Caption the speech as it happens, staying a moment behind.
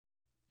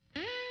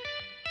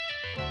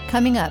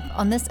Coming up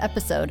on this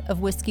episode of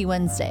Whiskey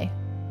Wednesday.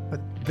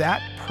 But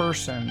that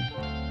person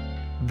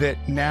that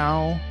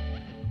now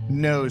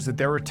knows that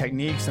there were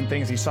techniques and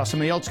things, he saw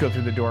somebody else go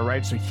through the door,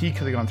 right? So he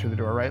could have gone through the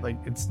door, right? Like,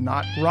 it's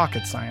not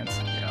rocket science.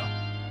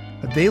 Yeah.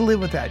 But they live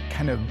with that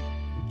kind of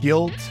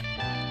guilt,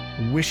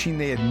 wishing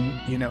they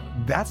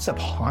had, that stuff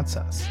haunts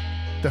us.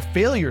 The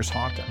failures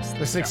haunt us.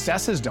 The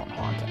successes don't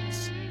haunt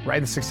us, right?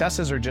 The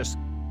successes are just,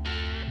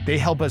 they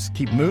help us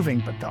keep moving,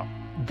 but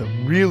the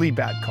really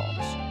bad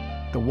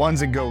calls, the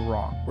ones that go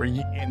wrong, where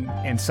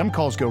and some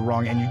calls go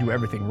wrong and you do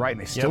everything right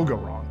and they still go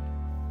wrong.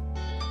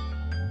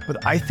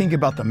 But I think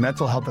about the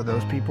mental health of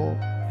those people,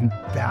 and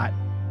that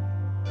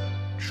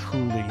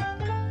truly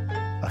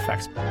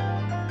affects me.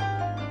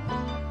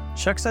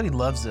 Chuck said he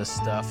loves this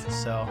stuff,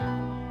 so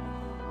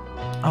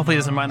hopefully he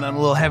doesn't mind that I'm a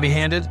little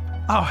heavy-handed.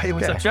 Oh, hey,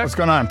 what's up, Chuck? What's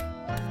going on?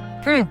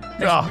 Thanks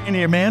for being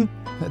here, man.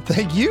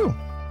 Thank you.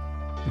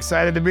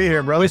 Excited to be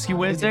here, brother. Whiskey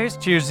Wednesdays.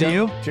 Cheers to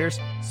you. Cheers.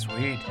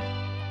 Sweet.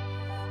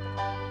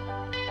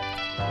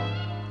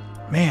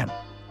 Man,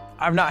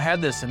 I've not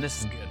had this, and this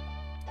is good.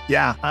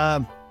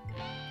 Yeah.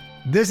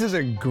 This is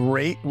a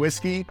great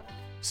whiskey.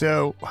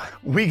 So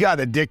we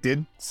got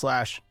addicted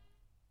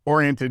 /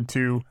 oriented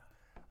to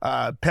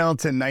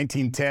Pendleton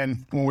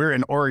 1910 when we were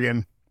in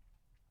Oregon.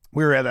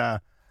 We were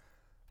at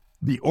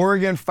the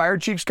Oregon Fire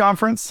Chiefs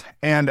Conference,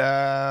 and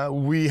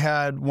we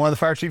had one of the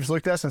fire chiefs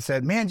looked at us and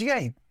said, "Man, you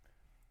got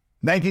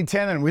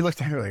 1910?" And we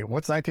looked at him like,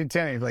 "What's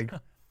 1910?" And he's like,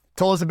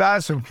 told us about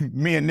it. So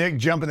me and Nick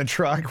jump in the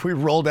truck. We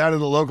rolled out of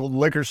the local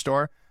liquor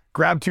store,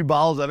 grabbed 2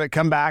 bottles of it,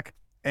 come back,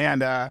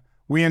 and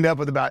we end up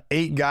with about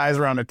 8 guys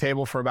around a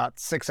table for about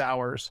 6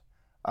 hours,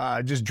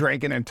 just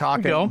drinking and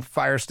talking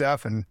fire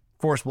stuff and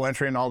forcible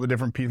entry and all the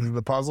different pieces of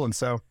the puzzle. And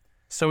so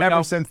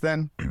ever since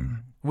then,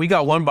 we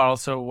got 1 bottle.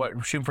 So what?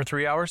 We're shooting for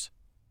 3 hours?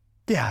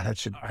 Yeah, that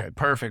should be all right.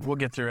 Perfect. We'll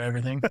get through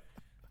everything.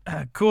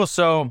 Cool.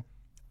 So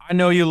I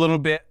know you a little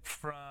bit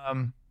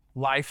from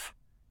life,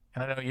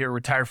 and I know you're a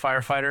retired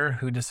firefighter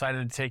who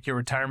decided to take your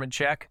retirement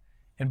check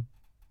and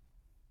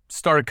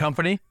start a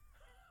company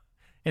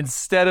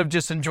instead of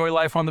just enjoy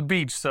life on the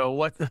beach. So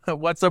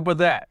what's up with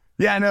that?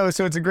 Yeah, no.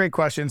 So it's a great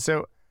question.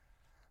 So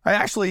I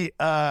actually,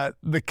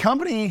 the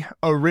company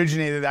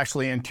originated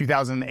actually in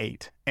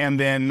 2008, and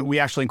then we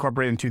actually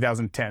incorporated in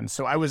 2010.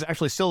 So I was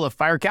actually still a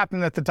fire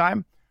captain at the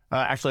time,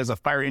 actually as a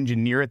fire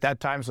engineer at that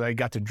time. So I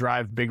got to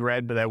drive Big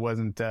Red, but I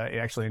wasn't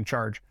actually in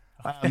charge.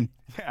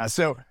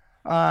 So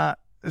I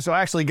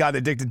actually got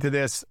addicted to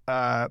this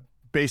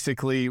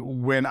basically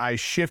when I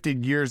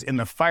shifted gears in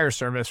the fire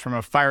service from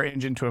a fire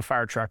engine to a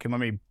fire truck. And let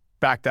me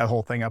back that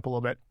whole thing up a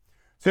little bit.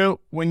 So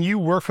when you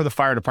work for the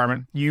fire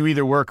department, you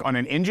either work on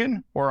an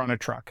engine or on a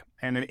truck.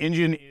 And an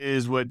engine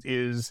is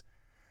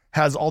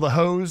has all the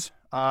hose,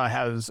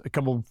 has a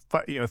couple,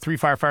 3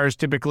 firefighters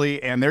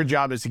typically, and their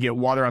job is to get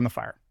water on the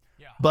fire.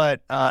 Yeah.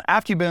 But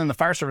after you've been in the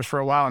fire service for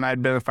a while, and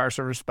I'd been in the fire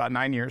service about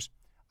 9 years,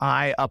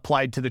 I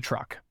applied to the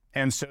truck.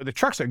 And so the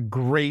truck's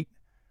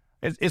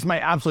it's my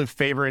absolute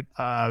favorite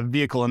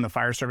vehicle in the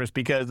fire service,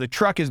 because the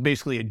truck is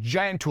basically a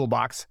giant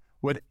toolbox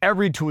with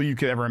every tool you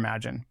could ever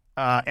imagine,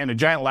 and a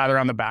giant ladder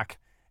on the back.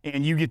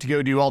 And you get to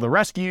go do all the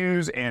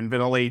rescues and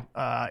ventilate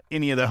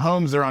any of the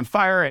homes that are on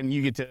fire, and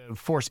you get to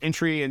force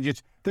entry, and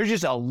there's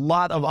just a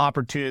lot of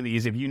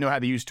opportunities, if you know how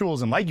to use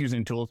tools and like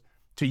using tools,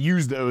 to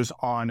use those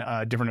on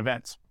different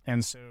events.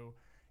 And so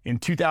in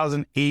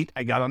 2008,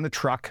 I got on the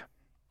truck,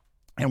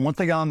 and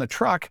once I got on the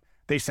truck,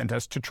 they sent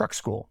us to truck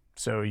school.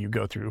 So you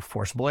go through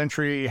forcible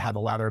entry, how to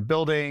ladder a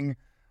building,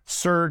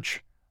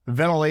 search,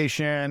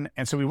 ventilation.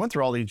 And so we went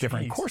through all these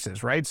different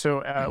courses, right?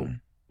 So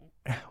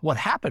what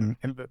happened,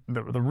 and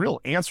the real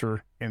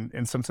answer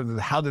in some sense is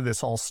how did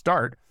this all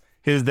start,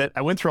 is that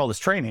I went through all this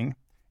training,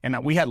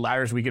 and we had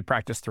ladders we could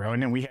practice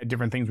throwing, and we had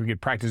different things we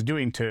could practice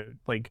doing to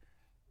like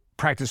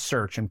practice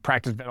search and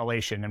practice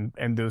ventilation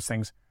and those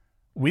things.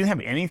 We didn't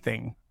have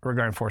anything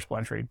regarding forcible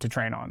entry to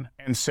train on.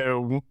 And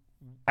so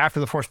after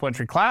the forcible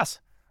entry class,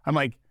 I'm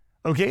like,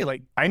 okay,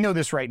 like I know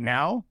this right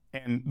now.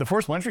 And the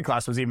forcible entry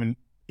class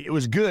it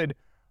was good,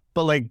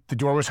 but like the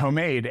door was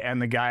homemade,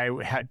 and the guy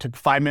took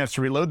 5 minutes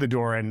to reload the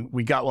door, and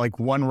we got like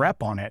 1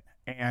 rep on it.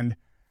 And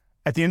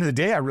at the end of the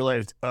day, I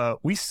realized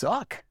we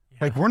suck. Yeah.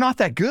 Like we're not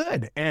that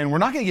good, and we're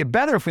not going to get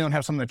better if we don't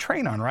have something to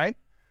train on, right?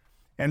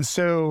 And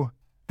so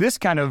this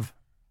kind of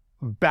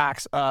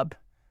backs up.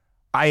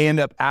 I end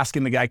up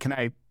asking the guy, can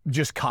I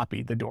just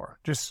copy the door?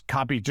 Just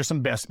copy just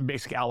some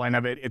basic outline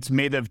of it. It's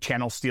made of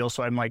channel steel.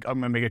 So I'm like, I'm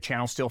going to make a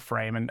channel steel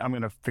frame, and I'm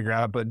going to figure out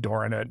how to put a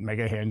door in it and make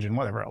a hinge and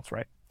whatever else,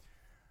 right?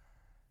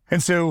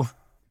 And so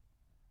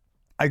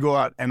I go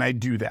out and I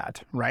do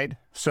that, right?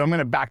 So I'm going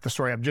to back the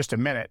story up just a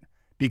minute,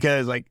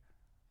 because like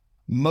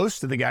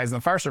most of the guys in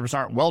the fire service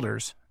aren't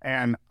welders.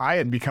 And I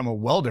had become a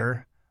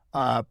welder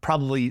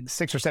probably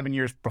 6 or 7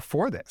 years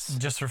before this.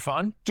 Just for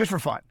fun? Just for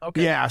fun.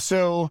 Okay. Yeah.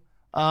 So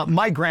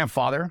my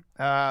grandfather,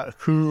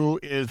 who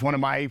is one of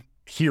my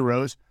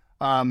heroes,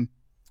 went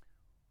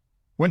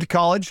to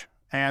college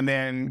and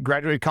then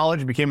graduated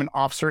college, became an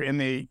officer in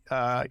the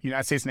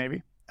United States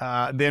Navy,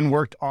 then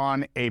worked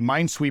on a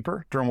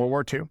minesweeper during World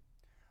War II,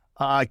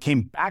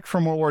 came back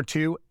from World War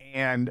II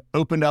and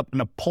opened up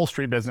an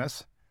upholstery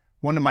business.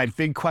 One of my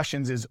big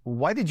questions is,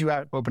 why did you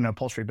open an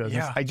upholstery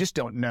business? Yeah. I just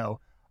don't know.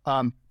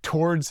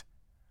 Towards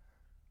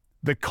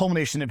the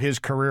culmination of his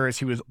career as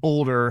he was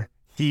older,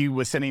 he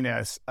was sending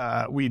us,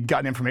 we'd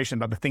gotten information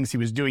about the things he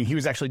was doing. He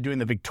was actually doing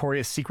the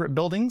Victoria's Secret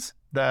buildings.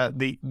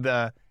 If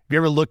you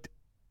ever looked,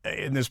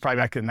 and this is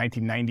probably back in the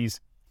 1990s,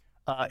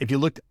 if you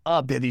looked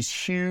up, they had these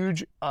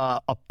huge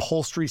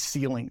upholstery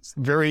ceilings,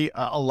 very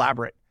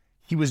elaborate.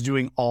 He was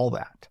doing all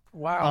that.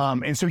 Wow.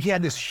 And so he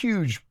had this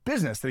huge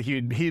business that he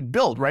had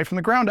built right from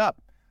the ground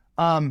up.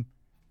 And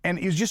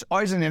he was just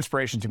always an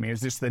inspiration to me. He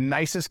was just the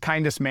nicest,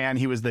 kindest man.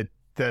 He was the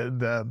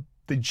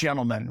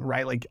gentleman,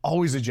 right? Like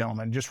always a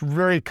gentleman, just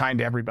very kind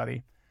to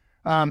everybody.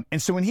 And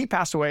so when he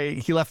passed away,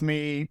 he left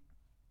me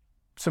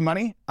some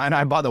money, and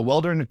I bought a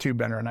welder and a tube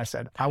bender, and I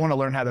said, I want to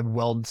learn how to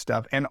weld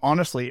stuff. And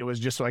honestly, it was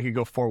just so I could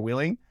go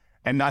four-wheeling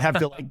and not have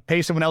to like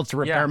pay someone else to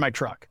repair my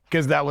truck,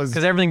 because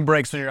everything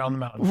breaks when you're on the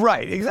mountain.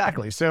 Right,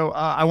 exactly. So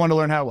I wanted to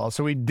learn how to weld.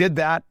 So we did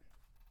that.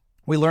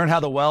 We learned how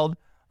to weld,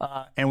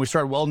 and we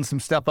started welding some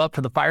stuff up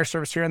for the fire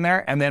service here and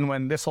there. And then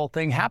when this whole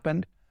thing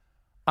happened,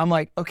 I'm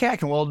like, okay, I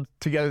can weld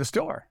together this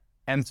door.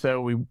 And so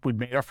we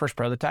made our first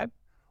prototype.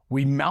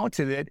 We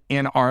mounted it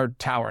in our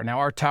tower. Now,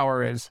 our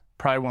tower is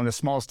probably one of the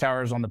smallest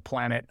towers on the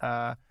planet.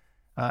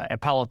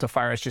 At Palo Alto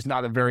Fire, it's just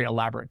not a very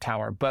elaborate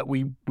tower. But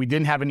we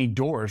didn't have any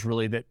doors,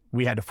 really, that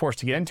we had to force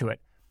to get into it.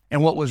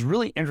 And what was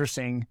really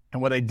interesting,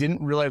 and what I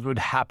didn't realize would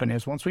happen,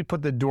 is once we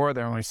put the door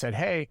there and we said,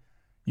 hey,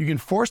 you can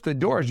force the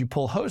door as you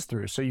pull hose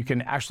through. So you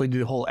can actually do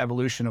the whole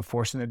evolution of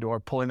forcing the door,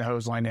 pulling the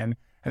hose line in,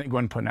 and then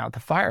going and putting out the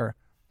fire.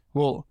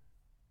 Well,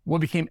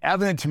 what became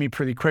evident to me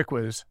pretty quick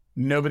was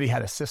nobody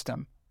had a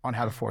system on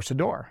how to force a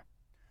door.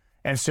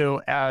 And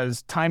so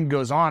as time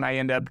goes on, I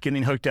end up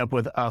getting hooked up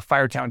with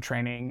Firetown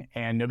training,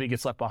 and nobody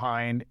gets left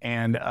behind,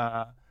 and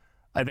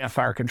advanced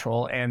fire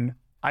control. And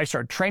I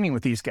start training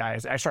with these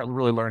guys. I start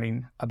really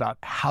learning about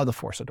how to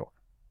force a door,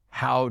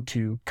 how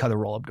to cut a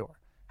roll-up door,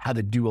 how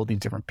to do all these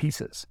different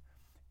pieces.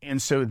 And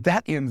so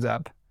that ends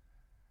up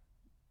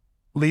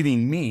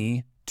leading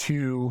me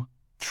to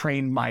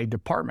train my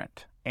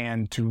department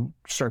and to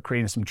start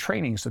creating some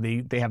training so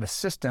they have a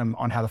system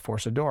on how to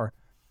force a door.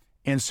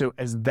 And so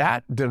as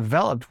that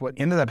developed, what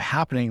ended up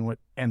happening,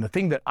 and the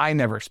thing that I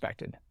never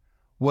expected,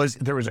 was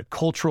there was a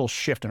cultural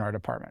shift in our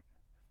department.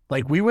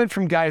 Like, we went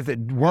from guys that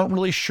weren't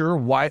really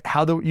sure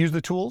how to use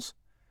the tools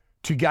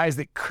to guys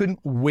that couldn't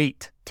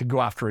wait to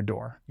go after a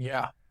door.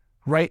 Yeah.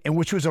 Right? And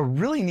which was a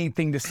really neat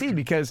thing to see,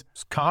 because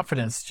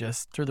confidence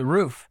just through the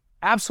roof.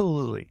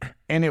 Absolutely.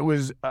 And it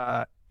was,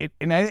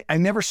 and I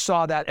never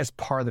saw that as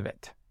part of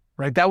it,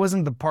 right? That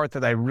wasn't the part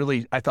that I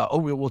thought, oh,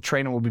 we'll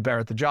train and we'll be better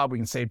at the job. We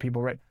can save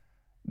people, right?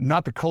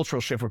 Not the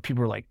cultural shift where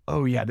people were like,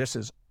 oh yeah, this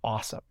is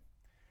awesome.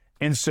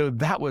 And so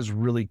that was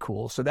really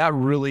cool. So that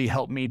really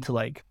helped me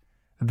to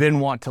then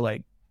want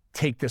to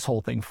take this whole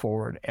thing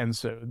forward. And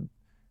so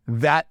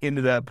that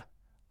ended up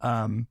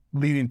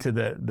leading to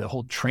the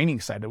whole training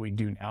side that we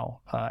do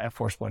now at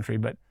Force Entry.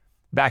 But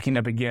backing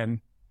up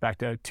again, back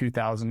to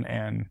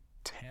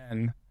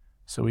 2010.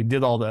 So we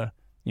did all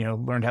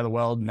learned how to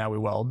weld, and now we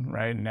weld,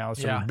 right? And now,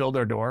 we build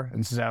our door.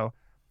 And so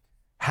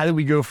how did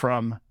we go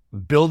from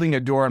building a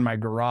door in my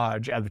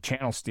garage out of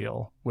channel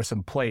steel with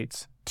some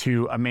plates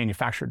to a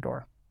manufactured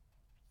door?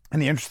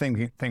 And the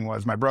interesting thing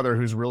was, my brother,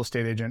 who's a real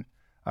estate agent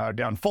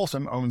down in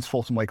Folsom, owns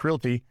Folsom Lake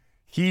Realty.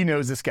 He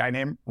knows this guy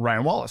named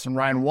Ryan Wallace. And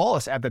Ryan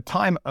Wallace at the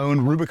time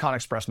owned Rubicon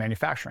Express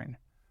Manufacturing.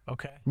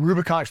 Okay.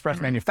 Rubicon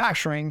Express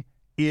Manufacturing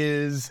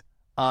is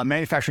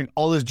manufacturing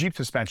all those Jeep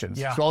suspensions.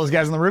 Yeah. So all those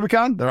guys on the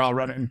Rubicon, they're all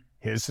running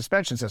his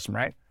suspension system,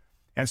 right?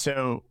 And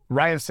so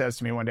Ryan says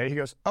to me one day, he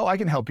goes, oh, I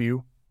can help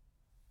you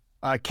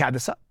CAD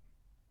this up.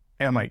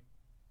 And I'm like,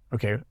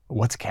 okay,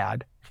 what's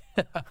CAD?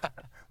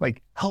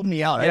 Help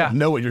me out. I don't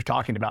know what you're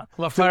talking about.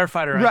 Well, a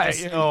firefighter,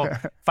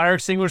 right? Fire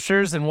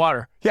extinguishers and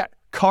water. Yeah.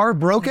 Car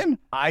broken,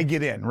 I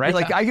get in, right?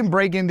 Yeah. I can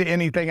break into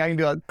anything. I can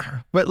do it.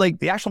 But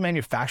the actual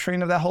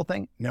manufacturing of that whole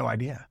thing, no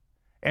idea.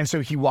 And so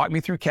he walked me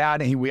through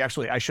CAD,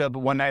 and I showed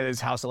up one night at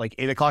his house at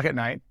 8 o'clock at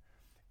night,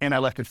 and I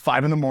left at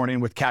 5 in the morning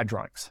with CAD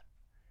drawings.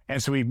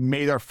 And so we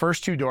made our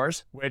first two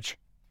doors, which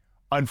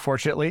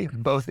unfortunately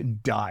both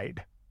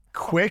died.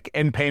 Quick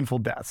and painful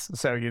deaths.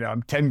 So,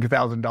 I'm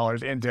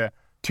 $10,000 into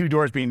two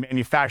doors being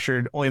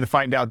manufactured, only to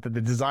find out that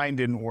the design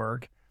didn't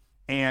work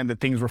and that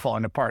things were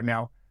falling apart.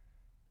 Now,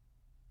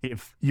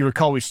 if you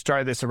recall, we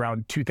started this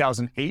around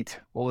 2008.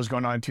 What was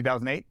going on in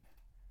 2008?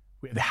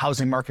 We had the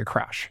housing market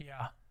crash.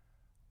 Yeah.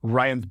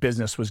 Ryan's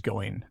business was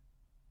going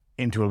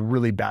into a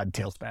really bad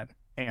tailspin.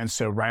 And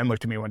so Ryan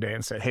looked at me one day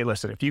and said, hey,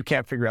 listen, if you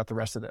can't figure out the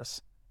rest of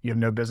this, you have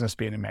no business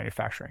being in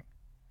manufacturing.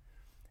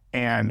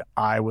 And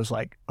I was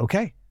like,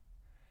 okay.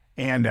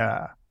 And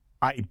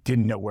I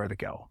didn't know where to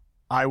go.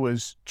 I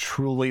was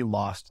truly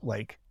lost.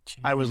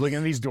 I was looking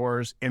at these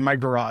doors in my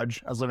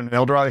garage. I was living in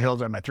El Dorado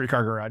Hills. I had my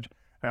 3-car garage.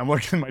 And I'm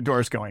looking at my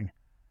doors going,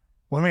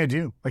 what am I going to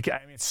do?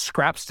 It's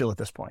scrap steel at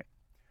this point.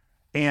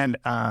 And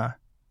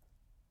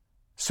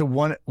so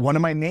one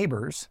of my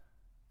neighbors,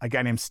 a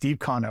guy named Steve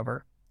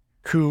Conover,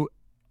 who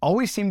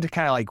always seemed to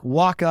kind of like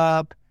walk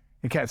up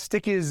and kind of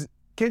stick his,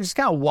 just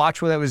kind of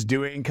watch what I was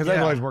doing because I'd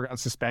always work on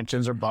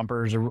suspensions or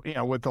bumpers or,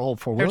 with the whole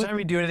four-wheel. Every time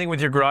you do anything with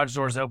your garage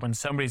doors open,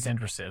 somebody's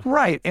interested.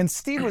 Right. And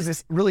Steve was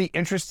this really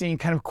interesting,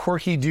 kind of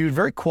quirky dude,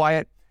 very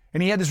quiet.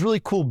 And he had this really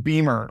cool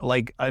Beamer,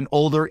 like an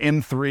older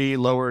M3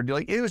 lowered.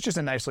 Like, it was just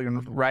a nice looking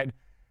ride.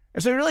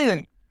 And so I really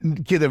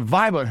didn't get a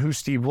vibe on who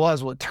Steve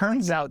was. Well, it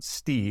turns out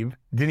Steve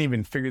didn't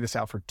even figure this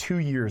out for 2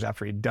 years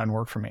after he'd done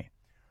work for me,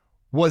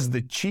 was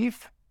the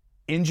chief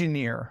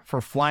engineer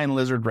for Flying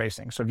Lizard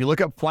Racing. So if you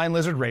look up Flying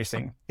Lizard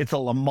Racing, it's a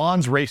Le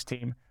Mans race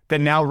team that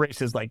now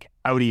races like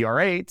Audi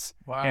R8s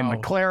and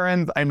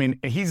McLarens. I mean,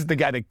 he's the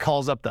guy that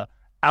calls up the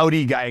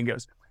Audi guy and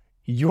goes,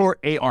 your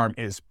A-arm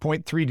is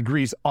 0.3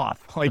 degrees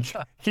off. Like,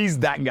 he's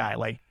that guy.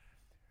 Like,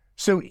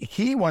 so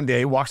he one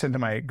day walks into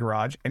my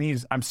garage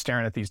and I'm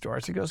staring at these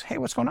doors. He goes, hey,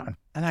 what's going on?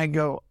 And I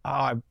go,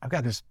 oh, I've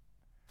got this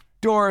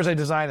doors I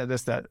designed,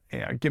 this, that.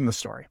 I give him the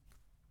story.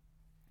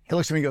 He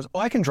looks at me and goes, oh,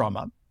 I can draw them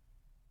up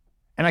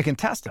and I can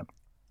test them.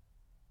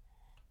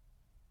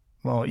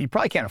 Well, you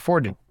probably can't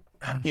afford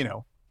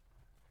to,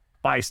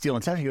 buy steel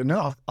and test. He goes,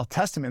 no, I'll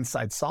test them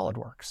inside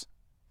SolidWorks.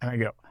 And I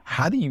go,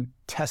 how do you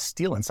test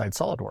steel inside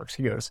SolidWorks?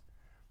 He goes,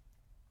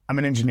 I'm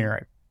an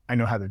engineer. I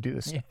know how to do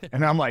this.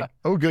 And I'm like,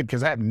 oh, good,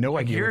 because I have no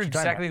idea. You're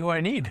exactly who I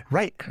need.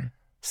 Right.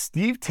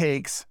 Steve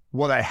takes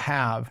what I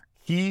have,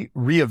 he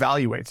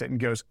reevaluates it and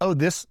goes, oh,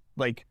 this,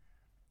 like,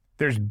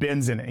 there's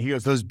bends in it. He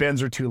goes, those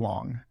bends are too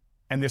long.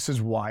 And this is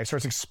why.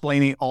 Starts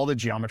explaining all the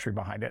geometry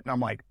behind it. And I'm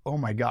like, oh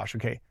my gosh,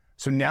 okay.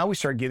 So now we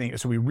start getting it.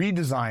 So we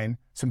redesign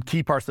some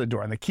key parts of the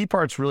door. And the key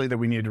parts really that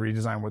we needed to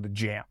redesign were the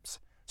jambs.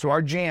 So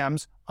our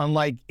jambs,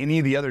 unlike any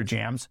of the other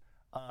jambs,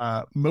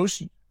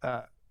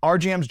 our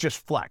jambs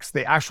just flex.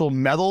 The actual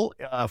metal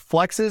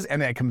flexes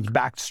and then it comes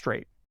back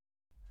straight.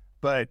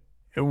 But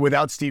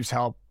without Steve's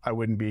help, I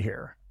wouldn't be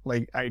here.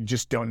 Like, I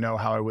just don't know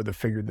how I would have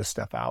figured this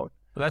stuff out.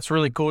 Well, that's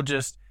really cool,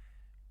 just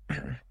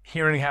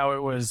hearing how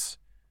it was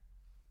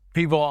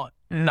people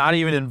not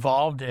even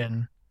involved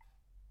in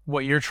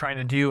what you're trying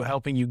to do,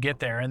 helping you get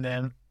there. And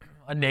then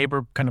a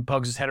neighbor kind of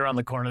pokes his head around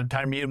the corner the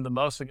time you meet him the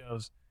most and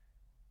goes,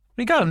 what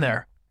do you got in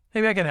there?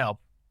 Maybe I can help.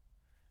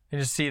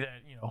 And just see that,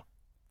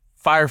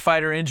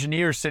 firefighter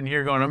engineer sitting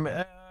here going,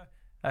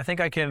 I think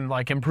I can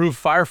improve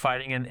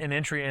firefighting and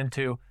entry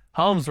into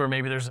homes where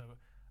maybe there's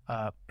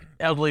a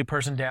elderly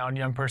person down,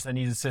 young person that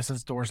needs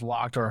assistance, doors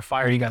locked, or a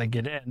fire you got to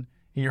get in.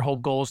 And your whole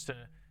goal is to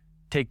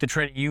take the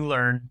training you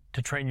learn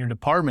to train your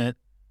department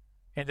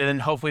and then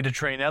hopefully to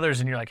train others.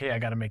 And you're like, hey, I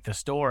got to make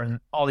this door.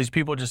 And all these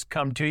people just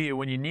come to you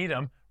when you need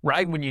them,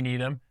 right when you need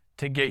them,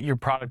 to get your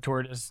product where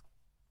it is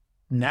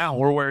now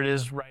or where it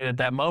is right at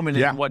that moment.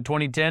 In what,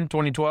 2010,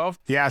 2012?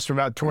 Yeah, so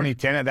about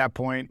 2010 at that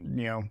point,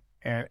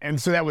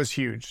 and so that was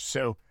huge.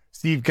 So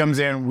Steve comes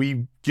in,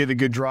 we get a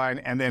good drawing,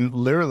 and then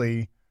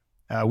literally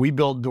we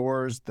built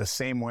doors the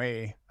same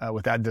way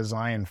with that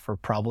design for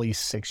probably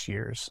 6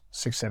 years,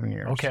 7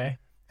 years. Okay.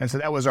 And so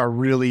that was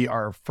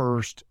our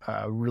first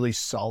really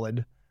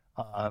solid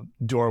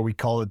door. We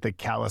called it the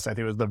Catalyst. I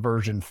think it was the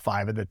version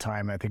 5 at the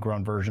time. I think we're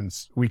on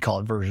we call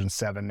it version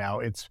 7 now.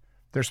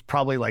 There's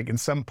probably, like, in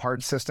some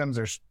part systems,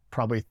 there's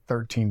probably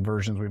 13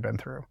 versions we've been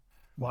through.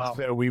 Wow.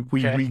 So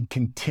we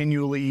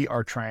continually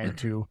are trying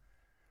to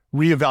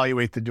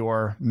reevaluate the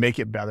door, make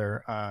it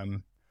better.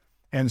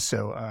 And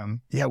so,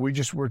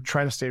 we're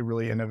trying to stay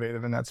really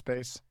innovative in that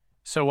space.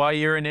 So while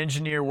you're an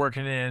engineer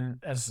working in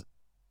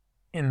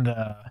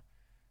the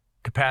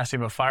capacity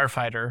of a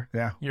firefighter,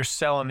 you're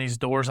selling these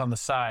doors on the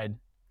side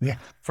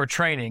for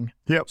training.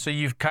 Yep. So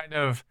you've kind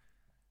of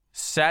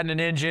sat in an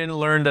engine,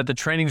 learned that the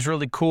training's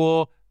really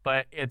cool,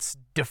 but it's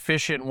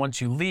deficient once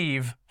you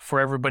leave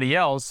for everybody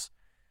else.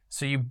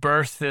 So you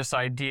birthed this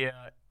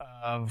idea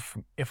of,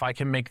 if I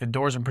can make the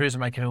doors and produce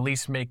them, I can at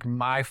least make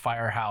my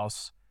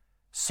firehouse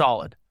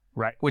solid.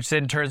 Right. Which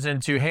then turns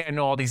into, hey, I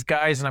know all these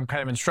guys and I'm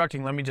kind of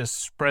instructing, let me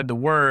just spread the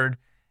word.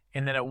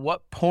 And then at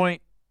what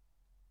point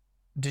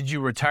did you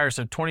retire?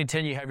 So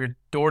 2010, you have your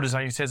door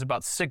design. You said it's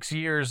about 6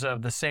 years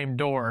of the same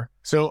door.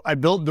 So I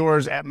built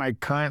doors at my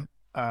current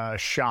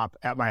shop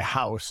at my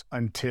house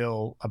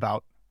until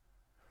about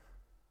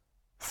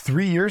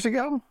 3 years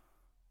ago.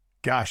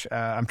 Gosh,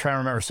 I'm trying to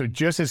remember. So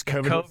just as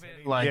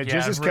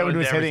COVID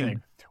was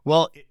hitting,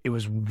 well, it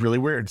was really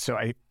weird. So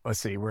let's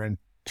see, we're in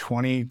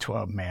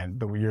 2012, man,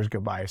 the years go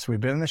by. So we've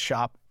been in the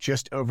shop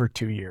just over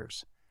 2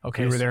 years.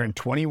 Okay. We were there in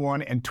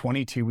 21 and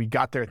 22. We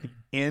got there at the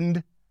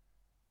end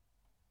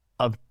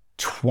of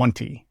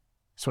 20.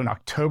 So in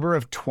October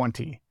of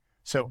 20.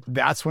 So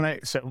that's when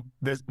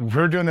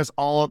we're doing this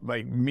all,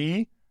 like,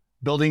 me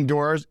building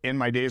doors in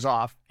my days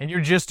off. And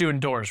you're just doing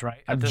doors,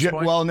 right? At this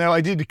point? Well, no,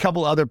 I did a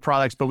couple other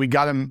products, but we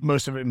got them,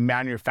 most of it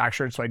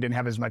manufactured, so I didn't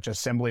have as much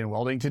assembly and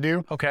welding to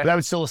do. Okay. But I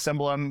would still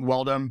assemble them,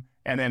 weld them,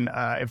 and then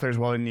if there's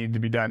welding needed to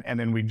be done, and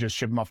then we just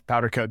ship them off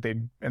powder coat,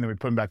 and then we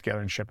put them back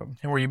together and ship them.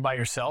 And were you by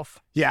yourself?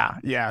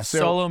 Yeah. So,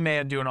 solo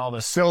man doing all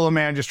this. Solo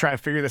man, just trying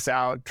to figure this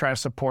out, trying to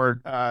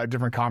support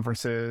different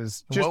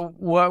conferences.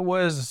 What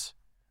was,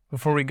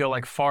 before we go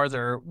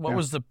farther, what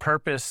was the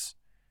purpose?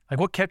 Like,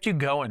 what kept you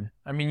going?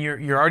 I mean,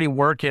 you're already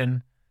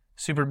working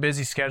super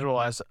busy schedule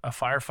as a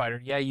firefighter,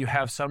 yeah, you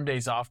have some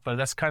days off, but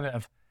that's kind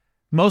of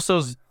most of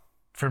those.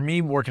 For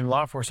me, working in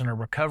law enforcement are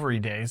recovery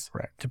days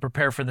to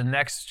prepare for the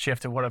next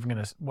shift of what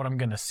I'm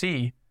gonna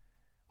see.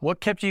 What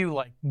kept you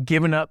like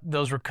giving up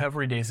those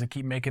recovery days to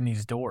keep making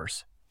these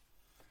doors?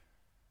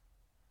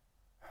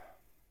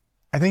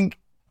 I think,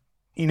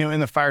 in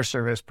the fire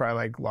service, probably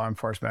like law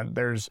enforcement,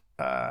 there's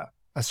a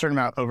certain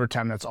amount of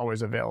overtime that's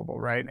always available,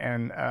 right?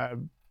 And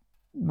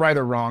right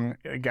or wrong,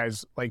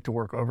 guys like to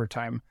work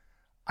overtime.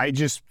 I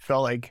just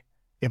felt like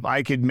if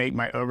I could make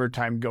my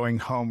overtime going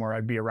home where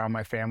I'd be around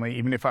my family,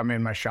 even if I'm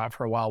in my shop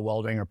for a while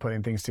welding or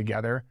putting things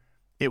together,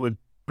 it would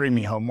bring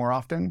me home more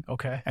often.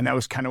 Okay. And that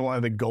was kind of one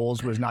of the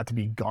goals, was not to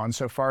be gone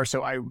so far.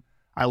 So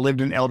I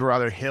lived in El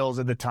Dorado Hills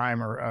at the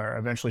time, or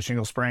eventually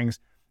Shingle Springs,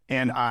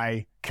 and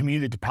I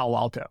commuted to Palo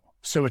Alto.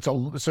 So it's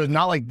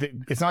not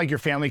like your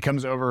family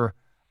comes over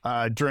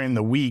during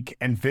the week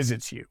and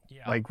visits you.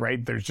 Yeah. Like,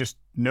 right? There's just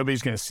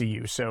nobody's going to see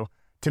you. So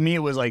to me, it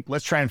was like,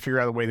 let's try and figure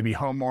out a way to be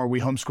home more.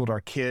 We homeschooled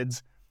our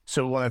kids.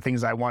 So one of the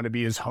things I wanted to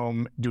be is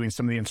home doing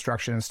some of the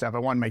instruction and stuff. I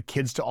wanted my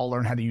kids to all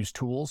learn how to use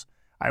tools.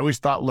 I always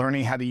thought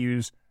learning how to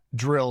use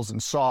drills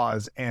and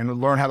saws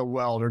and learn how to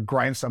weld or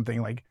grind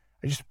something, like,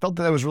 I just felt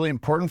that was really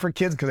important for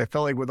kids, because I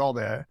felt like with all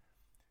the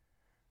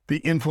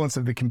influence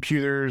of the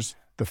computers,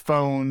 the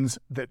phones,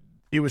 that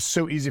it was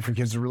so easy for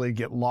kids to really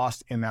get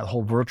lost in that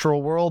whole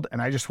virtual world.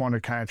 And I just wanted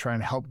to kind of try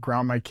and help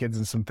ground my kids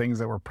in some things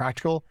that were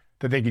practical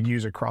that they could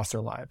use across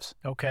their lives.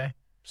 Okay.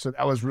 So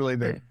that was really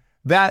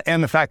that,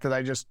 and the fact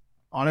that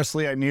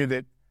honestly, I knew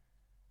that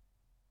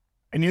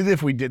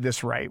if we did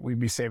this right, we'd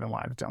be saving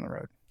lives down the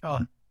road. Oh,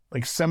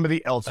 like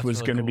somebody else that's was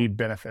really going to cool. be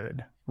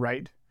benefited,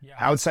 right? Yeah.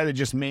 Outside of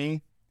just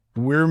me,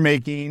 we're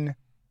making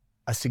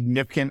a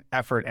significant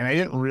effort. And I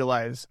didn't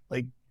realize,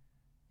 like,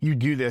 you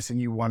do this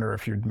and you wonder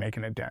if you're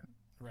making a dent,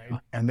 right?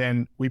 And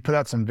then we put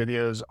out some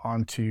videos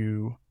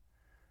onto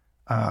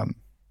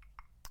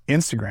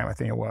Instagram, I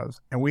think it was,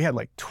 and we had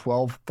like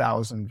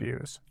 12,000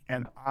 views.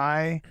 And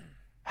I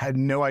had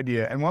no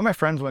idea. And one of my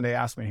friends one day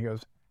asked me, he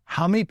goes,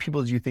 how many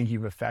people do you think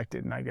you've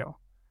affected? And I go,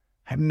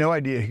 I have no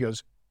idea. He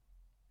goes,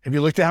 have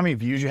you looked at how many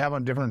views you have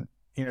on different,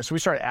 so we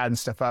started adding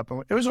stuff up,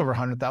 and it was over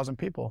 100,000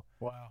 people.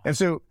 Wow. And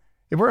so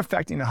if we're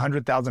affecting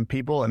 100,000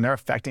 people and they're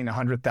affecting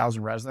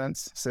 100,000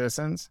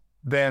 citizens,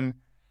 then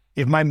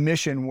if my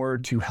mission were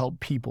to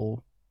help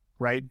people,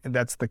 right,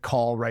 that's the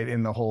call, right,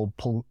 in the whole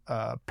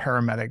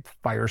paramedic,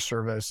 fire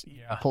service,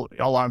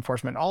 all law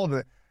enforcement, all of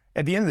it,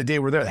 at the end of the day,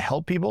 we're there to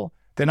help people,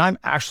 then I'm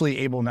actually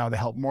able now to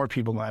help more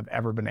people than I've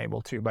ever been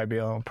able to by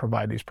being able to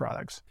provide these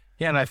products.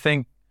 Yeah, and I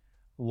think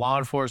law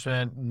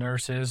enforcement,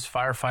 nurses,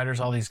 firefighters,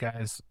 all these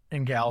guys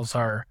and gals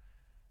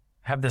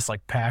have this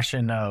like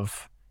passion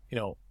of,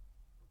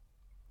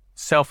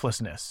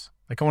 selflessness.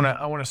 Like I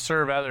want to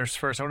serve others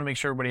first. I want to make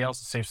sure everybody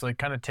else is safe. So they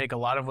kind of take a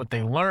lot of what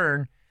they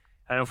learn.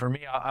 I know for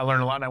me, I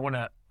learn a lot, and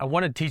I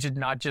want to teach it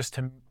not just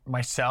to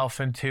myself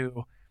and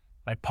to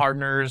my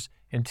partners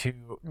and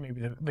to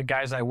maybe the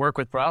guys I work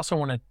with, but I also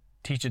want to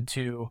teach it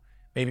to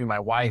maybe my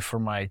wife or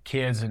my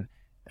kids, and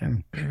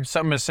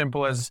something as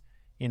simple as,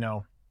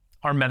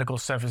 our medical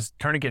stuff is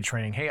tourniquet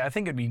training. Hey, I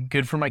think it'd be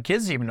good for my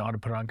kids to even know how to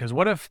put it on, because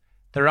what if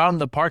they're out in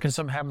the park and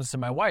something happens to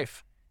my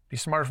wife? It'd be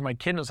smarter for my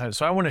kid knows how to.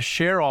 So I want to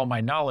share all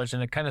my knowledge,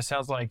 and it kind of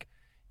sounds like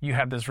you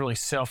have this really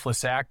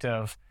selfless act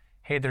of,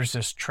 hey, there's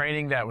this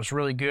training that was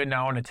really good,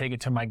 now I want to take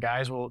it to my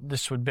guys. Well,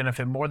 this would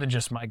benefit more than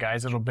just my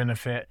guys. It'll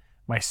benefit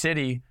my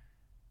city.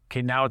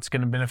 Okay, now it's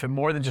going to benefit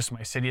more than just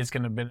my city. It's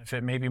going to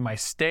benefit maybe my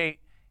state.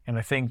 And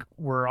I think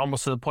we're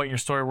almost to the point in your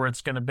story where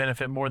it's going to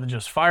benefit more than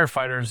just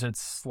firefighters.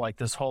 It's like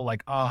this whole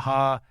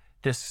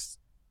this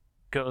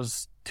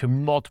goes to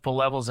multiple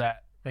levels that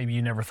maybe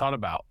you never thought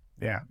about.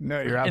 Yeah,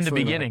 no, you're absolutely in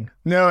the beginning. Right.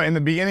 No, in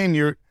the beginning,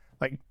 you're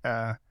like,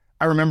 I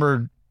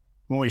remember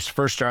when we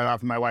first started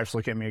off, my wife's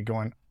looking at me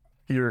going,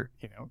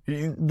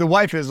 the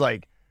wife is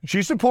like,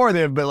 she's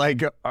supportive, but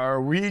like,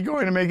 are we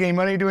going to make any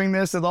money doing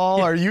this at all?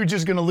 Yeah. Are you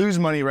just going to lose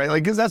money, right?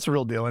 Like, because that's the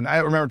real deal. And I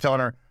remember telling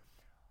her,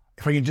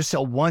 if I can just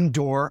sell one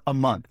door a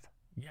month,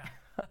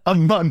 a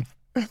month,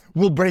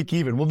 we'll break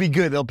even. We'll be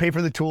good. They'll pay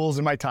for the tools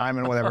and my time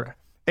and whatever.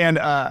 and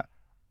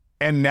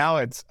now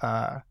it's,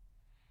 I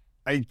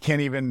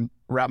can't even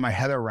wrap my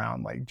head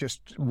around, like,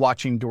 just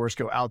watching doors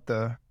go out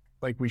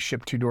like we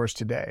ship 2 doors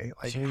today.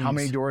 Like, Jeez. How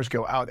many doors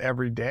go out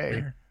every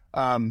day?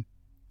 And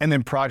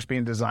then products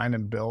being designed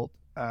and built.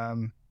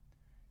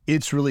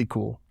 It's really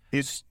cool.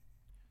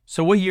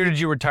 So what year did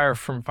you retire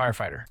from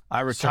firefighter?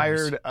 I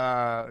retired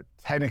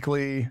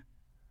technically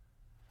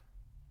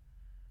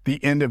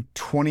the end of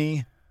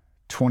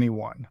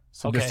 2021.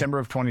 So okay. December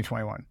of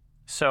 2021.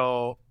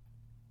 So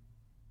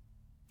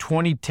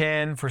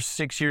 2010, for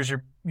 6 years,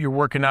 you're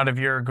working out of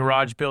your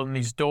garage building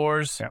these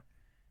doors. Yep.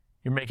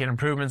 You're making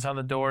improvements on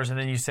the doors. And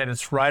then you said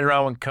it's right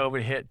around when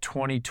COVID hit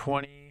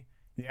 2020.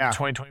 Yeah.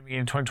 2020,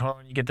 beginning of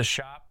 2021, you get the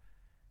shop.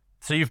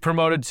 So you've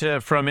promoted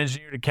from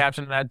engineer to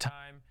captain at that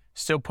time,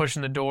 still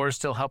pushing the doors,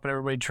 still helping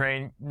everybody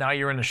train. Now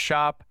you're in a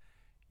shop.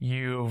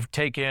 You've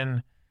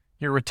taken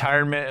your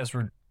retirement as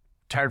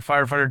retired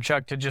firefighter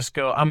Chuck to just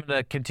go, I'm going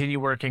to continue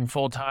working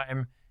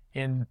full-time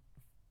in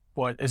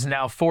what is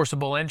now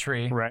forcible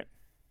entry. Right.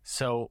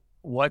 So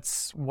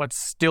what's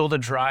still the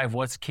drive?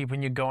 What's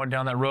keeping you going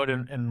down that road?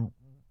 And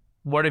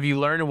what have you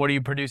learned and what are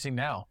you producing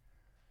now?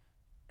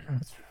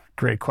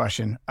 Great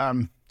question.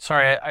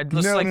 Sorry, I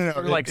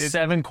just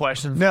 7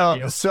 questions.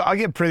 No, so I'll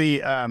get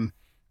pretty, I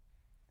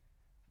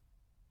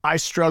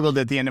struggled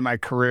at the end of my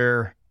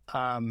career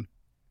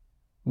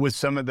with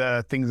some of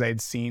the things I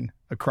had seen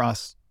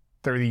across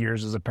 30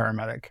 years as a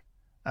paramedic.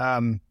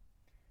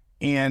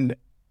 And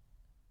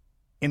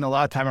in a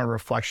lot of time of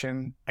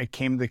reflection, I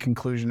came to the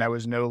conclusion I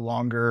was no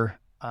longer,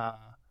 I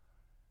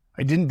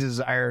didn't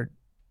desire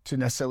to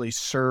necessarily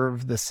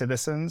serve the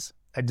citizens.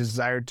 I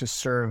desired to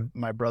serve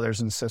my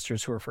brothers and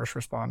sisters who are first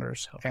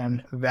responders.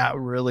 And that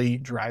really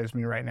drives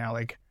me right now.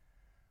 Like,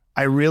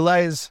 I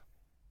realize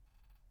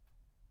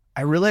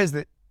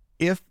that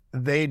if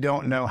they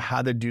don't know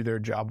how to do their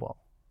job well,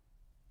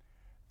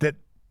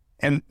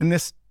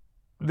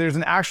 there's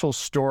an actual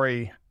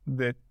story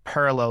that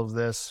parallels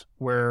this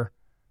where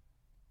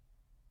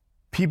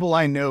people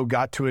I know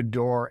got to a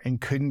door and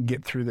couldn't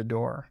get through the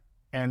door.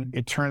 And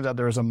it turns out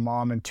there was a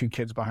mom and 2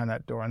 kids behind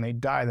that door and they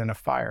died in a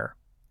fire.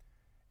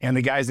 And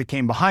the guys that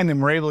came behind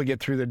them were able to get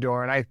through the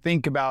door. And I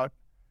think about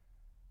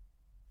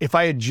if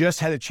I had just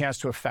had a chance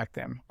to affect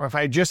them, or if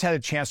I had just had a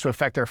chance to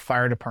affect their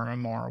fire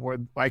department more, where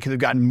I could have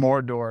gotten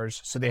more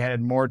doors so they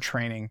had more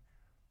training,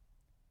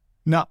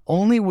 not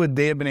only would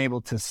they have been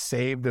able to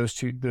save those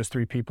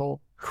 3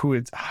 people who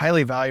is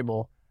highly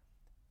valuable,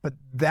 but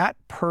that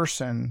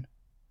person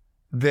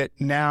that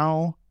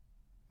now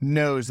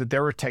knows that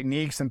there were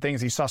techniques and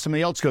things, he saw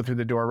somebody else go through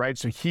the door, right?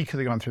 So he could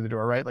have gone through the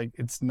door, right? Like,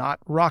 it's not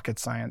rocket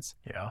science.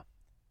 Yeah.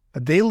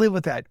 But they live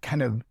with that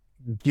kind of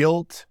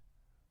guilt,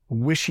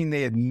 wishing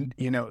they had,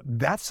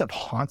 that stuff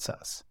haunts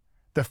us.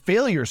 The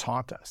failures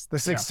haunt us. The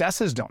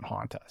successes don't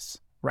haunt us,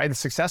 right? The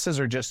successes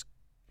are just,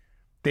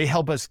 they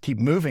help us keep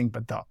moving,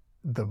 but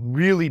the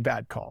really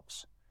bad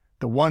calls,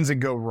 the ones that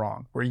go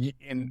wrong, where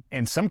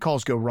and some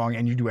calls go wrong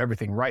and you do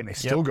everything right and they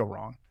still go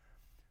wrong.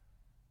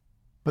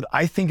 But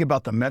I think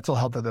about the mental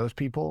health of those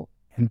people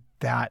and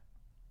that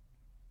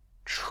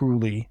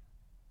truly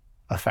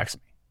affects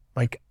me.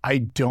 Like, I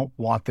don't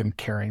want them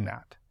carrying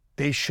that.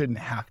 They shouldn't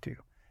have to.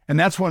 And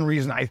that's one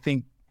reason I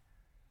think,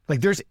 like,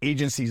 there's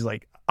agencies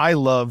like, I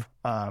love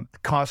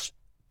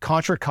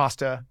Contra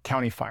Costa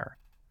County Fire.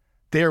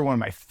 They are one of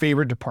my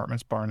favorite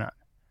departments, bar none.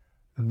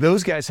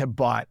 Those guys have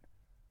bought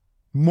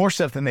more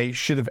stuff than they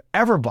should have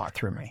ever bought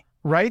through me,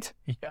 right?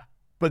 Yeah.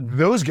 But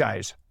those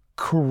guys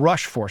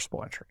crush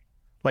forcible entry.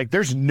 Like,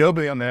 there's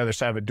nobody on the other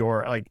side of a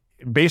door. Like,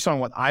 based on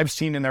what I've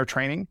seen in their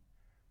training,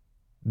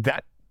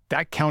 that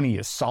county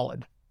is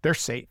solid. They're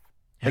safe.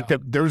 Yeah.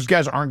 Like, those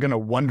guys aren't going to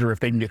wonder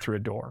if they can get through a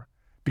door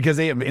because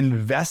they have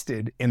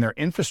invested in their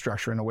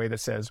infrastructure in a way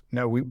that says,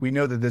 no, we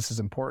know that this is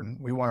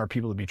important. We want our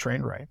people to be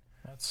trained right.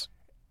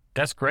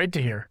 That's great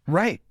to hear.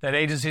 Right. That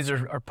agencies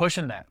are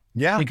pushing that.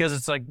 Yeah. Because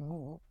it's like,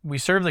 we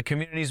serve the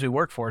communities we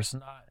work for. It's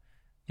not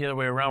the other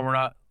way around. We're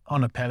not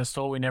on a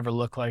pedestal. We never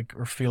look like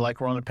or feel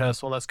like we're on a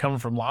pedestal. That's coming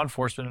from law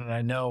enforcement. And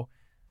I know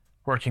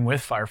working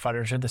with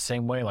firefighters, they're the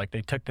same way. Like,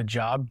 they took the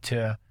job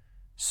to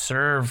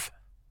serve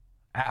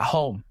at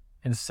home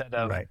instead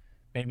of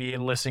maybe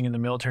enlisting in the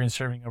military and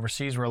serving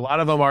overseas, where a lot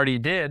of them already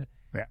did.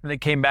 Yeah. And they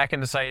came back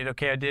and decided,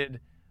 okay,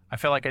 I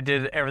felt like I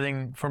did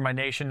everything for my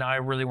nation. Now I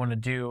really want to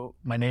do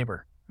my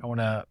neighbor. I want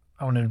to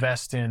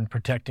invest in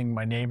protecting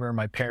my neighbor,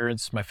 my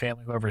parents, my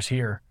family, whoever's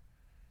here.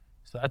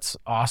 So that's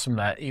awesome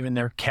that even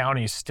their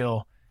counties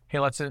still, hey,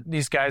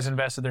 these guys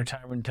invested their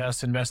time into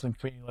us, invest in the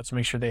community. Let's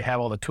make sure they have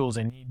all the tools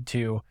they need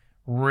to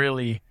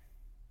really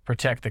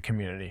protect the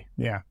community.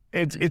 Yeah.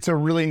 It's a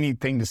really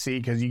neat thing to see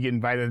because you get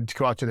invited to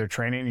go out to their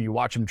training and you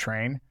watch them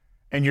train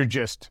and you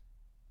just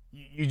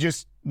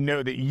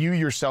know that you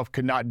yourself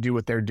could not do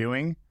what they're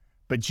doing,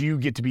 but you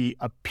get to be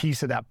a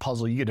piece of that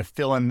puzzle. You get to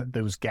fill in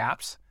those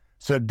gaps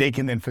so that they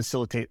can then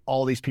facilitate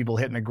all these people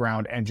hitting the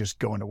ground and just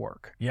going to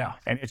work. Yeah.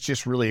 And it's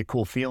just really a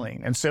cool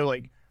feeling. And so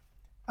and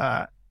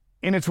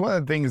it's one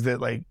of the things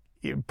that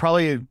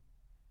probably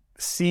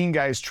seeing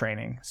guys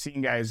training,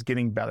 seeing guys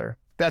getting better,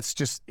 it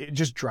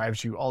just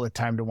drives you all the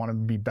time to want to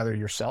be better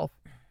yourself.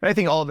 And I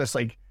think all of this,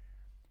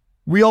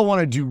 we all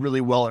want to do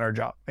really well at our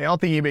job. I don't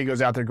think anybody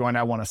goes out there going,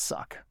 I want to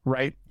suck,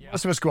 right? Yeah.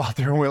 Most of us go out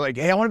there and we're like,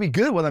 hey, I want to be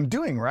good at what I'm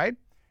doing, right?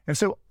 And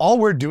so all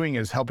we're doing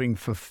is helping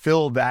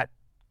fulfill that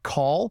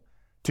call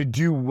to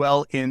do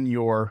well in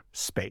your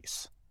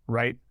space,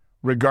 right?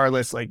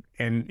 Regardless,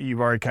 and you've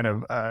already kind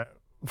of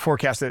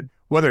forecasted,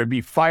 whether it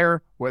be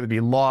fire, whether it be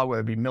law, whether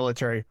it be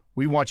military,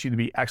 we want you to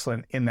be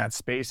excellent in that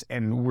space,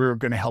 and we're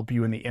going to help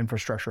you in the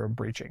infrastructure of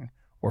breaching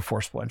or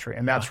forcible entry.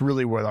 And that's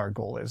really what our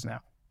goal is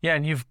now. Yeah,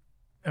 and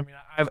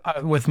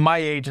I've with my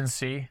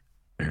agency,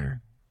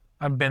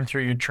 I've been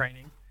through your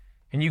training,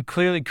 and you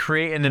clearly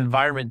create an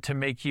environment to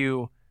make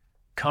you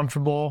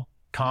comfortable,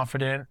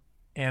 confident,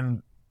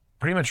 and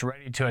pretty much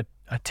ready to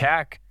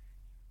attack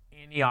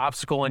any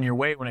obstacle in your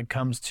way when it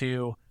comes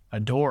to a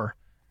door.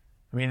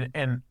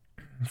 And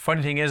the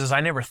funny thing is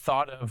I never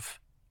thought of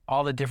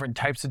all the different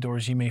types of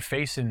doors you may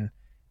face in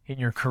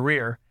your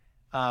career.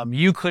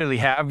 You clearly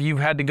have. You've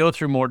had to go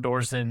through more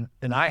doors than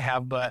I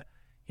have, but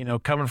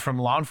coming from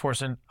law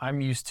enforcement,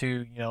 I'm used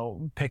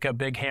to, pick up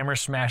big hammer,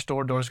 smash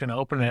door's going to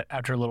open it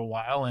after a little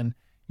while. And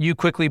you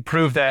quickly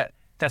prove that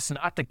that's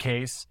not the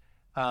case.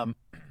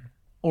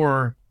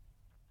 Or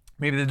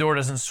maybe the door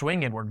doesn't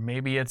swing inward.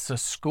 Maybe it's a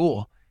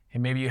school,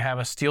 and maybe you have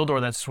a steel door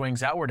that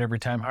swings outward every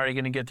time. How are you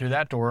going to get through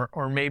that door?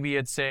 Or maybe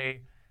it's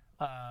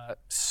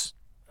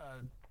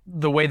the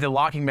way the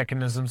locking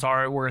mechanisms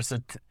are, where it's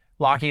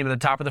locking into the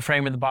top of the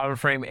frame and the bottom of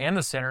the frame and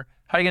the center.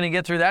 How are you going to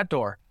get through that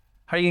door?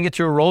 How are you going to get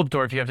through a roll-up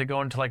door if you have to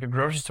go into like a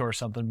grocery store or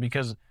something?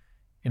 Because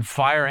in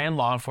fire and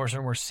law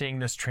enforcement, we're seeing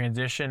this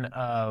transition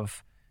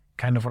of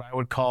kind of what I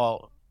would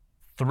call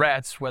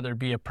threats, whether it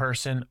be a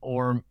person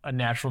or a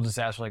natural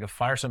disaster like a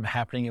fire, something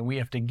happening, and we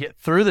have to get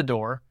through the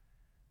door.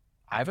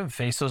 I haven't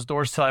faced those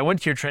doors till I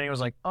went to your training. I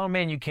was like, oh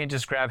man, you can't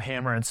just grab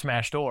hammer and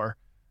smash door,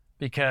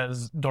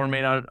 because door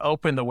may not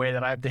open the way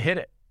that I have to hit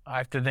it. I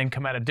have to then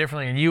come at it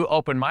differently, and you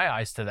opened my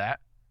eyes to that.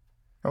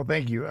 Oh,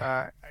 thank you.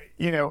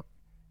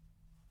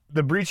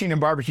 The breaching and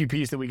barbecue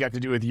piece that we got to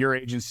do with your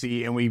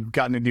agency, and we've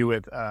gotten to do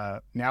with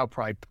now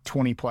probably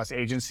 20 plus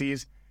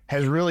agencies,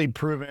 has really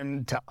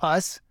proven to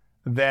us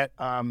that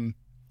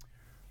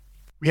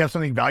we have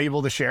something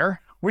valuable to share,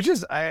 which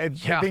is, I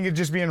think it's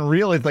just being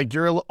real. It's like,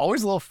 you're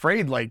always a little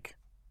afraid, like,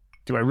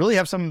 do I really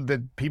have something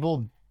that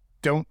people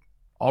don't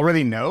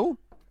already know?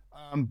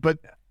 But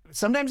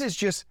sometimes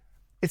it's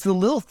the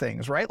little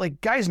things, right? Like,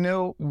 guys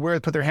know where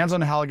to put their hands on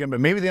the Halligan, but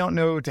maybe they don't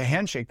know to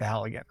handshake the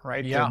Halligan,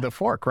 right? Yeah. The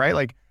fork, right?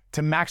 Like,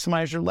 to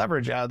maximize your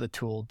leverage out of the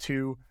tool,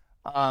 to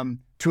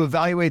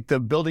evaluate the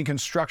building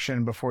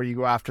construction before you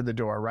go after the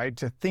door, right?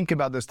 To think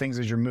about those things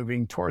as you're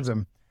moving towards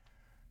them.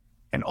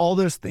 And all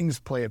those things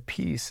play a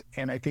piece.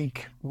 And I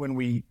think when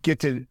we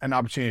get to an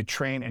opportunity to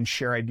train and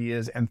share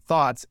ideas and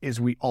thoughts, is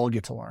we all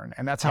get to learn.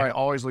 And that's how I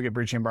always look at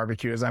breaching and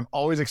barbecue, is I'm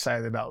always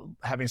excited about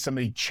having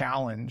somebody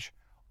challenge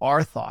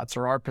our thoughts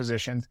or our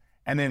positions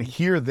and then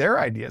hear their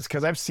ideas,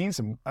 because I've seen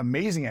some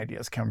amazing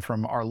ideas come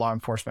from our law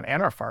enforcement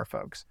and our fire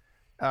folks.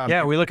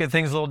 We look at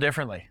things a little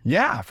differently.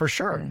 Yeah, for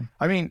sure.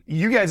 I mean,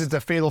 you guys, it's a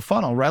fatal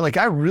funnel, right? Like,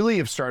 I really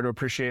have started to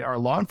appreciate our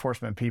law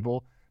enforcement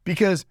people,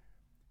 because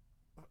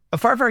a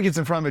firefighter gets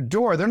in front of a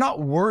door, they're not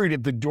worried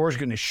if the door's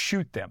going to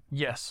shoot them.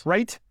 Yes.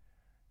 Right?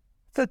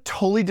 It's a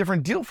totally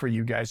different deal for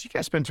you guys. You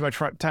guys spend too much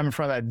time in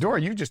front of that door.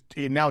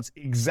 Now it's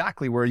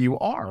exactly where you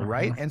are,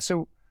 right? And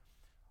so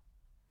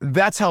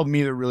that's helped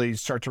me to really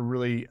start to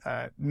really,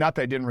 not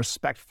that I didn't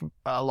respect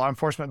law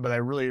enforcement, but I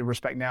really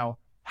respect now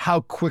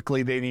how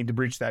quickly they need to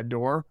breach that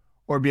door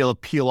or be able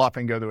to peel off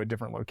and go to a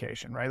different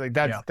location, right? Like,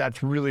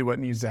 that's really what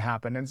needs to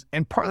happen.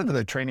 And part of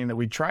the training that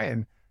we try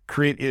and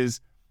create is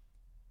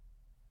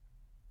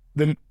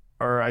the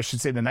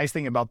nice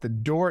thing about the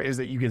door is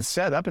that you can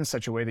set up in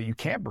such a way that you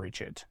can't breach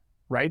it,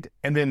 right?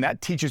 And then that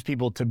teaches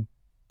people to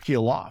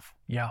peel off.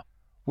 Yeah.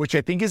 Which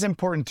I think is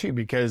important too,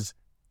 because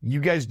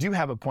you guys do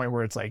have a point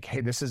where it's like,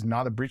 hey, this is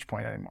not a breach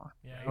point anymore.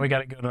 Yeah, we got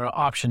to go to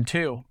option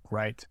 2.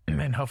 Right.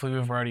 And hopefully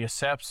we've already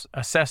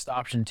assessed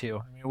option 2.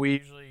 I mean, we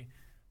usually,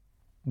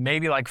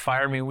 maybe like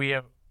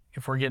Fireman,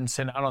 if we're getting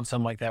sent out on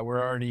something like that,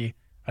 we're already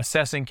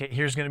assessing,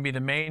 here's going to be the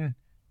main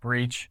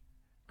breach,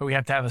 but we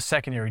have to have a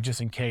secondary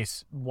just in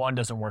case one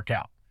doesn't work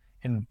out.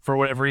 And for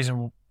whatever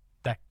reason,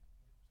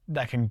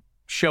 that can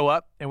show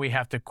up, and we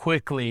have to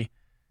quickly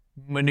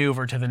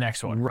maneuver to the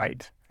next one.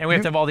 Right. And we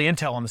have to have all the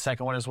intel on the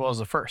second one as well as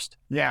the first.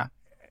 Yeah.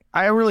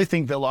 I really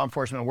think that law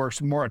enforcement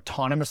works more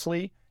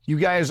autonomously. You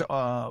guys,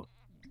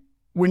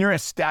 when you're in a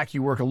stack,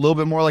 you work a little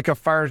bit more like a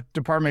fire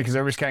department, because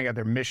everybody's kind of got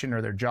their mission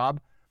or their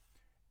job.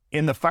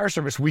 In the fire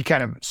service, we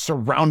kind of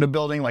surround a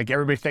building, like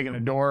everybody's taking a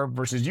door,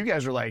 versus you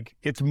guys are like,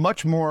 it's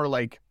much more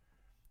like,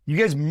 you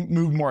guys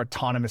move more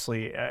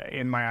autonomously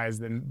in my eyes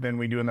than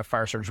we do in the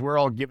fire service. We're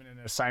all given an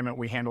assignment.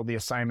 We handle the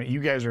assignment. You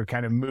guys are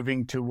kind of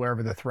moving to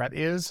wherever the threat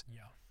is,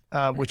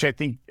 which I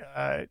think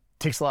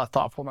takes a lot of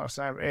thoughtfulness.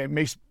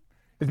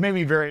 It's made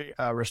me very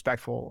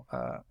respectful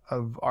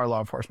of our law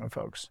enforcement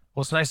folks.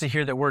 Well, it's nice to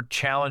hear that we're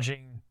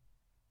challenging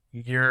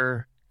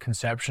your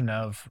conception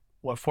of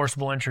what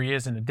forcible entry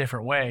is in a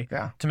different way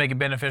to make it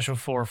beneficial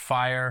for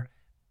fire,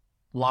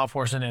 law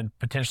enforcement, and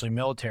potentially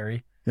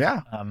military.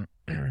 Yeah.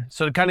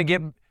 So to kind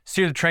of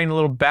steer the train a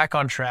little back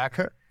on track.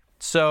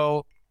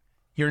 So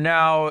you're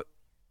now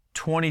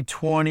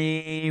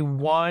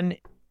 2021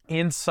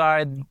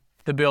 inside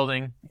the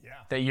building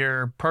that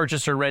you're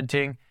purchased or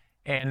renting,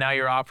 and now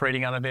you're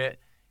operating out of it.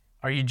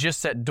 Are you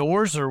just at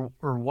doors, or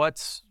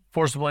what's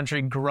forcible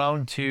entry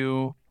grown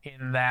to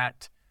in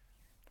that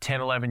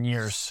 10, 11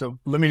 years? So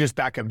let me just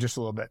back up just a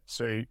little bit.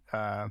 So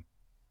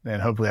then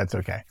hopefully that's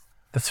okay.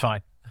 That's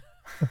fine.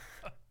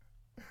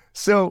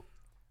 So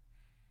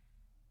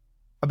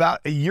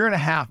about a year and a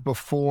half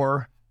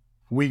before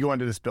we go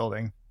into this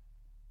building,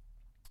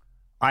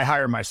 I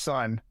hire my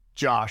son,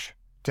 Josh,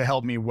 to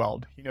help me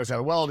weld. He knows how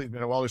to weld. He's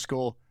been at welder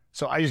school.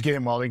 So I just get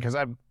him welding because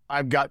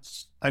I've got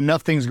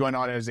enough things going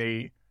on as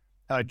a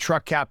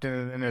truck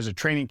captain and as a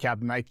training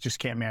captain. I just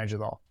can't manage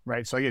it all,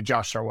 right? So I get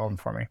Josh to start welding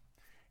for me.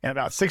 And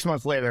about 6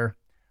 months later,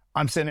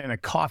 I'm sitting in a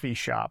coffee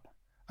shop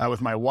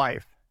with my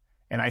wife,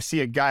 and I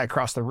see a guy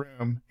across the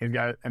room. He's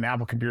got an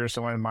Apple computer,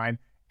 similar to mine,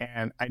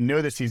 and I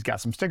notice he's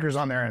got some stickers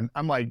on there. And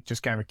I'm like,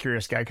 just kind of a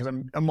curious guy because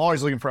I'm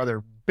always looking for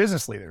other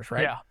business leaders,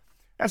 right? Yeah.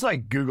 That's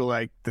like Google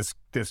like this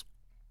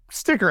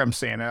sticker I'm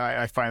seeing, and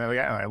I find that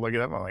guy, and I look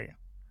it up. I'm like,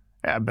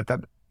 yeah, but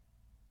that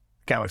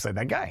kind of looks like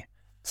that guy.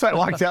 So I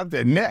walked up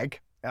to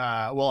Nick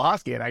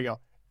Wolhosky, and I go,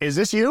 "Is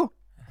this you?"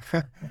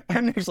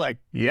 And he's like,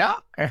 "Yeah."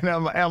 And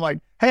I'm like,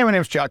 "Hey, my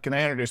name's Chuck. Can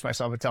I introduce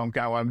myself and tell him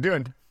kind of what I'm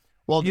doing?"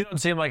 Well, You don't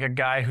seem like a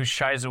guy who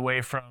shies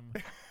away from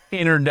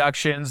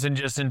introductions and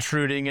just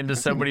intruding into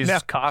somebody's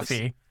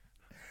coffee.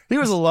 he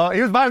was alone.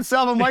 He was by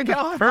himself. I'm like,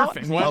 "Oh,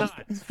 Perfect. Why well,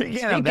 not? you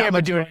can't have that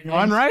much going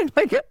on, right?"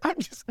 Like, you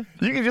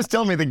can just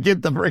tell me to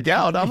get the frick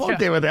out. I'm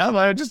okay with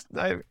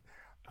that.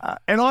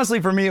 And honestly,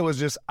 for me, it was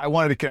just I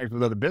wanted to connect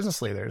with other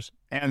business leaders,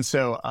 and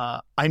so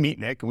I meet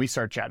Nick and we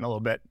start chatting a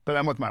little bit. But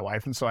I'm with my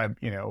wife, and so I,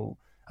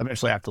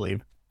 eventually have to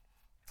leave.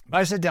 But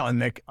I sit down with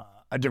Nick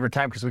a different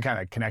time because we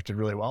kind of connected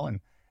really well, and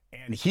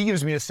he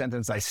gives me a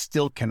sentence I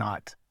still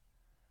cannot.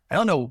 I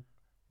don't know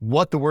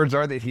what the words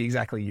are that he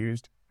exactly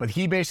used, but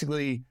he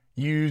basically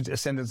used a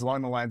sentence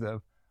along the lines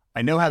of,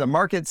 "I know how to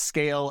market,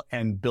 scale,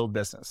 and build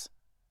business."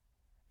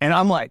 And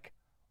I'm like,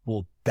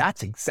 well,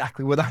 that's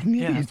exactly what I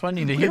need. Yeah, that's what I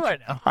need to hear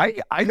right now.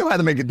 I know how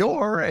to make a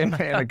door and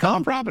a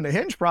com prop and a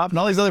hinge prop and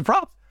all these other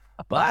props,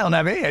 but I don't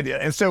have any idea.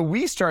 And so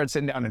we started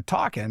sitting down and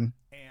talking,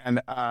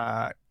 and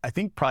I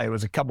think probably it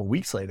was a couple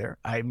weeks later,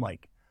 I'm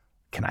like,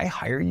 "Can I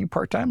hire you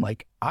part-time?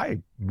 Like,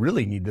 I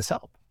really need this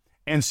help."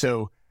 And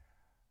so,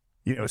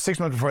 6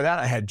 months before that,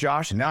 I had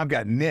Josh, and now I've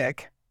got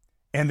Nick.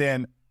 And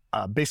then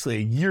basically a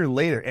year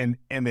later, and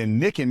then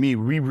Nick and me,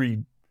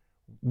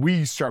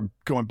 we start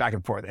going back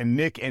and forth. And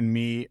Nick and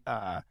me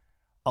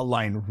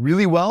align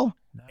really well.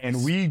 Nice.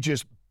 And we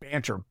just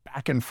banter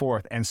back and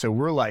forth. And so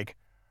we're like,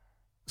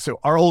 so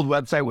our old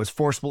website was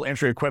Forcible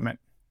Entry Equipment.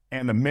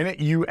 And the minute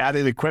you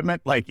added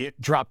equipment, like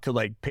it dropped to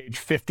like page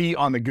 50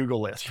 on the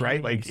Google list,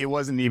 right? Like it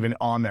wasn't even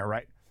on there,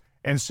 right?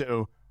 And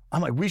so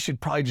I'm like, we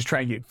should probably just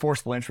try and get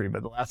forcible entry.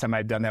 But the last time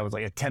I'd done that was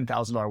like a $10,000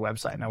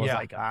 website. And I was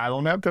like, I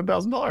don't have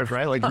 $10,000,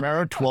 right? Like,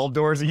 remember, 12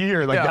 doors a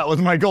year. Like that was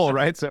my goal,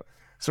 right? So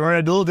we're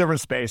in a little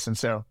different space. And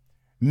so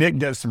Nick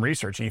does some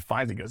research and he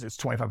finds it, goes, "It's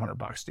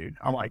 $2,500, dude."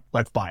 I'm like,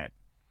 "Let's buy it."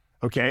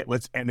 Okay,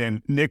 and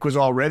then Nick was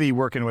already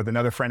working with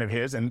another friend of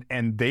his, and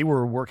they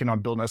were working on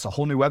building us a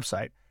whole new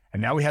website.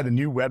 And now we had a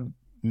new web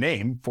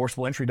name,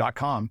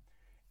 forcibleentry.com.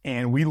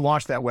 And we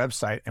launched that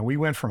website, and we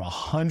went from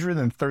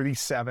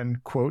 137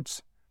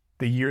 quotes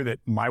the year that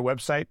my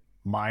website,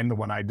 the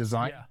one I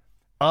designed,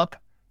 up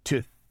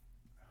to,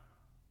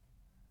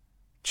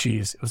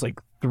 it was like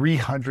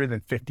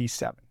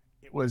 357.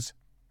 It was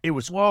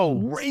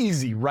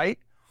crazy, right?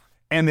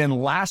 And then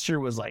last year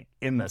was like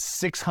in the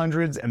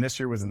 600s, and this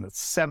year was in the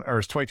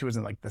 22 was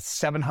in like the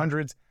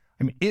 700s.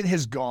 I mean, it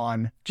has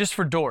gone just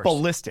for doors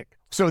ballistic.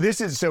 So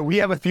we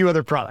have a few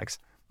other products,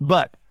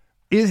 but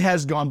it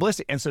has gone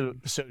ballistic. And so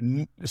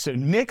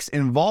Nick's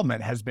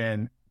involvement has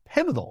been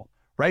pivotal,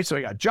 right? So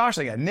I got Josh,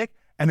 I got Nick,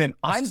 and then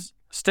I'm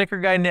sticker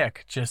guy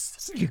Nick.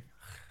 Just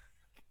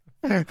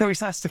no,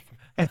 he's not sticker.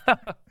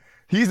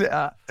 He's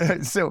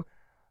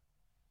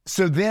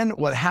so then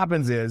what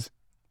happens is,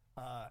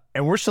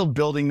 and we're still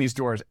building these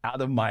doors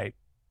out of my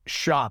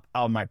shop,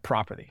 out of my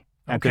property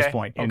at this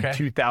point in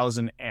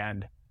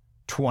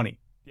 2020.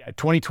 Yeah,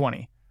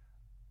 2020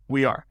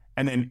 we are.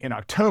 And then in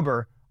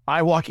October,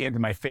 I walk into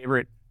my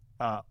favorite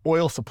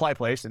oil supply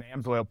place, an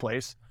AMS oil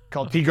place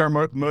called T-Gar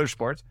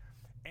Motorsports.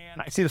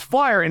 And I see this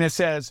flyer and it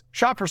says,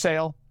 "Shop for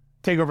sale,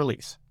 take over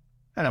lease."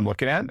 And I'm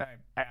looking at it.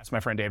 I asked my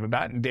friend Dave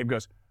about it, and Dave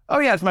goes, "Oh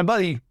yeah, it's my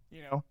buddy,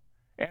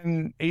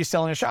 and he's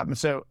selling a shop." And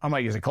so I'm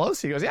like, "Is it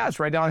close?" He goes, "Yeah, it's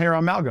right down here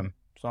on Malcolm."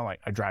 So I'm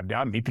like, I drive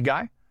down, meet the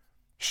guy,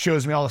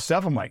 shows me all the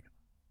stuff. I'm like,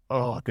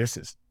 "Oh, this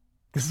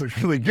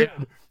looks really good.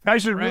 I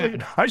should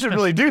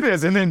really do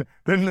this." And then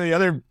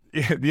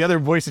the other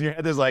voice in your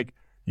head is like,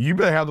 "You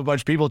better have a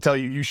bunch of people tell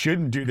you you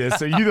shouldn't do this,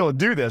 so you don't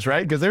do this,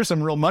 right? Because there's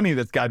some real money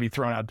that's got to be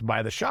thrown out to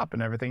buy the shop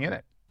and everything in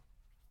it."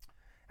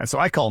 And so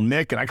I call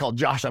Nick and I call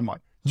Josh. I'm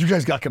like, "You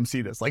guys got to come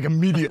see this, like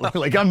immediately."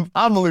 Like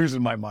I'm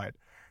losing my mind.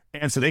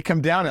 And so they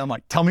come down and I'm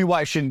like, "Tell me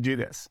why I shouldn't do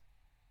this."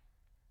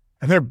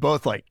 And they're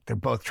both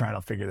trying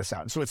to figure this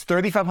out. So it's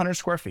 3,500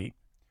 square feet.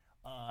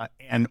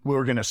 And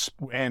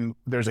and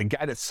there's a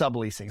guy that's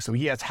subleasing. So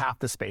he has half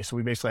the space. So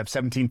we basically have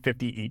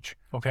 1,750 each.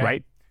 Okay.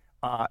 Right.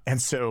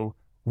 And so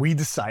we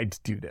decide to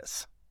do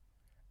this.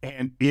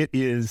 And it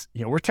is,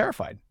 we're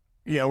terrified.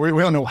 We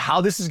don't know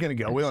how this is going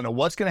to go. We don't know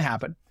what's going to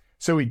happen.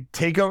 So we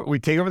take over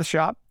the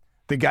shop.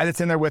 The guy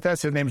that's in there with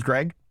us, his name's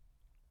Greg.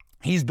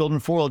 He's building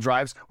 4-wheel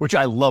drives, which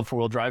I love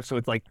 4-wheel drives. So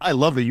it's like, I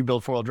love that you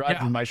build 4-wheel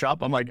drives in my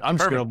shop. I'm like, I'm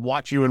just going to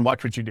watch you and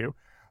watch what you do.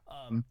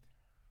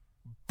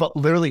 But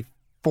literally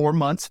 5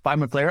 months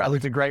later, I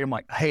looked at Greg. I'm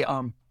like, "Hey,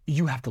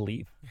 you have to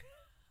leave.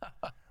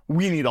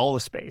 We need all the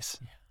space."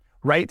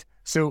 Right?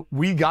 So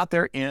we got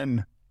there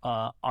in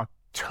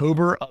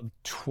October of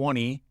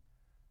 20.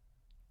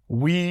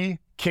 We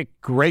kicked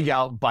Greg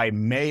out by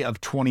May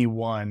of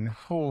 21.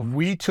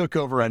 We took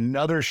over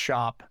another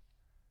shop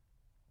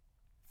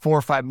 4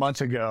 or 5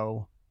 months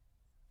ago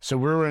So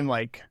we're in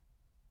like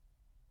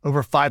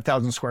over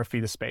 5,000 square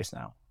feet of space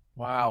now.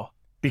 Wow.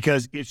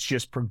 Because it's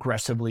just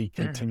progressively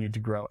continued to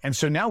grow. And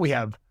so now we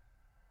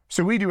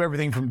do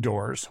everything from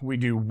doors. We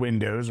do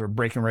windows or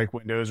break and rake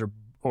windows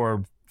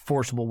or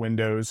forcible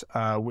windows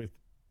with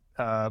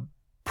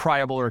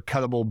pryable or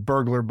cuttable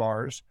burglar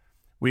bars.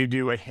 We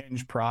do a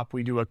hinge prop.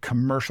 We do a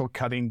commercial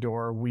cutting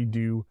door. We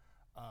do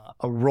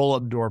a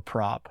roll-up door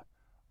prop.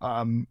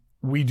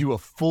 We do a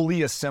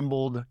fully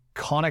assembled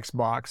Connex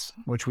box,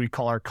 which we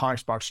call our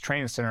Connex Box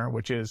Training Center,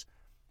 which is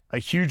a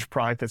huge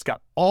product that's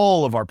got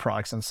all of our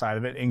products inside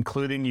of it,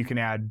 including you can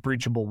add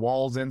breachable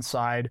walls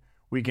inside.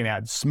 We can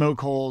add smoke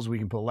holes. We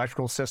can put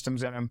electrical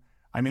systems in them.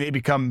 I mean, they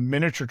become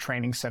miniature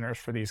training centers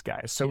for these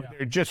guys. So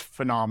they're just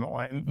phenomenal.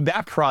 And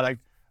that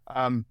product,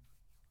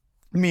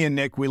 me and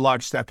Nick, we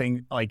launched that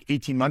thing like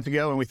 18 months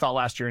ago, and we thought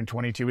last year in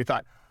 22, we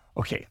thought,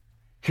 okay,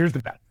 here's the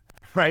bet,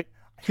 right?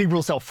 I think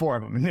we'll sell 4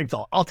 of them. And Nick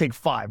thought, I'll take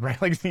 5,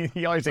 right? Like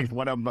he always takes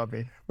one of them of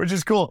me, which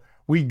is cool.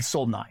 We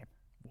sold 9.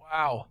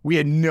 Wow. We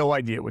had no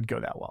idea it would go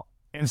that well.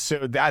 And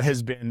so that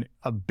has been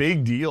a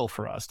big deal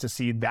for us to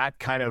see that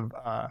kind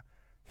of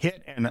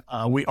hit. And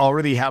we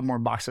already have more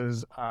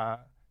boxes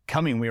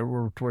coming.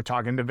 We're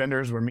talking to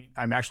vendors.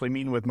 I'm actually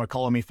meeting with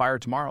McCullough Fire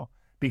tomorrow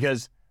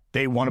because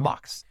they want a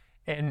box.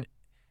 And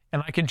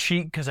I can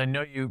cheat because I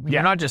know you're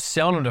not just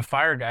selling them to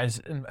fire guys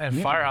and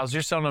firehouses,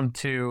 you're selling them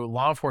to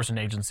law enforcement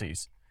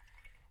agencies.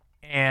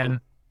 And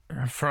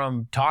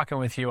from talking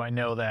with you, I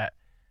know that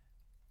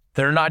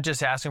they're not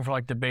just asking for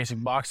like the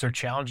basic box. They're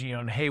challenging you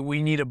on, hey,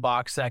 we need a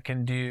box that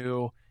can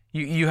do,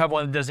 you have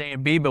one that does A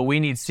and B, but we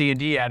need C and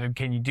D added.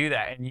 Can you do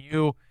that? And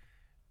you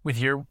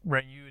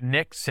and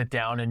Nick sit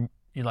down and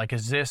you're like,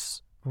 is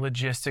this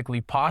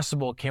logistically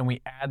possible? Can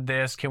we add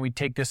this? Can we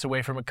take this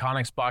away from a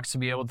Connex box to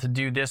be able to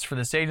do this for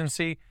this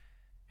agency?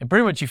 And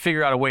pretty much you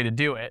figure out a way to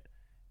do it.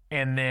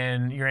 And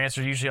then your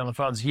answer usually on the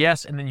phone is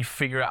yes. And then you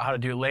figure out how to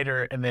do it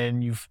later. And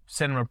then you've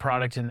sent them a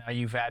product and now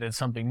you've added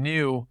something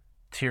new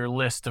to your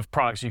list of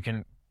products you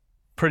can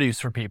produce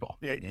for people.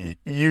 Yeah,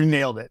 you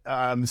nailed it.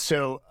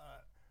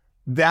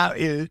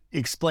 That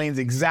explains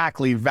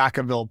exactly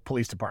Vacaville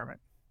Police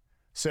Department.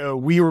 So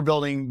we were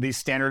building these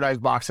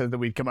standardized boxes that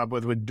we'd come up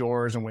with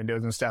doors and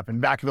windows and stuff.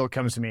 And Vacaville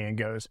comes to me and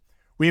goes,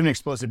 we have an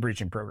explosive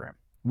breaching program.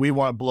 We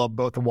want to blow up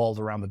both the walls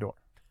around the door.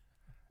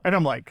 And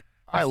I'm like,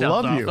 I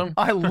love you.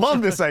 I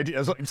love this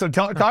idea. So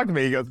talk to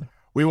me. He goes,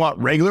 we want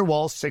regular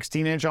walls,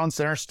 16-inch on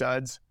center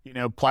studs,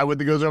 plywood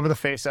that goes over the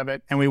face of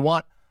it. And we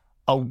want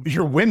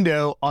your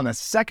window on the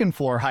second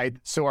floor height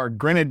so our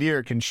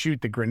grenadier can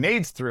shoot the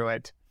grenades through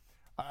it.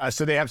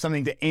 So they have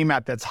something to aim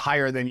at that's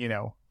higher than,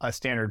 a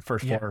standard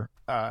first floor.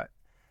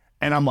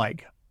 And I'm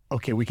like,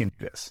 okay, we can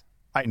do this.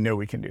 I know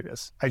we can do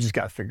this. I just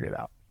got to figure it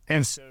out.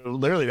 And so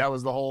literally that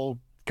was the whole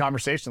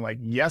conversation. Like,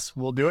 yes,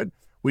 we'll do it.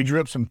 We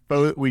drew up some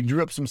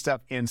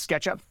stuff in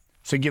SketchUp.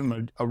 So give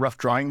them a rough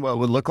drawing what it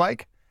would look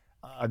like.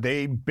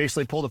 They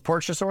basically pulled a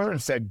purchase order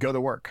and said, go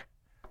to work.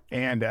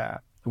 And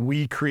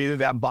we created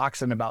that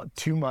box in about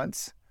 2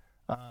 months.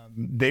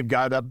 They've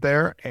got it up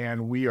there,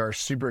 and we are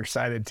super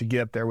excited to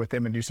get up there with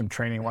them and do some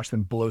training and watch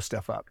them blow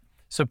stuff up.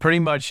 So pretty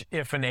much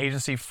if an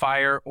agency,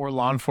 fire or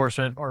law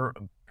enforcement or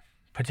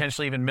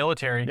potentially even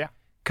military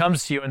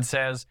comes to you and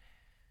says,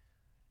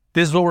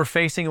 this is what we're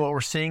facing and what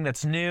we're seeing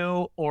that's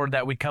new or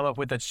that we come up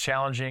with that's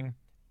challenging,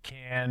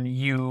 can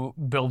you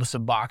build us a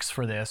box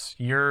for this?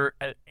 Your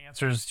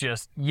answer is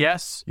just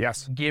yes.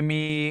 Yes. Give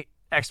me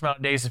X amount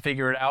of days to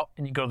figure it out,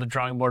 and you go to the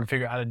drawing board and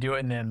figure out how to do it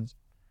and then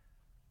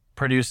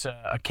produce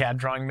a CAD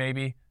drawing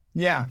maybe.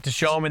 Yeah. To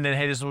show them, and then,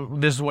 hey, this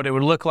is what it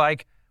would look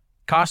like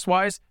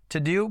cost-wise to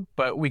do,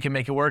 but we can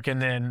make it work.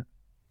 And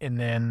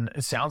then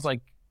it sounds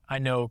like, I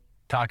know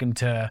talking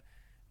to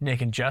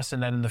Nick and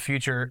Justin, that in the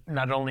future,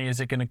 not only is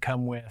it going to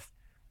come with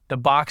the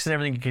box and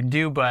everything you can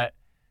do, but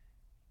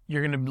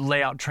you're going to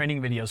lay out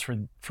training videos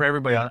for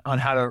everybody on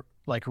how to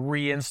like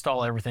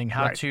reinstall everything,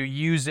 how to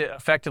use it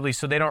effectively,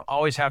 so they don't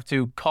always have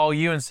to call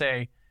you and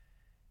say,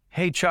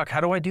 hey, Chuck,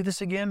 how do I do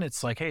this again?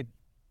 It's like, hey,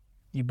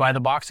 you buy the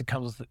box. It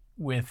comes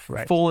with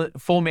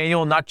full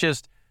manual, not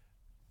just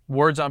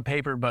words on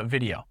paper, but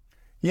video.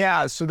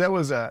 Yeah, so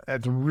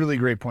that's a really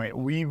great point.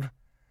 We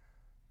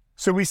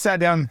sat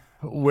down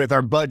with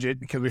our budget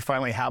because we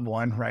finally have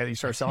one, right? You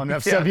start selling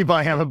enough stuff, people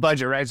have a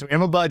budget, right? So we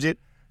have a budget.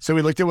 So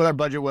we looked at what our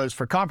budget was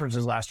for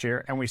conferences last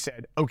year, and we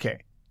said, okay,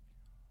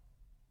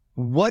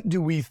 what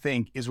do we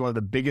think is one of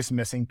the biggest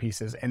missing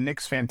pieces? And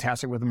Nick's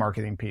fantastic with the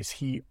marketing piece.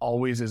 He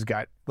always has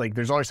got, like,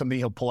 there's always something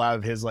he'll pull out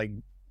of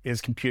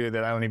his computer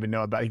that I don't even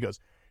know about. He goes,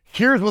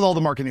 here's what all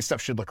the marketing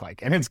stuff should look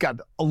like. And it's got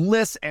a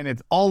list and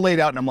it's all laid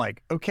out. And I'm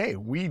like, okay,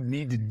 we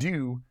need to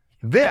do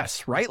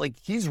this, right? Like,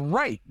 he's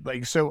right.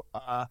 Like, so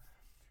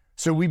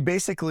we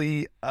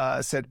basically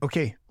said,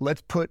 okay,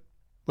 let's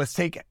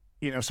take,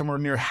 somewhere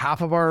near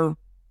half of our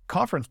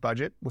conference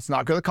budget. Let's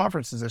not go to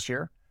conferences this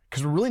year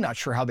because we're really not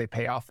sure how they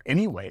pay off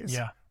anyways.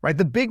 Yeah. Right.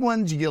 The big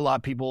ones, you get a lot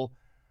of people,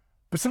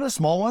 but some of the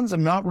small ones,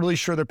 I'm not really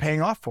sure they're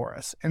paying off for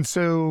us. And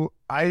so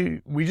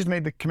we just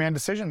made the command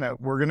decision that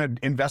we're going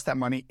to invest that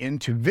money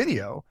into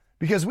video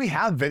because we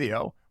have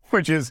video,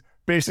 which is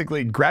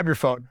basically grab your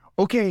phone.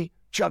 Okay,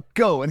 Chuck,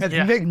 go. And that's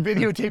Nick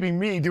videotaping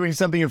me doing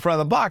something in front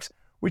of the box,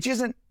 which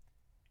isn't,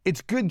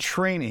 it's good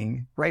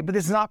training, right? But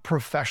it's not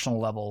professional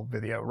level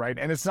video, right?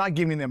 And it's not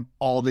giving them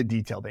all the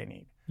detail they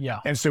need. Yeah.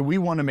 And so we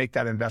want to make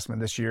that investment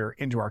this year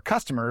into our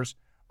customers,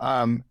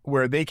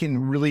 where they can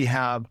really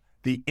have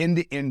the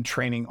end-to-end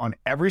training on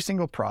every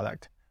single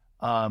product,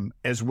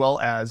 as well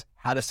as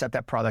how to set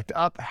that product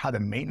up, how to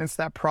maintenance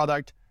that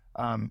product,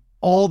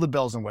 all the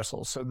bells and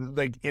whistles. So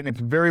and it's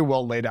very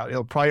well laid out.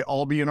 It'll probably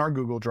all be in our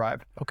Google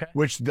Drive,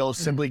 which they'll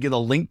simply get a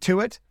link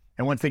to it.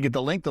 And once they get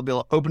the link, they'll be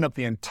able to open up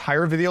the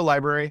entire video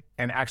library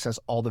and access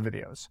all the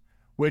videos,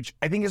 which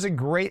I think is a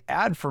great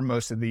ad for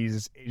most of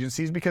these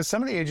agencies, because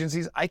some of the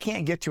agencies I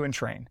can't get to and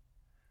train.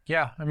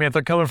 Yeah. I mean, if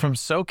they're coming from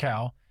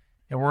SoCal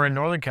and we're in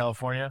Northern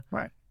California,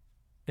 right?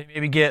 They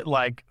maybe get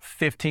like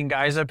 15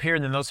 guys up here,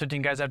 and then those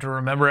 15 guys have to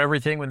remember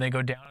everything when they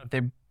go down if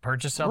they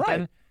purchase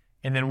something. Right.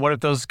 And then what if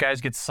those guys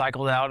get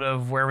cycled out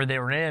of wherever they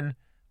were in,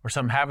 or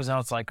something happens now?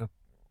 It's like,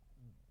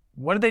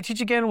 what did they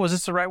teach again? Was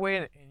this the right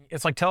way?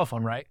 It's like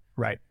telephone, right?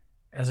 Right.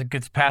 As it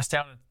gets passed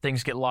down,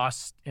 things get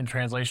lost in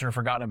translation or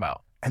forgotten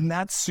about. And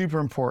that's super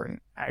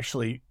important,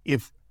 actually.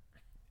 If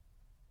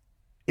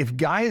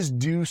guys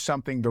do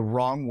something the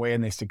wrong way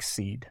and they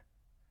succeed,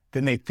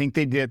 then they think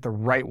they did it the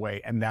right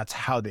way, and that's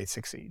how they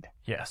succeed.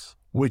 Yes.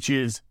 Which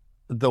is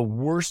the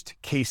worst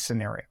case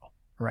scenario,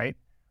 right?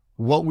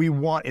 What we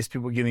want is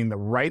people getting the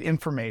right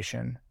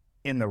information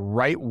in the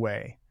right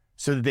way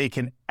so that they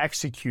can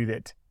execute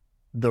it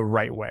the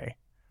right way.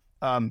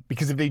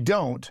 Because if they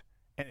don't,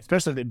 and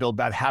especially if they build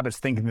bad habits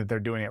thinking that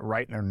they're doing it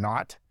right and they're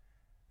not,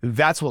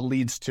 that's what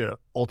leads to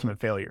ultimate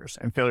failures,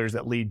 and failures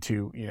that lead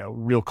to,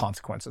 real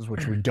consequences,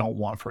 which we don't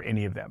want for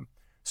any of them.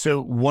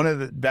 So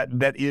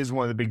that is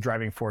one of the big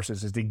driving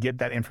forces, is to get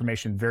that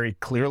information very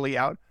clearly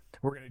out.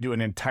 We're going to do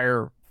an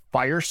entire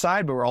fire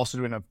side, but we're also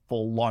doing a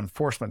full law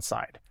enforcement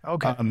side.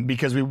 Okay.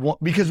 Because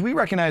we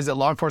recognize that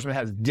law enforcement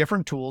has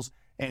different tools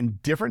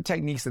and different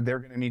techniques that they're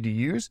going to need to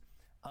use,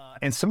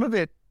 and some of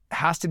it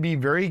has to be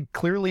very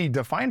clearly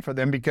defined for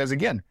them. Because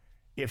again,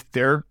 if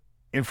they're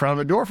in front of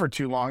a door for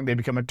too long, they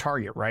become a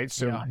target, right?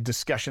 So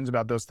discussions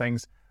about those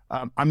things.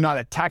 I'm not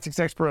a tactics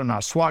expert. I'm not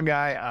a SWAT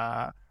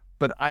guy,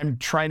 but I'm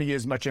trying to get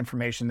as much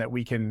information that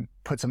we can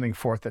put something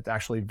forth that's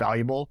actually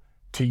valuable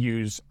to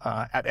use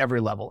at every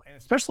level, and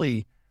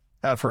especially.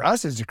 For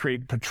us is to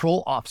create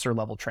patrol officer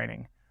level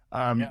training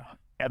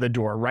at the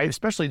door, right?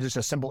 Especially just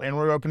a simple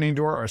inward opening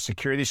door or a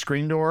security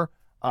screen door,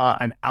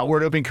 an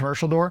outward opening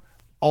commercial door.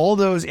 All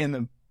those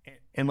and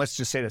let's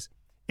just say this,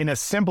 in a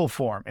simple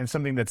form, and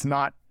something that's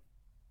not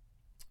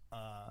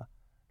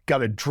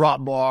got a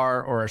drop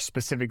bar or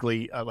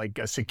specifically like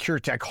a secure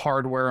tech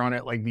hardware on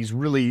it, like these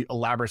really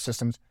elaborate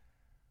systems.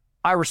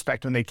 I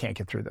respect when they can't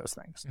get through those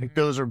things. Like,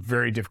 those are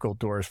very difficult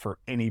doors for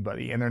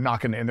anybody, and they're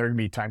going to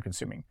be time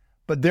consuming.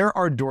 But there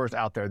are doors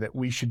out there that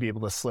we should be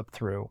able to slip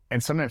through,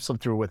 and sometimes slip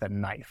through with a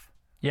knife,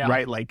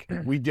 right? Like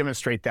we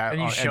demonstrate that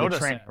and you showed us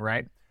training,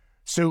 right?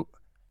 So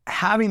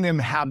having them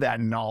have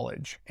that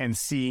knowledge and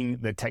seeing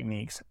the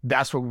techniques,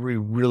 that's what we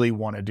really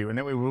want to do. And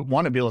then we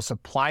want to be able to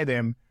supply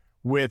them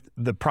with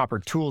the proper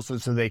tools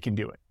so they can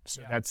do it.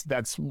 So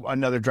that's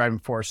another driving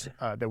force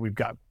that we've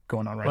got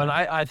going on right now. Well,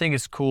 I think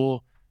it's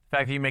cool the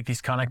fact that you make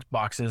these Connex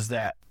boxes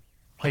that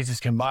places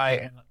can buy.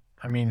 And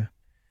I mean,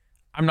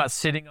 I'm not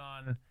sitting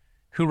on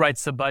who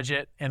writes the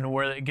budget and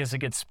where it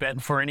gets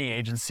spent for any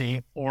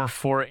agency or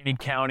for any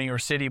county or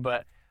city.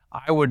 But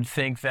I would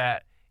think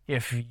that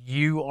if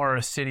you are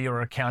a city or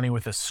a county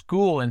with a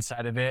school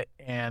inside of it,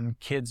 and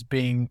kids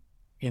being,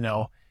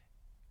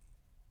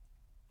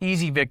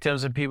 easy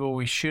victims of people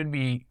we should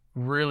be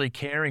really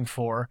caring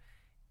for,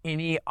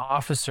 any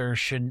officer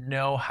should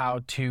know how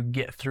to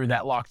get through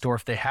that locked door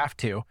if they have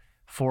to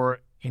for,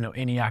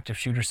 any active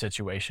shooter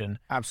situation.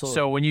 Absolutely.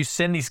 So when you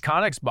send these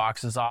Connex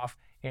boxes off,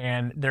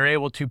 and they're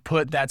able to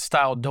put that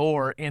style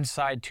door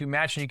inside to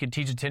match, and you can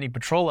teach it to any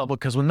patrol level,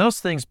 because when those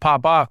things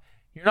pop off,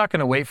 you're not going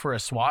to wait for a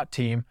SWAT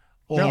team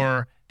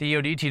or the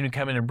EOD team to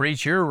come in and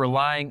breach. You're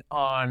relying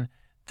on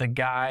the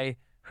guy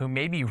who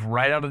may be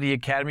right out of the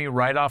academy,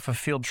 right off of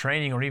field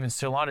training, or even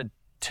still on it,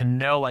 to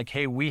know like,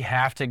 hey, we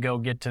have to go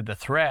get to the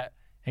threat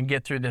and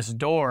get through this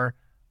door.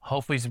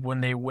 Hopefully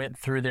when they went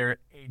through their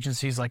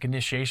agency's like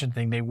initiation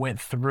thing, they went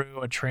through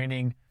a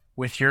training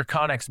with your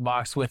Connex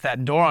box with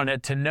that door on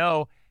it to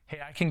know, hey,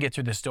 I can get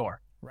through this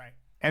door. Right.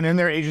 And then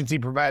their agency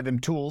provided them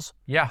tools.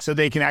 Yeah. So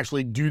they can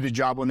actually do the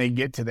job when they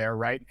get to there,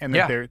 right? And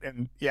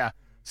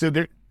So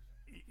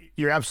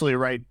you're absolutely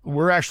right.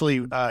 We're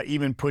actually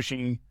even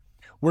pushing,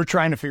 we're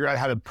trying to figure out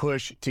how to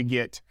push to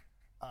get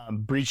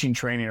breaching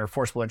training or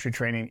forcible entry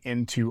training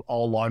into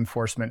all law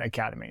enforcement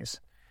academies.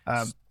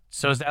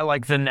 So is that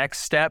like the next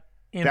step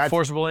in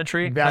forcible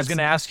entry? I was going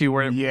to ask you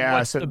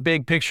what's the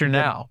big picture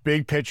now? The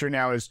big picture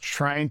now is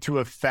trying to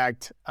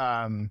affect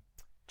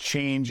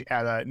change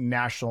at a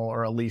national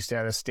or at least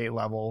at a state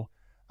level.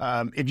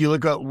 If you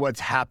look at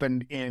what's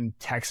happened in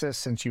Texas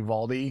since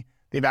Uvalde,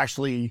 they've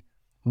actually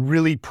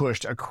really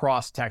pushed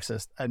across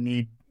Texas a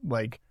need,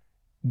 like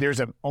there's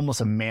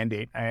almost a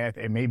mandate.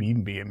 It may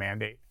even be a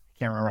mandate. I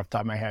can't remember off the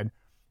top of my head,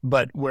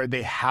 but where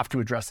they have to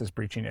address this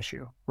breaching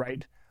issue,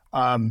 right?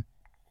 And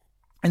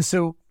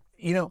so,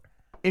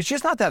 it's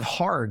just not that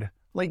hard.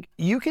 Like,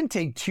 you can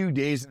take 2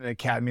 days in an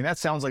academy. That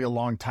sounds like a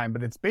long time,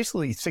 but it's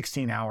basically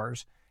 16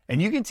 hours.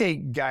 And you can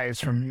take guys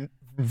from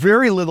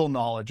very little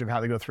knowledge of how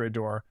to go through a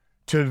door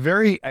to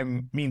very,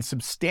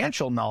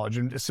 substantial knowledge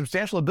and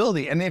substantial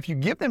ability. And if you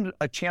give them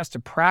a chance to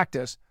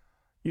practice,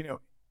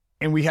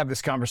 and we have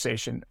this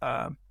conversation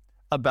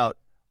about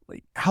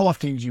like how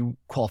often do you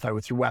qualify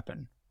with your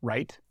weapon,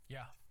 right?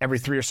 Yeah. Every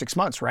 3 or 6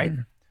 months, right?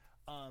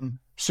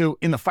 So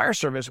in the fire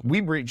service,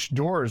 we breach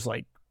doors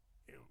like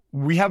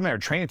we have them at our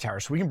training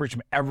tower, so we can breach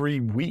them every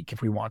week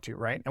if we want to,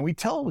 right? And we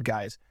tell the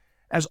guys,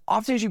 as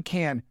often as you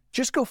can,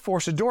 just go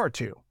force a door or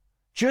two,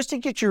 just to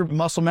get your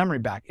muscle memory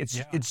back.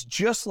 It's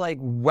just like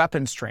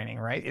weapons training,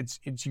 right? It's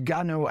you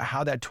gotta know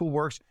how that tool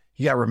works.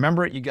 You gotta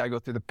remember it. You gotta go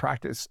through the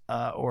practice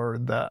or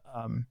the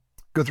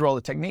go through all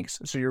the techniques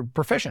so you're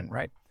proficient,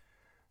 right?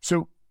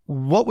 So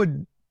what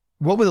would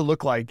it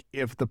look like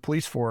if the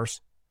police force,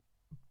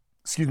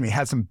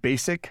 had some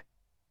basic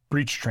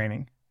breach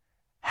training,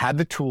 had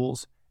the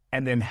tools,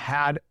 and then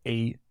had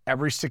a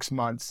every 6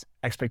 months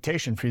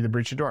expectation for you to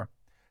breach a door?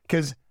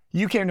 Because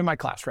you came to my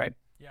class, right?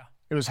 Yeah.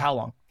 It was how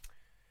long?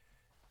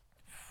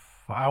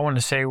 I want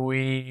to say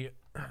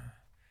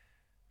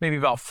maybe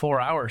about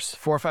 4 hours.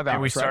 4 or 5 hours.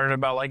 And we started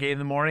about like 8 in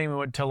the morning and we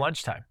went till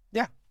lunchtime.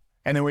 Yeah.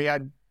 And then we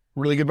had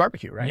really good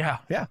barbecue, right? Yeah.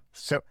 Yeah.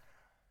 So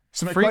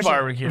my free question,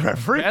 barbecue.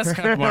 Free, Best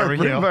kind of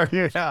barbecue. Free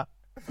barbecue, yeah.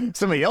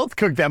 Somebody else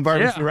cooked that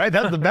barbecue, right?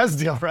 That's the best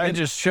deal, right? It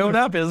just showed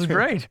up. It was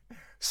great.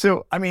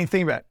 So,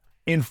 think about it.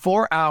 In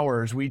 4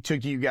 hours, we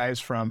took you guys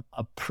from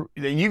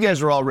you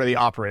guys are already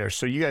operators,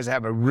 so you guys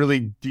have a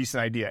really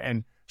decent idea.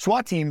 And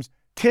SWAT teams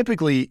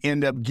typically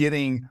end up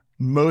getting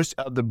most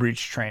of the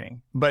breach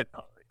training, but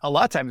a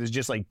lot of times it's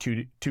just like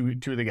two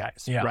of the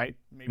guys, right?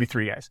 Maybe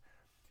 3 guys.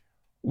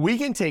 We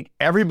can take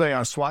everybody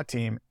on a SWAT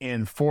team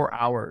in 4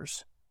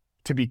 hours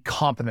to be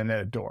competent at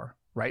a door,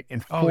 right? In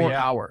 4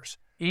 hours.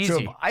 Easy. So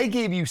if I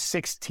gave you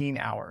 16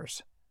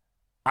 hours,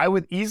 I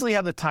would easily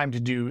have the time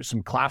to do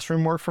some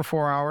classroom work for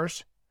 4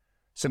 hours,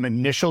 some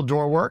initial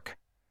door work,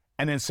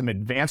 and then some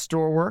advanced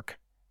door work,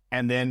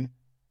 and then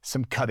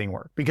some cutting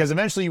work. Because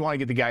eventually you want to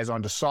get the guys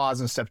onto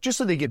saws and stuff just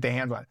so they get their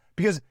hands on it.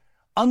 Because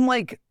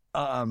unlike,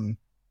 I'm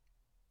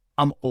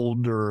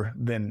older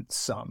than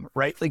some,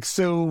 right? Like,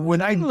 so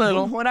when I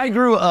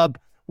grew up,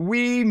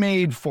 we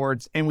made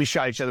forts and we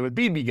shot each other with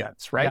BB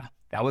guns, right? Yeah.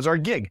 That was our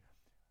gig.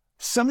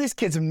 Some of these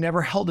kids have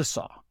never held a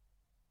saw,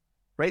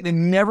 right? They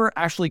never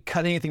actually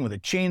cut anything with a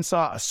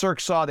chainsaw, a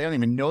circ saw. They don't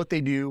even know what they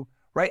do,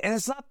 right? And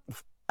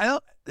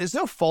there's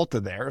no fault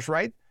of theirs,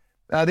 right?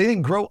 They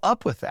didn't grow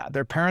up with that.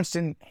 Their parents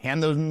didn't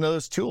hand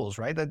those tools,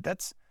 right? I'm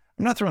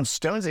not throwing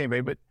stones at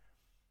anybody, but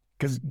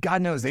because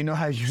God knows they know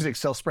how to use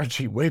Excel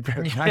spreadsheet way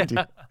better than I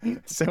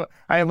do. So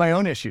I have my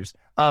own issues.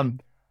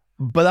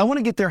 But I want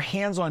to get their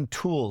hands on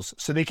tools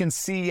so they can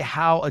see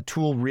how a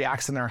tool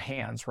reacts in their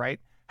hands, right?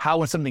 How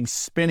when something's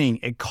spinning,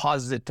 it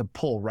causes it to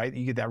pull, right?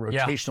 You get that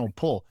rotational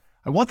pull.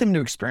 I want them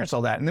to experience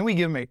all that. And then we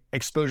give them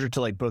exposure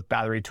to like both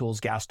battery tools,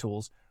 gas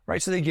tools,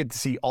 right? So they get to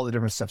see all the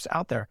different stuffs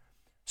out there.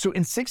 So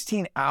in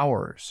 16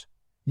 hours,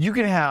 you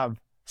can have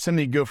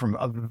somebody go from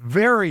a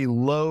very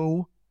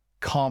low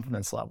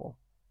confidence level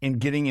in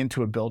getting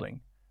into a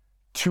building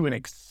to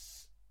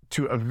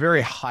a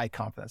very high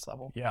confidence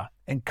level. Yeah.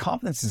 And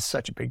confidence is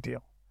such a big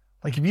deal.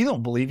 Like if you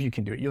don't believe you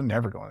can do it, you'll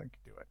never go and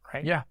do it,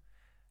 right? Yeah.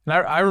 And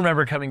I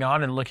remember coming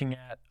on and looking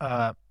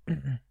at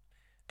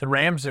the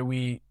Rams that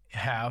we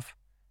have,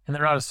 and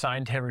they're not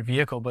assigned to every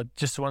vehicle, but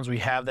just the ones we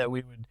have that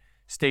we would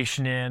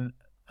station in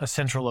a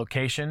central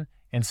location.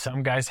 And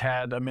some guys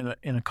had them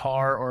in a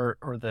car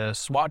or the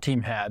SWAT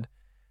team had,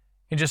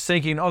 and just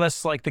thinking, oh,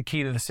 that's like the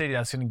key to the city.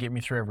 That's going to get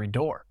me through every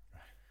door.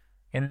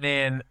 And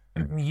then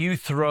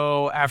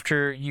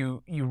after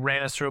you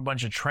ran us through a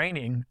bunch of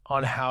training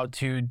on how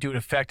to do it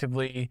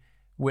effectively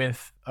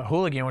with a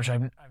hooligan,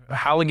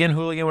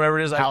 hooligan, whatever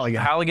it is.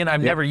 Hooligan.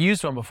 I've never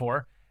used one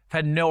before. I've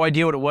had no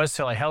idea what it was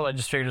till I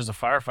just figured it was a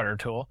firefighter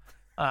tool.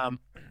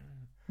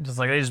 Just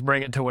like they just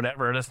bring it to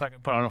whatever. That's not going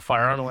to put on a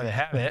fire. I don't know why they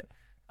have it.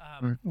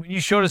 When you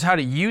showed us how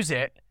to use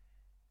it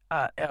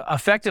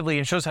effectively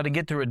and showed us how to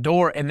get through a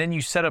door, and then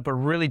you set up a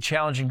really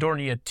challenging door,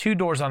 and you had 2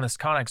 doors on this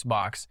Connex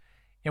box,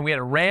 and we had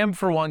a ram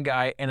for one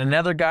guy and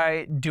another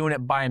guy doing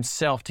it by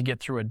himself to get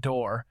through a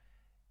door.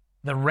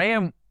 The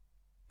ram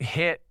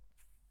hit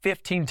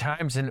 15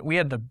 times, and we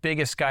had the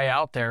biggest guy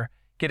out there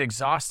get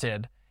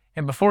exhausted.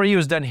 And before he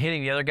was done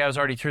hitting, the other guy was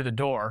already through the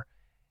door.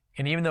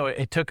 And even though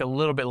it took a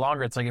little bit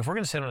longer, it's like if we're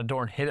going to sit on a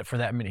door and hit it for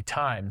that many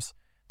times,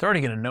 they're already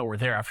going to know we're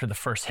there after the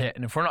first hit.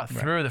 And if we're not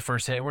through the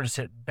first hit, we're just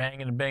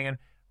banging and banging,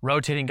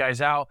 rotating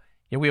guys out.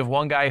 Yeah, we have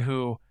one guy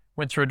who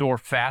went through a door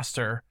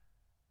faster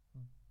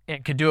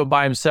and could do it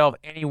by himself,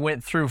 and he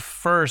went through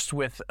first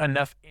with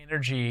enough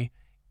energy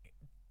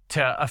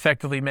to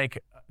effectively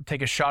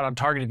take a shot on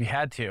target if he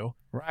had to.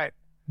 Right.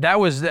 That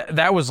was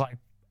like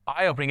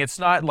eye-opening. It's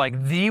not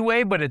like the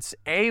way, but it's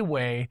a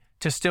way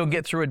to still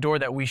get through a door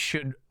that we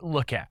should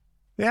look at.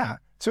 Yeah.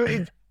 So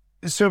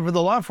So for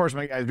the law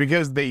enforcement guys,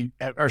 because they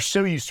are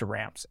so used to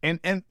Rams,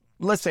 and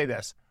let's say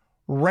this,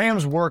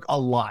 Rams work a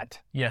lot.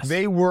 Yes.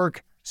 They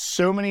work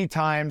so many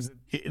times.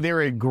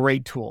 They're a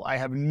great tool. I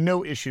have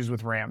no issues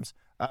with Rams.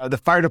 The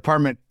fire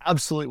department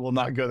absolutely will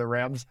not go to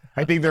Rams.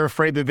 I think they're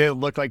afraid that they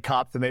look like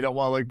cops and they don't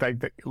want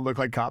to look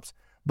like cops.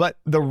 But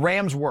the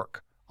Rams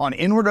work on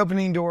inward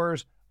opening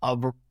doors.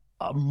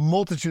 A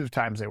multitude of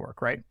times they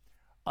work, right?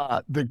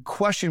 The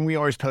question we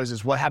always pose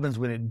is what happens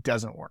when it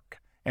doesn't work?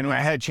 And when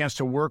I had a chance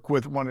to work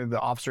with one of the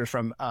officers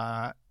from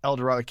El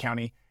Dorado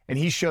County, and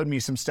he showed me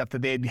some stuff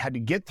that they had to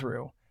get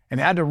through and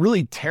had to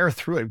really tear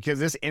through it because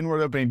this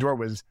inward opening door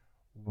was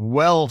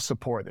well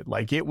supported.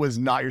 Like it was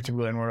not your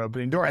typical inward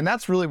opening door. And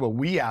that's really what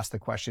we asked the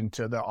question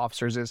to the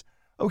officers is,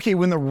 okay,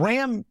 when the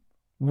Ram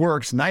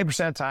works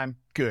 90% of the time,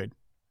 good.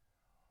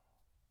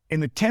 In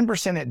the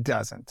 10% it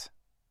doesn't,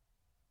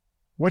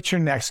 what's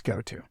your next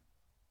go-to?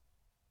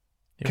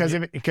 Because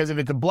if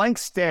it's a blank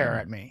stare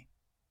at me,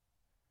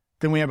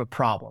 then we have a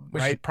problem,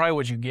 Which right? is probably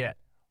what you get.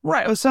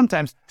 Right. Well,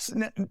 sometimes,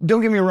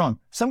 don't get me wrong,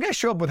 some guys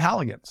show up with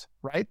Haligans,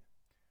 right?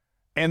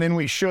 And then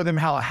we show them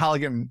how a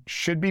Halligan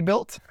should be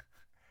built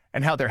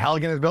and how their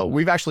Halligan is built.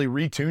 We've actually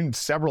retuned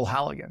several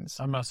Halligans.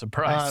 I'm not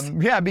surprised.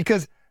 Yeah,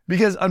 because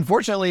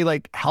unfortunately,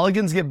 like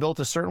Halligans get built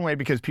a certain way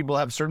because people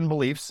have certain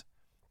beliefs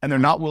and they're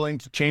not willing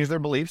to change their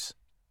beliefs,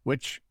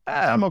 which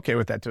I'm okay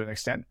with that to an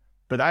extent.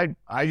 But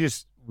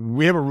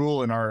we have a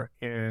rule in our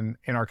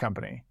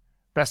company.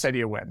 Best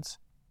idea wins.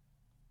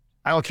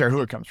 I don't care who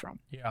it comes from.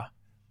 Yeah.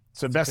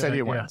 So best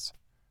idea wins.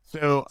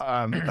 So,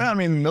 I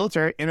mean, the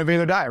military, innovate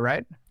or die,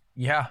 right?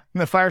 Yeah.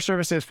 And the fire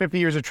service has 50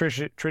 years of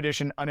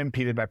tradition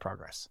unimpeded by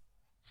progress,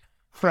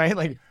 right?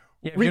 Like,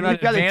 if you're not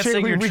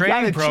advancing your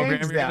training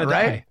program, you're going to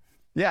die.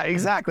 Yeah,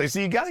 exactly. So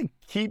you got to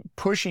keep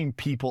pushing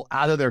people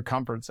out of their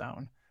comfort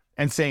zone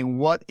and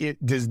saying,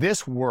 does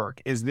this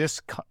work? Is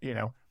this,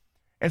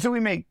 And so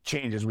we make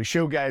changes. We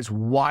show guys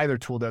why their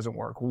tool doesn't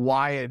work,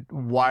 why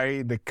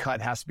the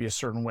cut has to be a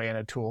certain way in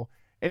a tool.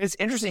 And it's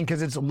interesting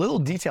because it's little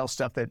detail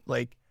stuff that,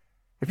 like,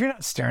 if you're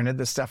not staring at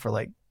this stuff for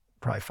like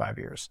probably 5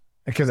 years,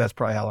 because that's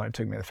probably how long it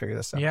took me to figure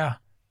this out. Yeah.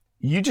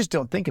 You just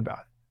don't think about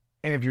it.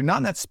 And if you're not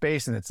in that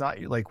space and it's not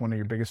like one of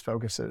your biggest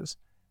focuses,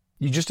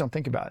 you just don't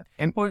think about it.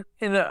 And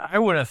I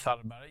wouldn't have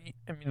thought about it.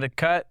 I mean, the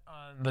cut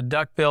on the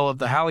duckbill of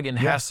the Halligan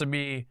has to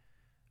be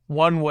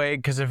one way,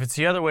 because if it's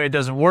the other way, it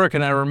doesn't work.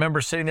 And I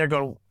remember sitting there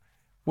going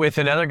with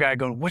another guy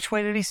going, which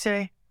way did he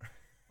say?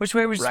 Which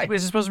way was it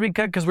supposed to be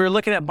cut? Because we were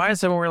looking at buying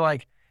some and we were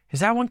like, is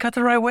that one cut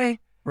the right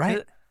way?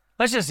 Right.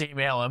 Let's just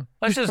email him.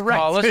 Let's just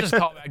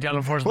call back down to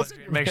enforcement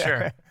to make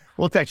sure.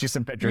 We'll text you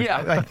some pictures.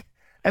 Yeah.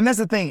 And that's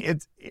the thing.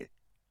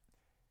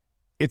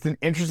 It's an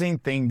interesting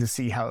thing to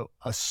see how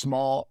a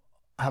small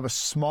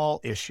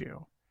issue,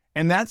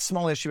 and that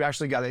small issue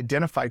actually got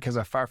identified because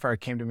a firefighter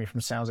came to me from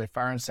San Jose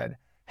Fire and said,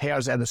 hey, I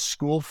was at a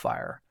school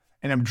fire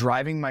and I'm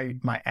driving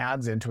my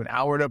ads into an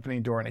outward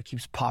opening door and it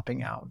keeps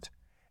popping out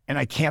and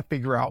I can't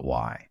figure out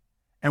why.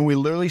 And we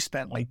literally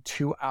spent like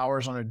 2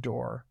 hours on a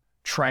door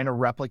trying to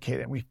replicate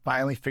it. We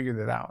finally figured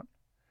it out.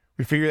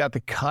 We figured out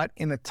the cut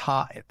in the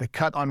top, the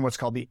cut on what's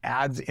called the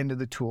ads into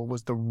the tool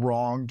was the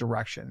wrong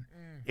direction.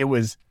 It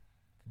was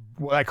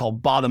what I call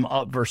bottom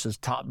up versus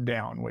top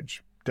down,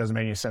 which doesn't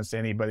make any sense to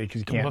anybody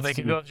because you can't. Well, they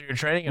can go through your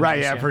training. Right,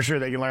 yeah, for sure.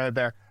 They can learn it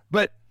there.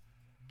 But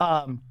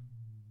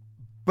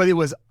it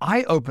was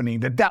eye-opening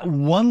that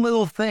one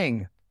little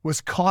thing was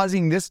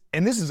causing this,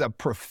 and this is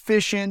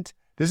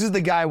this is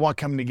the guy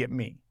coming to get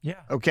me.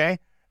 Yeah. Okay?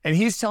 And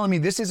he's telling me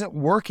this isn't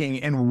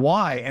working and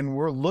why, and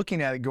we're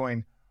looking at it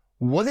going,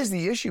 what is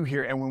the issue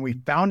here? And when we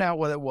found out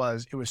what it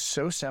was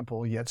so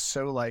simple, yet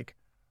so like,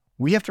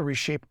 we have to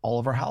reshape all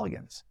of our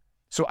Halligans.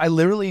 So I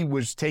literally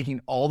was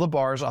taking all the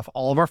bars off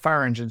all of our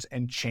fire engines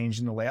and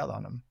changing the layout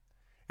on them.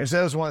 And so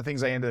that was one of the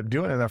things I ended up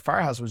doing in our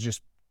firehouse was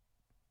just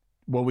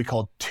what we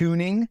call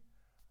tuning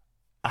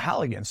a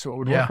Halligan so it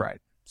would work right.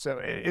 So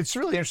it's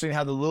really interesting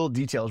how the little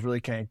details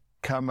really can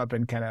come up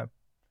and kind of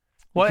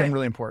become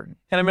really important.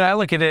 And I mean, I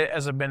look at it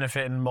as a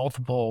benefit in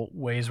multiple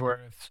ways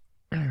where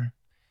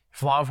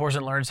if law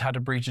enforcement learns how to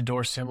breach a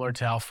door similar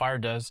to how fire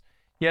does,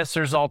 yes,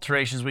 there's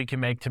alterations we can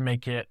make to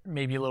make it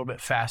maybe a little bit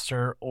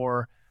faster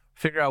or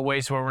figure out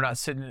ways where we're not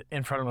sitting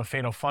in front of a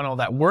fatal funnel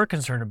that we're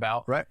concerned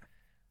about. Right.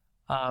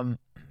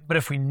 But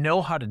if we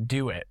know how to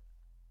do it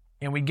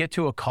and we get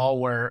to a call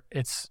where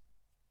it's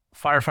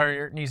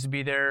firefighter needs to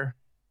be there,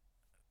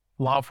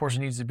 law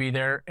enforcement needs to be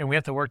there, and we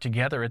have to work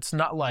together. It's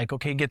not like,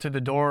 okay, get through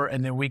the door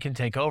and then we can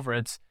take over.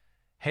 It's,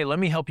 hey, let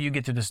me help you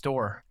get through this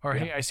door. Or,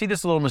 hey, I see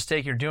this little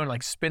mistake you're doing,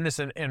 like spin this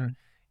in. And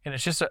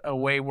it's just a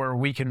way where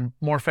we can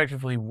more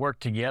effectively work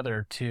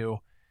together to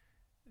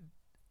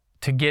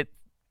get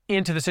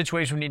into the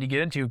situation we need to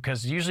get into,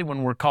 because usually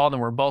when we're called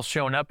and we're both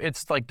showing up,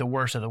 it's like the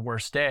worst of the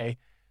worst day.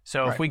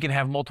 So if we can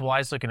have multiple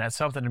eyes looking at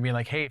something and be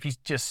like, hey, if you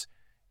just,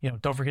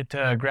 don't forget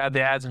to grab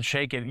the ads and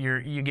shake it,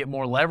 you get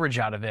more leverage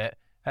out of it.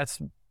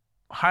 That's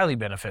highly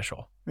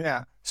beneficial.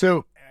 Yeah.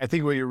 So I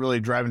think what you're really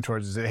driving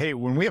towards is that, hey,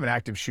 when we have an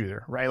active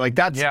shooter, right? Like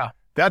that's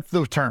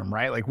the term,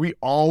 right? Like we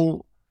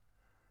all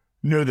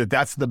know that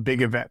that's the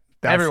big event.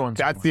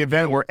 That's the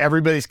event where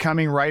everybody's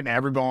coming, right? And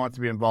everyone wants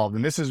to be involved.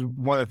 And this is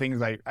one of the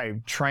things I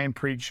try and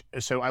preach.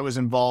 So I was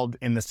involved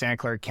in the Santa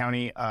Clara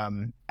County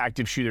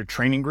active shooter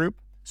training group.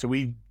 So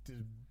we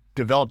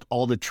developed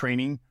all the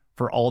training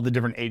for all the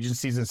different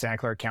agencies in Santa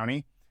Clara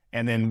County.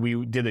 And then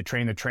we did the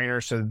train the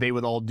trainer so that they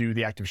would all do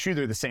the active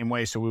shooter the same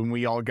way. So when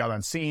we all got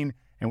on scene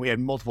and we had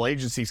multiple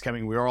agencies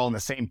coming, we were all in the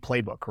same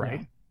playbook, right?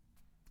 Yeah.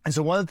 And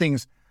so one of the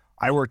things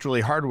I worked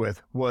really hard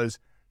with was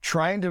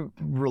trying to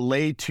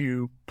relay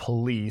to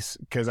police,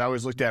 because I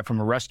was looked at from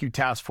a rescue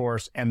task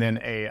force and then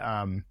I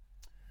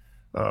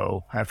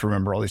have to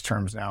remember all these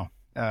terms now.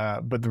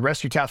 But the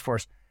rescue task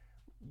force,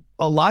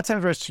 a lot of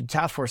times rescue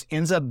task force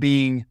ends up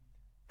being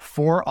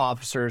 4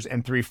 officers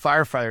and 3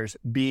 firefighters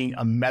being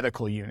a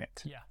medical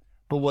unit. Yeah.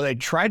 But what I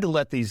tried to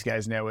let these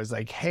guys know is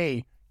like,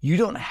 hey, you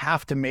don't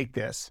have to make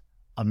this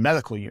a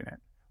medical unit.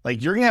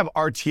 Like, you're going to have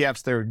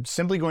RTFs that are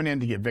simply going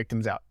in to get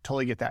victims out.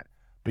 Totally get that.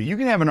 But you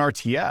can have an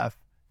RTF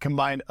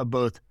combined of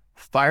both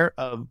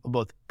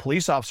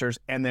police officers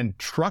and then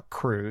truck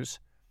crews,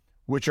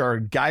 which are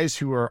guys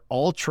who are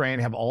all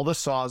trained, have all the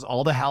saws,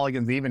 all the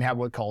Halligans. They even have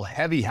what called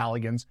heavy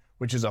Halligans,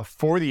 which is a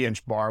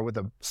 40-inch bar with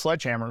a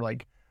sledgehammer,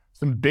 like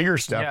some bigger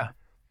stuff. Yeah.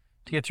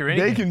 To get through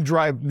anything. They can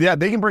drive,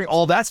 they can bring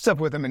all that stuff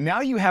with them. And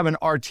now you have an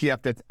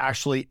RTF that's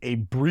actually a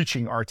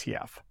breaching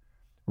RTF,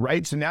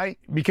 right? So now,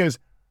 because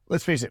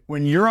let's face it,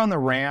 when you're on the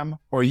Ram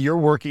or you're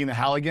working the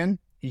Halligan,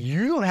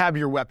 you don't have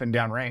your weapon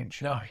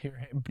downrange. No,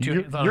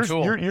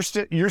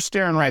 you're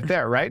staring right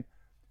there, right?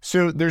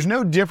 So there's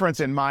no difference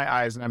in my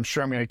eyes, and I'm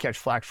sure I'm going to catch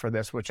flack for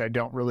this, which I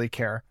don't really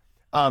care.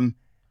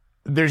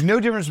 There's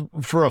no difference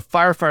for a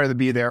firefighter to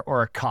be there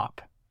or a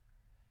cop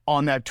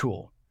on that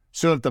tool.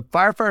 So if the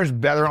firefighter is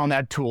better on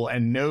that tool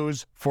and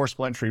knows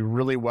forcible entry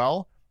really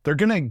well, they're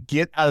going to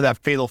get out of that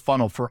fatal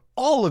funnel for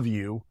all of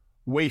you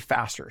way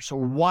faster. So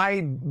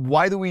why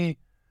do we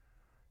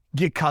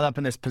get caught up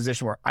in this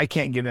position where I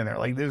can't get in there?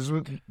 Like, this is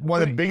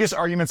one of the biggest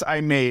arguments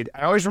I made.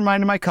 I always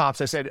reminded my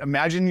cops, I said,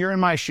 imagine you're in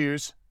my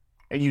shoes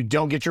and you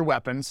don't get your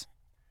weapons.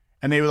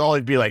 And they would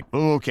always be like,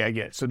 oh, okay, I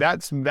get it. So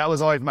that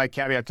was always my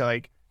caveat to,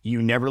 like,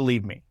 you never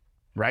leave me,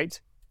 right?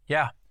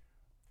 Yeah.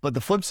 But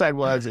the flip side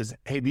is,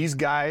 hey, these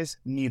guys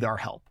need our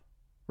help,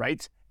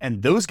 right?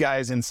 And those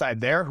guys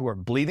inside there who are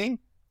bleeding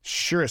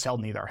sure as hell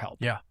need our help.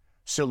 Yeah.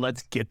 So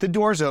let's get the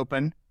doors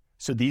open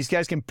so these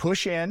guys can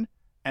push in,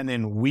 and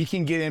then we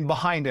can get in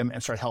behind them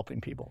and start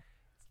helping people.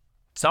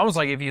 It's almost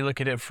like if you look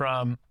at it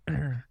from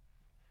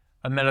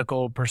a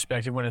medical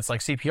perspective, when it's like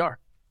CPR.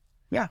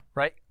 Yeah.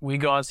 Right? We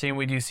go on scene,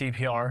 we do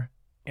CPR,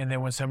 and then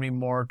when somebody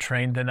more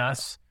trained than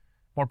us,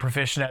 more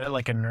proficient at it,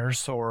 like a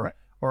nurse or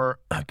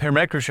a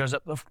paramedic crew shows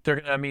up, they're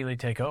going to immediately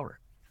take over.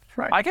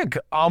 Right. I could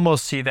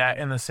almost see that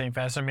in the same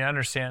fashion. I mean, I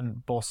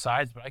understand both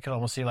sides, but I could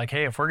almost see, like,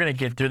 hey, if we're going to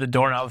get through the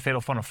door and out of the fatal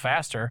funnel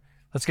faster,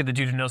 let's get the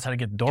dude who knows how to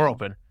get the door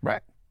open.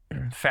 Right.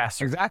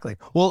 Faster. Exactly.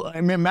 Well,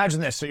 I mean,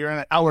 imagine this. So you're in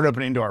an outward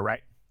opening door,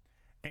 right?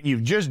 And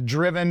you've just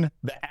driven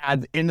the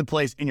ad into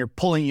place and you're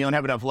pulling, you don't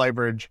have enough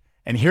leverage.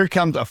 And here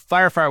comes a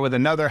firefighter with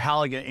another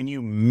Halligan, and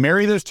you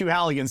marry those 2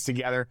 Halligans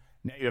together.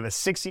 Now you have a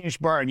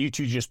 60-inch bar and you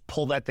 2 just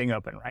pull that thing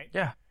open, right?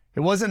 Yeah. It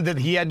wasn't that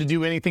he had to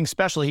do anything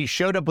special. He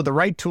showed up with the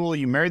right tool.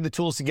 You married the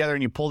tools together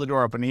and you pull the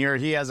door open. Here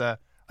he has a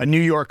New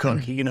York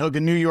hook. He can hook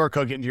a New York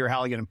hook into your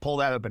Halligan and pull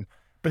that open.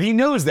 But he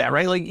knows that,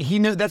 right? Like, he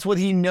knows that's what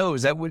he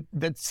knows.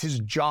 That's his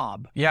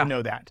job to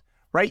know that,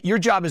 right? Your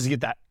job is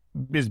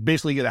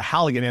basically get a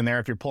Halligan in there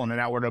if you're pulling an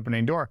outward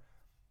opening door.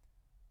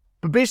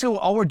 But basically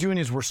all we're doing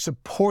is we're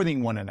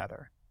supporting one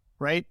another,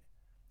 right?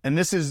 And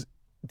this is,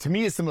 to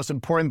me, it's the most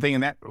important thing,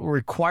 and that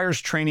requires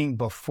training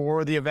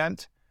before the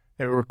event.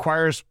 It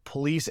requires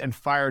police and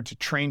fire to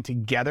train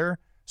together.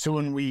 So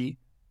when we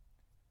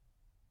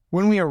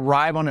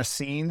arrive on a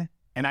scene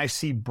and I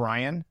see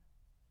Brian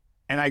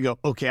and I go,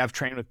 okay, I've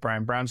trained with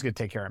Brian. Brian's going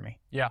to take care of me.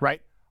 Yeah.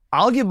 Right?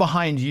 I'll get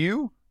behind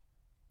you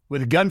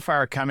with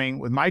gunfire coming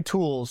with my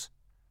tools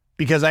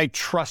because I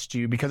trust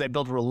you, because I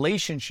built a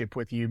relationship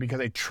with you, because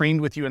I trained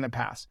with you in the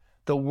past.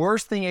 The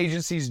worst thing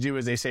agencies do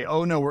is they say,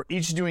 oh no, we're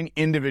each doing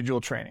individual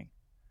training.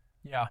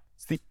 Yeah.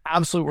 It's the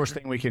absolute worst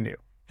thing we can do.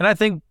 And I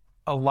think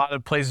a lot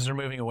of places are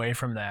moving away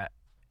from that.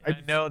 I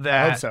know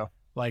that. I hope so.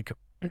 Like,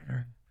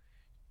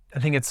 I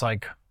think it's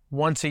like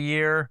once a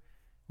year,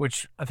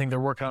 which I think they're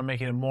working on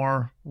making it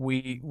more.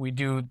 We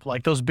do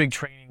like those big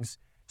trainings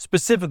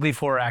specifically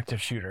for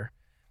active shooter,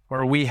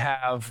 where we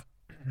have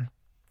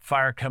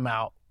fire come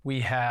out,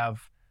 we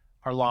have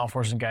our law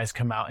enforcement guys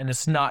come out, and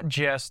it's not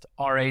just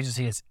our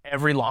agency, it's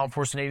every law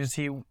enforcement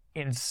agency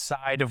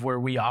inside of where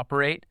we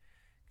operate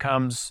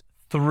comes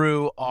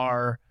through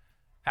our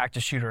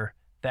active shooter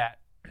that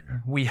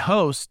we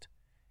host,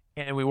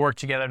 and we work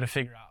together to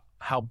figure out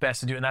how best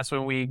to do it. And that's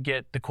when we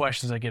get the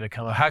questions that get to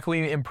come up. How can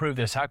we improve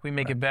this? How can we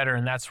make it better?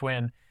 And that's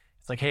when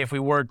it's like, hey, if we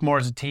work more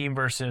as a team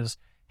versus,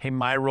 hey,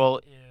 my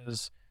role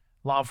is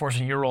law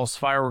enforcement, your role is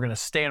fire, we're going to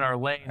stay in our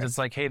lanes. Right. It's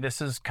like, hey,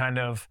 this is kind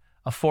of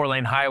a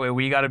 4-lane highway.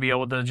 We got to be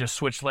able to just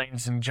switch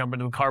lanes and jump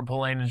into the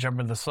carpool lane and jump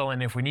into the slow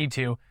lane if we need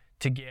to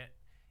get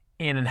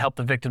in and help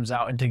the victims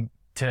out and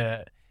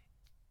to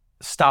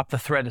stop the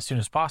threat as soon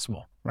as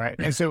possible. Right.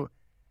 And so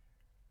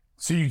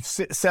you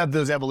set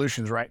those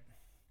evolutions, right?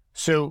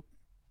 So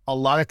a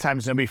lot of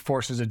times nobody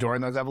forces a door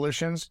in those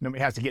evolutions.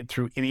 Nobody has to get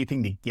through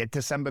anything to get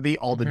to somebody.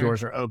 All the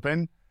doors are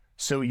open.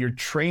 So your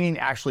training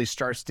actually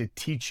starts to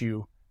teach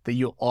you that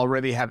you'll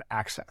already have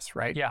access,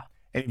 right? Yeah.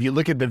 And if you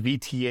look at the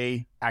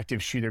VTA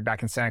active shooter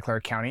back in Santa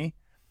Clara County,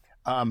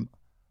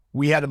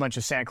 we had a bunch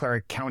of Santa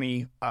Clara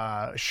County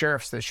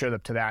sheriffs that showed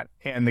up to that.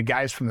 And the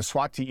guys from the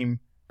SWAT team,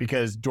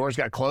 because doors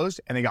got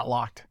closed and they got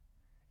locked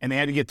and they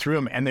had to get through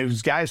them. And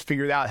those guys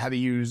figured out how to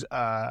use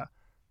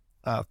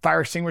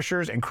fire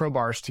extinguishers and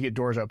crowbars to get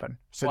doors open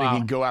so they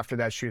can go after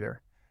that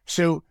shooter.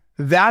 So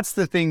that's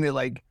the thing that,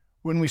 like,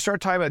 when we start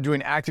talking about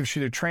doing active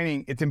shooter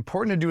training, it's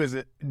important to do is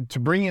to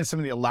bring in some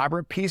of the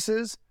elaborate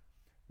pieces,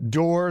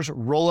 doors,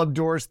 roll-up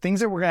doors,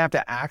 things that we're going to have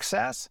to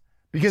access.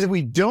 Because if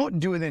we don't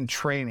do it in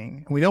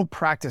training, and we don't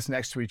practice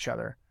next to each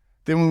other,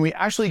 then when we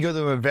actually go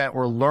to an event,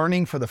 we're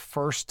learning for the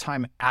first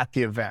time at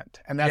the event.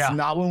 And that's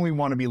not when we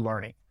want to be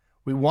learning.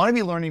 We want to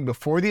be learning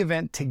before the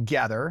event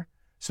together,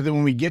 so that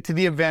when we get to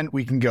the event,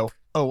 we can go,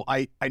 oh,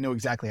 I know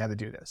exactly how to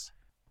do this.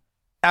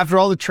 After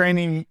all the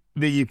training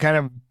that you kind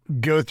of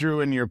go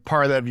through and you're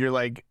part of, you're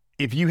like,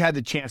 if you had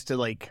the chance to,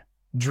 like,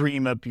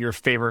 dream up your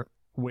favorite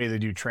way to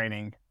do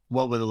training,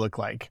 what would it look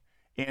like?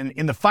 And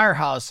in the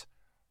firehouse,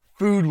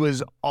 food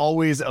was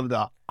always of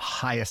the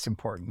highest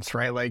importance,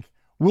 right? Like,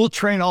 we'll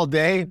train all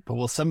day, but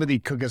will somebody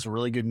cook us a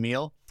really good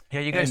meal? Yeah,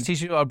 you guys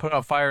teach you how to put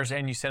out fires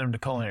and you send them to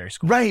culinary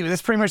school. Right,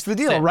 that's pretty much the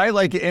deal, right?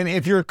 Like, and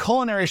if you're a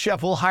culinary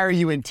chef, we'll hire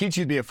you and teach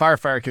you to be a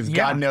firefighter because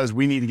God knows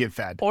we need to get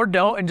fed. Or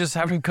don't, and just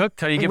have them cook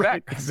till you get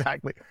back.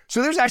 Exactly.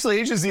 So there's actually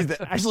agencies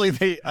that actually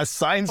they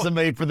assign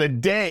somebody for the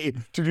day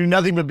to do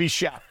nothing but be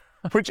chef,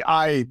 which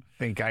I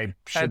think I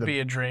should That'd be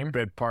a dream.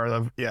 Been part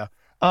of. Yeah.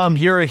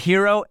 You're a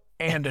hero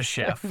and a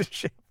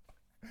chef.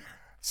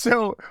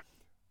 So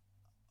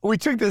we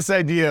took this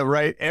idea,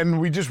 right, and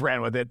we just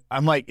ran with it.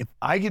 I'm like,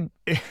 I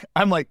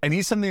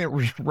need something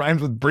that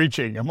rhymes with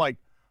breaching. I'm like,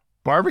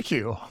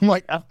 barbecue. I'm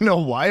like, I don't know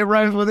why it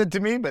rhymes with it to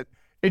me, but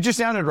it just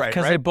sounded right.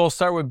 Because they both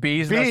start with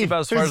B's, and that's about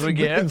as far as we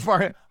get.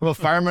 I'm a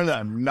fireman.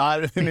 I'm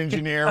not an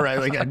engineer, right?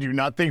 Like, I do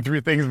not think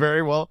through things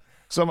very well.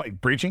 So I'm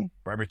like, breaching,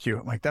 barbecue.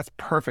 I'm like, that's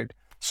perfect.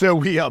 So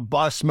we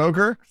bought a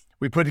smoker.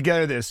 We put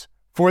together this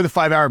 4 to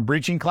 5 hour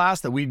breaching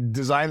class that we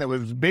designed that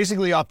was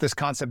basically off this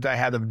concept I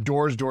had of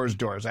doors, doors,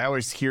 doors. I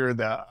always hear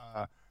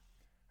I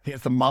think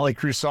it's the Molly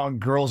Crue song,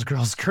 Girls,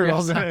 Girls,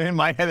 Girls. And in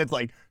my head, it's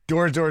like,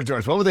 doors, doors,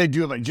 doors. What would they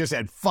do if I just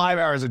had 5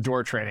 hours of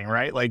door training,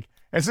 right? Like,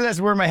 and so that's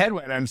where my head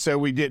went. And so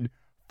we did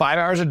 5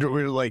 hours of door.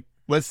 We were like,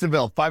 let's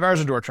develop 5 hours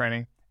of door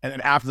training. And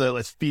then after that,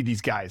 let's feed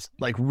these guys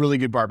like really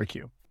good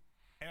barbecue.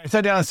 And I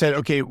sat down and said,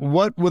 okay,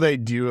 what would I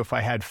do if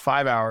I had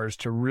 5 hours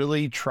to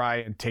really try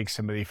and take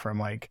somebody from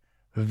like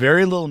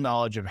very little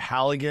knowledge of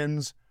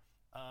Halligan's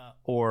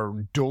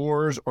or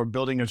doors or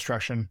building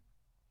construction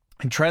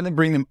and try to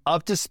bring them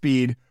up to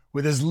speed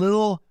with as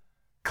little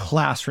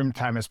classroom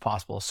time as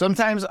possible.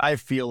 Sometimes I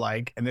feel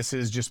like, and this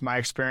is just my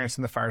experience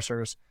in the fire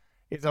service,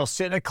 is I'll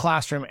sit in a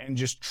classroom and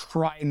just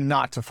try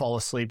not to fall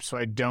asleep so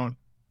I don't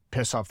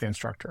piss off the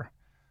instructor.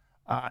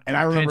 And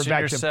I remember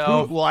back to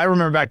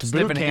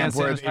boot camp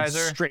where they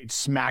straight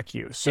smack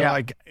you. So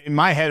like in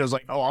my head, it was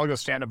like, oh, I'll go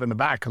stand up in the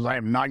back because I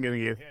am not going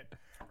to get hit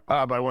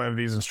by one of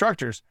these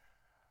instructors.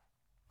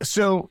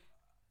 So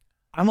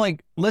I'm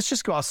like, let's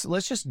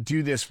just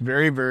do this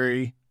very,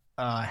 very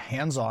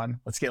hands-on.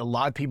 Let's get a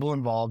lot of people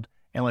involved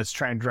and let's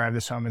try and drive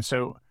this home. And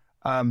so,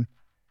 and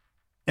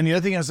the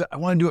other thing is I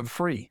want to do it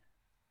free.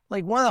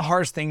 Like one of the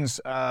hardest things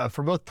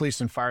for both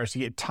police and fire is to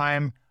get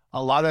time.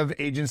 A lot of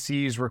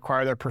agencies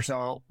require their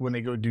personnel when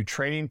they go do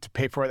training to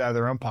pay for it out of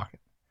their own pocket.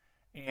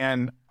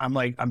 And I'm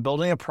like, I'm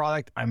building a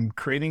product. I'm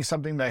creating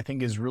something that I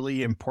think is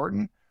really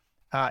important.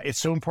 It's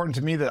so important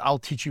to me that I'll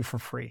teach you for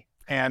free.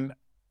 And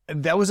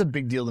that was a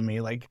big deal to me.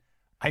 Like,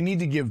 I need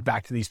to give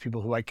back to these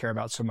people who I care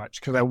about so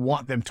much because I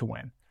want them to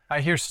win.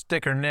 I hear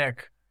Sticker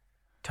Nick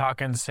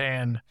talking,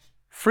 saying,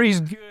 free's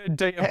good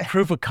till you have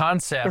proof of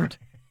concept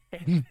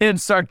and then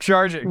start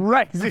charging.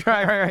 Right.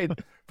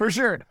 For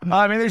sure.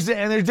 I mean, there's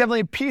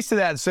definitely a piece to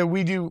that. So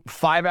we do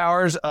 5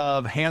 hours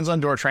of hands-on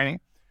door training.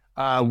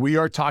 We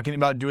are talking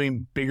about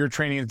doing bigger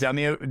trainings down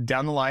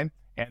the line,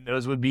 and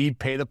those would be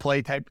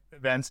pay-to-play type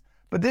events.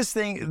 But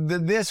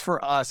this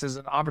for us is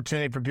an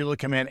opportunity for people to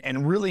come in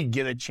and really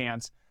get a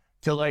chance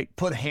to like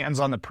put hands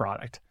on the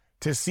product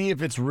to see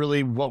if it's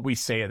really what we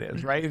say it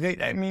is,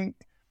 right? I mean,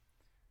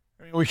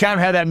 we kind of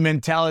had that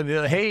mentality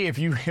that, hey,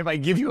 if I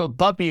give you a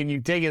puppy and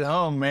you take it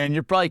home, man,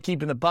 you're probably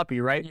keeping the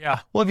puppy, right? Yeah.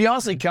 Well, if you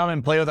honestly come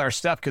and play with our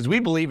stuff, because we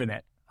believe in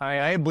it.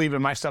 I believe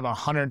in my stuff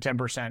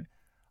 110%.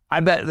 I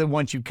bet that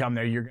once you come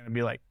there, you're going to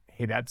be like,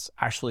 hey, that's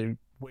actually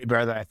way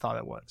better than I thought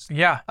it was.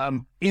 Yeah.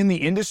 In the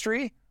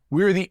industry,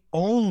 we're the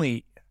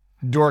only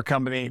door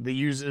company that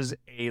uses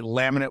a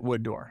laminate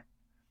wood door.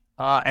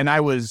 And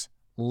I was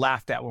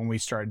laughed at when we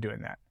started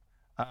doing that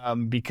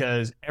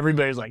because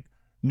everybody's like,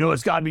 no,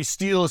 it's got to be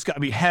steel. It's got to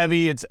be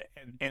heavy.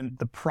 And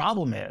the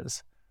problem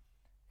is,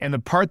 and the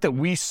part that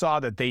we saw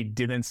that they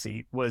didn't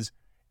see was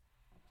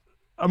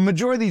a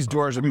majority of these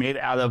doors are made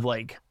out of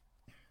like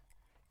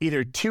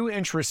either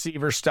 2-inch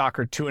receiver stock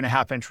or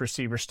 2.5-inch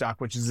receiver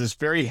stock, which is this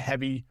very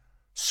heavy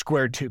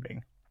square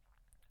tubing.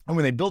 And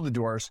when they build the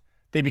doors,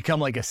 they become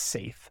like a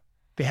safe.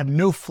 They have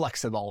no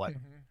flex at all,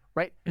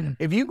 right?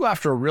 If you go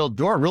after a real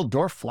door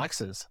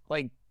flexes.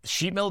 Like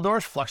sheet metal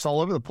doors flex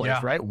all over the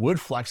place, right? Wood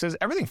flexes,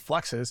 everything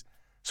flexes.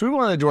 So we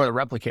wanted a door that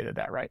replicated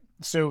that, right?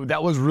 So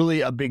that was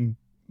really a big,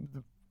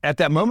 at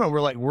that moment,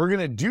 we're like, we're going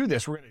to do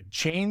this. We're going to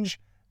change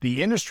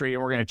the industry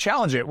and we're going to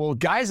challenge it. Well,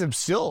 guys they're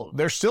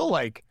still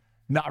like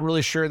not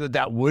really sure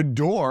that wood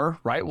door,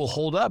 right, will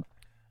hold up.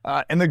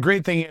 And the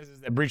great thing is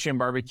that Breachy and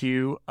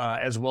Barbecue,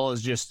 as well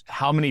as just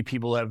how many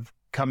people have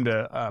come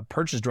to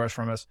purchase doors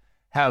from us,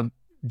 have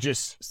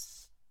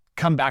just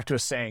come back to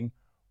us saying,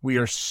 we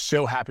are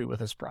so happy with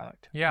this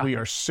product. Yeah. We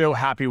are so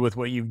happy with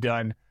what you've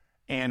done.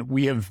 And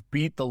we have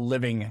beat the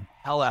living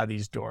hell out of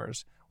these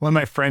doors. One of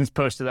my friends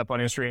posted up on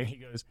Instagram. He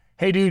goes,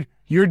 hey, dude,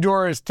 your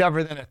door is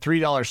tougher than a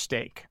 $3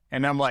 steak.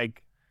 And I'm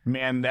like,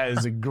 man, that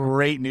is a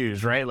great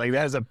news, right? Like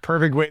that is a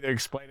perfect way to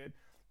explain it.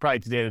 Probably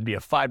today it'd be a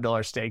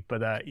 $5 steak,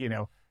 but you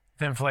know.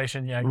 The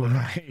inflation, yeah.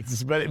 Right.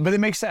 But it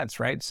makes sense,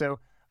 right? So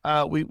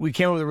we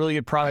came up with a really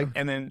good product,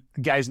 and then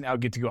guys now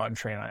get to go out and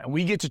train on it.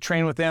 We get to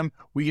train with them.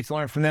 We get to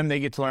learn from them. They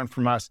get to learn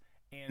from us.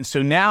 And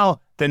so now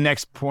the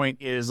next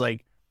point is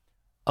like,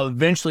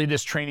 eventually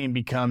this training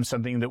becomes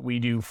something that we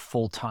do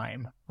full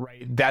time,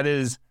 right? That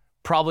is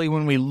probably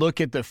when we look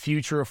at the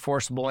future of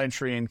forcible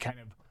entry and kind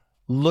of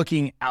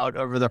looking out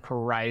over the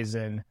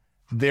horizon,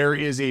 there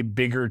is a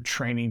bigger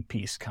training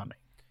piece coming.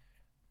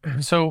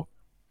 So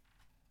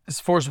this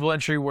forcible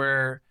entry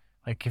where,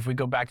 like if we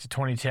go back to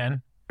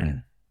 2010,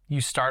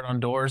 you start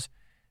on doors,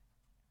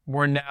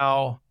 we're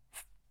now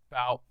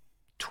about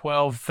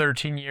 12,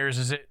 13 years.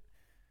 Is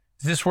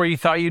this where you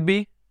thought you'd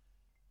be?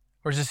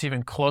 Or is this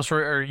even closer?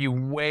 Or are you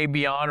way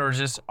beyond? Or is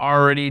this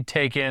already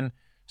taken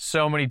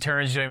so many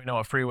turns you don't even know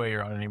what freeway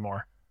you're on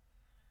anymore?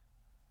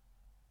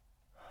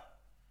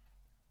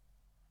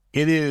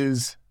 It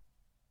is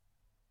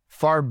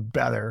far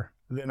better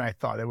than I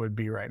thought it would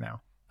be right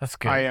now. That's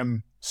good. I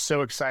am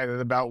so excited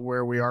about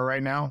where we are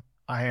right now.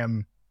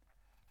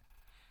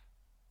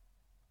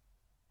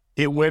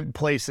 It went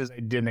places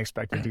I didn't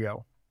expect it to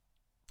go.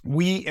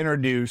 We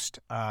introduced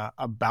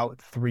about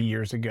 3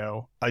 years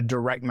ago a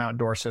direct mount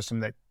door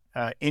system that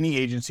any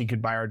agency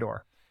could buy our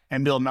door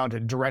and be able to mount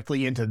it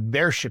directly into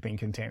their shipping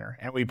container.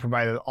 And we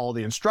provided all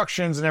the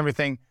instructions and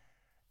everything.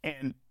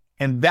 And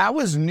that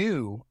was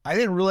new. I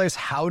didn't realize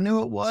how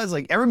new it was.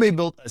 Like everybody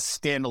built a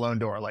standalone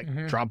door,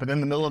 like drop it in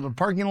the middle of a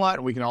parking lot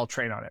and we can all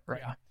train on it,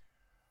 right? Yeah.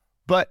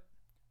 But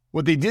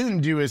what they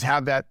didn't do is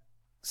have that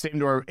same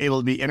door able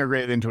to be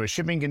integrated into a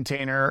shipping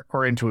container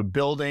or into a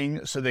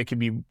building so they could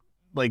be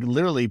like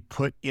literally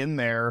put in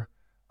there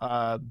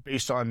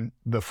based on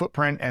the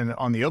footprint and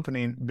on the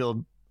opening,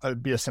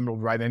 be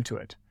assembled right into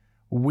it.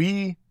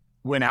 We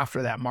went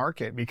after that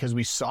market because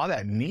we saw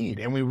that need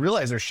and we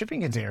realized there's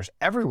shipping containers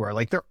everywhere.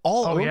 Like they're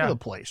all over the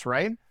place,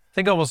 right? I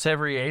think almost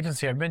every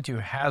agency I've been to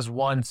has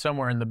one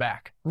somewhere in the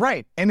back.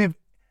 Right. And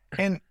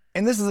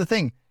this is the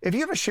thing. If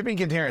you have a shipping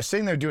container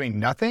sitting there doing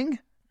nothing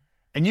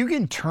and you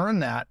can turn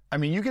that, I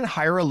mean, you can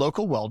hire a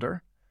local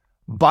welder,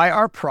 buy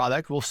our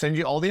product, we'll send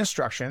you all the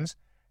instructions,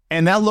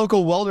 and that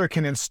local welder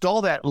can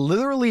install that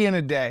literally in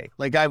a day.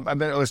 Like I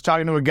was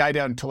talking to a guy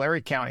down in Tulare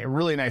County, a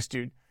really nice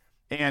dude.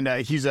 And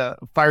he's a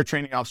fire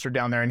training officer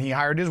down there. And he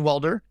hired his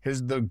welder,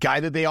 the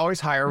guy that they always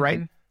hire,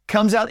 right?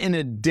 Comes out in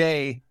a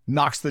day,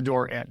 knocks the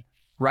door in,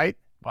 right?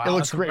 Wow, it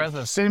looks great.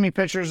 Impressive. Sending me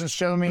pictures and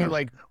showing me,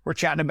 like we're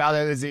chatting about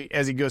it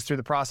as he goes through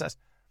the process.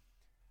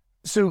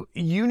 So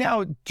you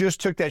now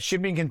just took that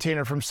shipping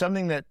container from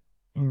something that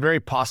very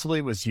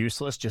possibly was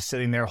useless, just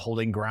sitting there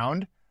holding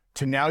ground,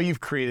 to now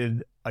you've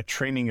created a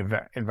training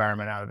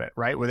environment out of it,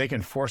 right? Where they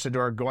can force a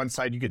door, go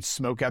inside, you could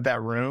smoke out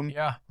that room.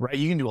 Yeah. Right?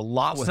 You can do a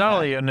lot with it's that. not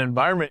only an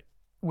environment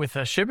with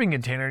a shipping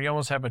container, you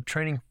almost have a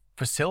training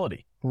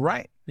facility.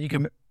 Right. You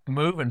can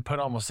move and put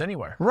almost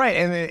anywhere. Right.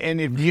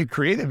 And if you get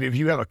creative, if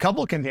you have a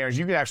couple of containers,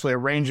 you could actually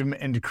arrange them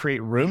and to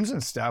create rooms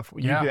and stuff.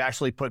 You could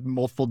actually put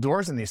multiple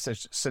doors in these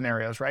such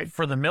scenarios, right?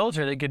 For the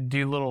military, they could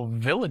do little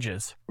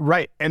villages.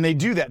 Right. And they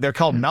do that. They're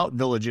called mount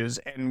villages.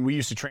 And we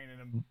used to train in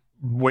them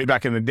way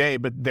back in the day,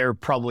 but they're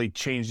probably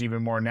changed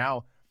even more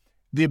now.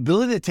 The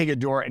ability to take a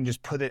door and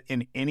just put it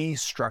in any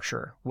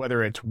structure,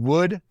 whether it's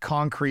wood,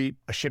 concrete,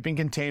 a shipping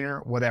container,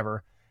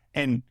 whatever,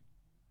 and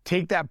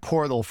take that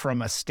portal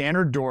from a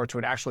standard door to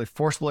an actually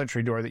forcible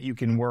entry door that you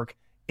can work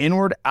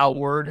inward,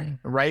 outward,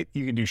 right?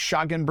 You can do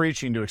shotgun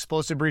breach, you can do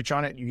explosive breach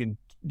on it, you can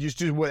just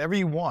do whatever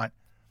you want.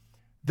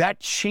 That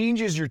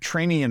changes your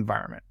training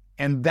environment.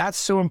 And that's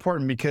so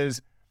important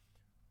because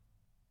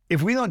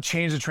if we don't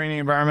change the training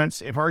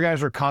environments, if our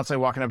guys are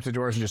constantly walking up to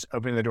doors and just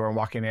opening the door and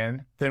walking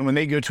in, then when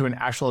they go to an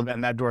actual event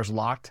and that door is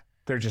locked,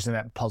 they're just in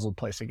that puzzled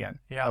place again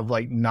of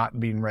like not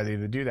being ready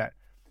to do that.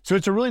 So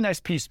it's a really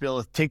nice piece to be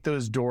able to take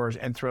those doors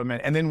and throw them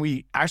in. And then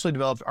we actually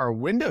developed our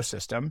window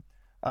system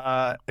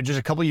just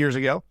a couple of years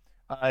ago.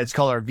 It's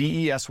called our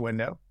VES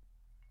window.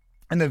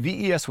 And the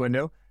VES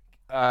window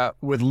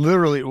with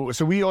literally,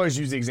 so we always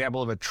use the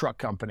example of a truck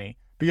company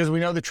because we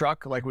know the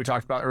truck, like we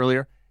talked about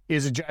earlier,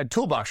 is a giant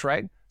toolbox,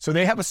 right? So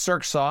they have a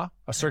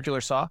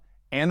circular saw,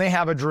 and they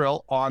have a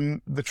drill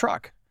on the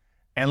truck.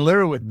 And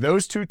literally with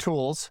those two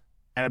tools,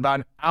 in about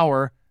an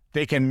hour,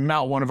 they can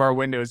mount one of our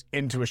windows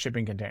into a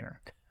shipping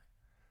container.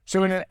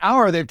 So in an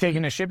hour, they've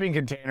taken a shipping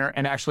container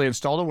and actually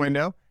installed a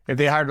window. If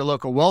they hired a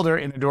local welder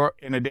in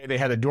a day, they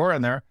had a door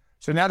in there.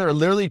 So now they're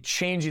literally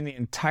changing the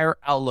entire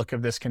outlook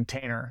of this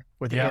container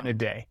within a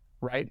day,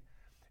 right?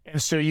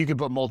 And so you could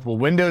put multiple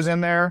windows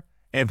in there.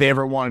 And if they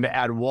ever wanted to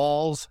add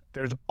walls,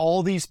 there's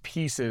all these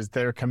pieces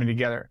that are coming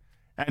together.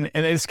 And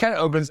this kind of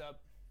opens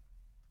up,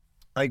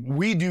 like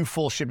we do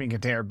full shipping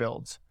container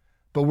builds,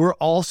 but we're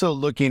also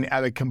looking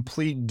at a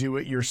complete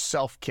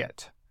do-it-yourself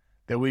kit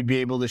that we'd be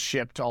able to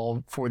ship to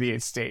all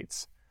 48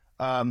 states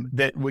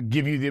that would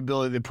give you the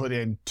ability to put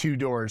in 2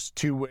 doors,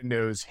 2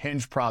 windows,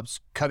 hinge props,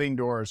 cutting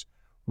doors,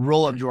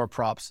 roll-up door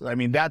props. I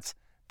mean, that's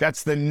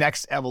the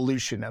next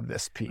evolution of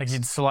this piece. Like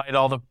you'd slide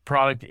all the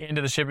product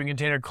into the shipping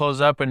container, close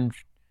up, and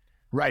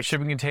right.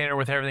 Shipping container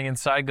with everything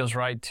inside goes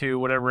right to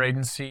whatever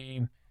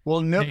agency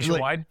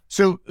nationwide?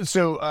 So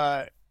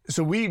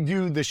we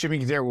do the shipping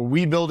container where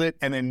we build it,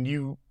 and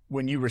then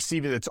when you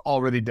receive it, it's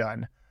already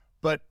done.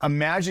 But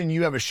imagine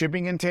you have a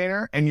shipping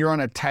container and you're on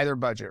a tighter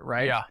budget,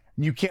 right? Yeah.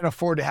 You can't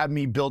afford to have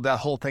me build that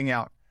whole thing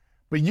out.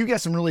 But you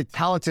get some really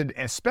talented,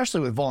 especially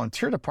with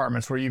volunteer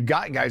departments where you've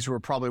got guys who are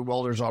probably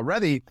welders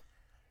already,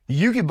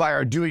 you could buy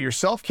our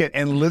do-it-yourself kit,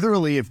 and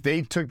literally if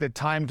they took the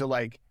time to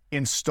like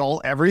install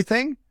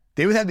everything,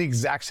 they would have the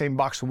exact same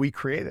box we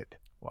created.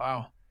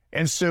 Wow.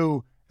 And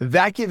so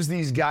that gives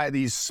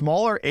these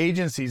smaller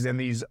agencies and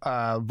these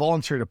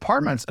volunteer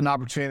departments an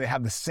opportunity to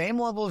have the same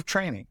level of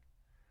training,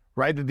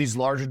 right, that these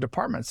larger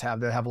departments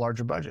have that have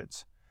larger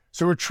budgets.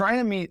 So we're trying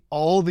to meet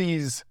all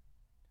these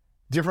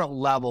different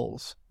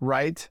levels,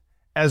 right,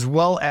 as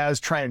well as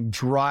try and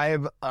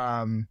drive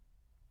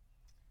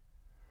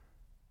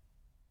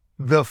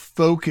the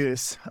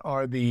focus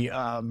or the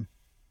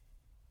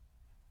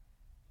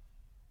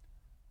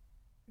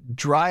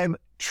drive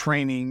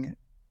training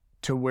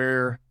to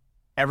where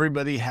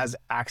everybody has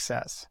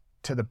access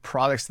to the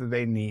products that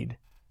they need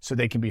so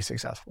they can be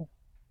successful.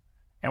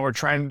 And we're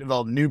trying to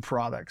develop new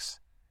products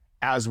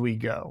as we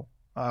go.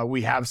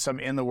 We have some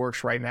in the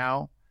works right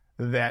now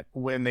that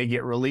when they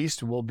get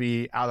released will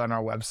be out on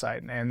our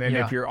website. And then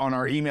if you're on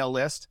our email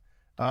list,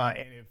 and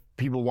if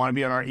people want to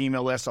be on our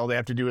email list, all they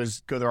have to do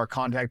is go to our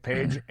contact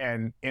page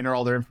and enter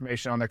all their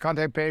information on their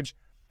contact page.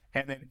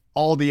 And then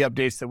all the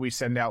updates that we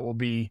send out will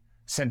be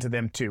sent to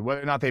them too.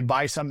 Whether or not they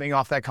buy something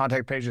off that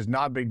contact page is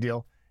not a big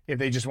deal. If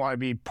they just want to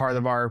be part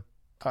of our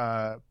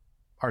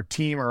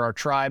team or our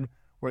tribe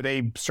where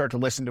they start to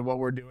listen to what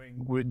we're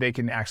doing, they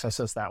can access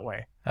us that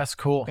way. That's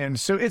cool. And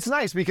so it's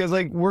nice because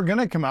like we're going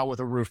to come out with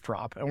a roof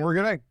prop and we're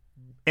going to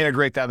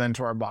integrate that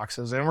into our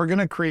boxes and we're going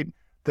to create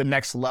the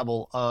next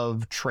level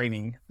of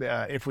training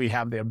if we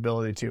have the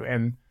ability to.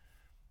 And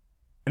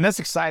that's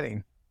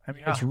exciting. I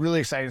mean, it's really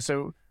exciting.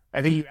 So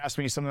I think you asked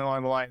me something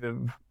along the line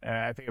of,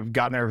 I think I've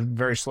gotten there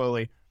very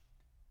slowly.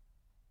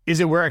 Is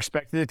it where I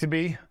expected it to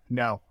be?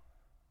 No.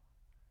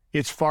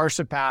 It's far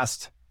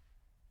surpassed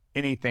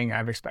anything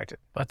I've expected.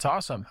 That's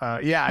awesome.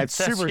 It's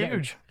That's super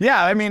huge.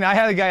 Yeah, I mean, I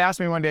had a guy ask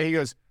me one day, he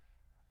goes,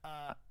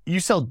 you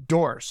sell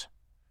doors.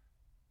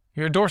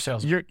 You're a door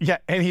salesman.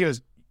 And he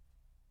goes,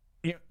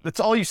 that's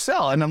all you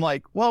sell. And I'm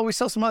like, well, we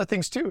sell some other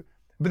things too.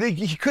 But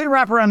he couldn't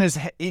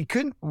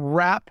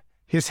wrap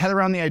his head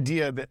around the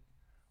idea that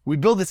we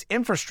build this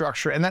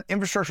infrastructure and that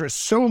infrastructure is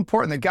so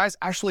important that guys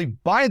actually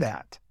buy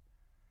that.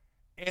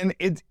 And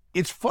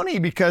it's funny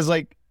because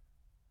like,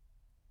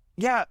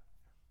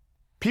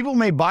 people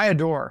may buy a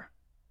door,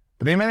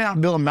 but they may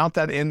not be able to mount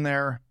that in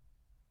their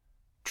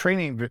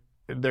training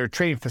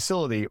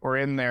facility or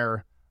in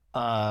their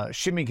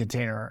shipping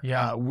container.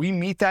 We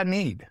meet that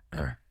need.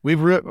 We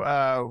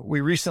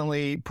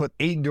recently put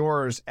 8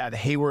 doors at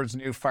Hayward's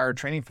new fire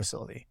training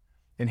facility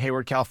in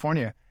Hayward,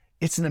 California.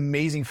 It's an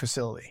amazing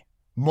facility.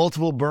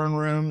 Multiple burn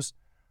rooms,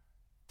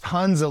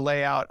 tons of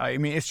layout. I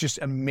mean, it's just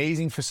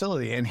amazing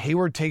facility. And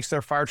Hayward takes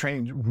their fire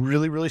training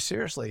really, really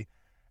seriously.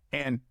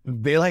 And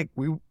they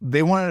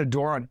wanted a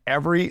door on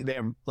they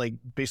have like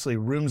basically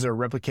rooms that are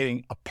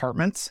replicating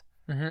apartments.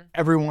 Mm-hmm.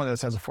 Every one of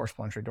those has a forced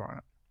entry door on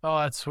it. Oh,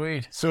 that's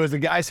sweet. So as the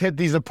guys hit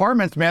these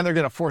apartments, man, they're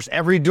going to force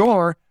every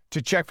door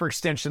to check for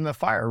extension of the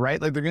fire,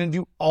 right? Like they're going to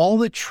do all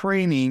the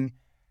training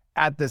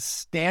at the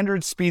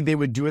standard speed they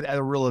would do it at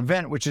a real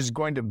event, which is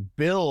going to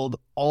build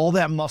all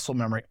that muscle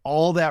memory,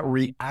 all that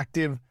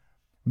reactive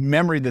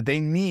memory that they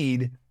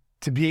need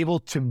to be able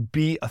to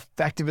be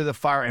effective at the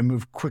fire and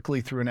move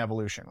quickly through an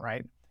evolution,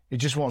 right? It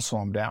just won't slow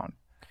them down.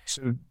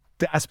 So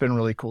that's been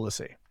really cool to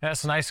see.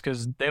 That's nice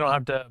because they don't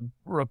have to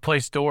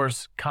replace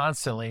doors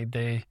constantly.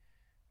 They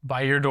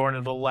buy your door and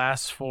it'll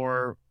last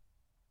for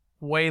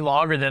way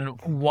longer than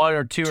 1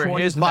 or 2 or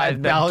his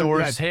that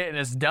door's hit and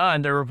it's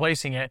done. They're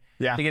replacing it.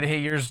 Yeah. They get to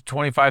hit yours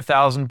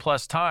 25,000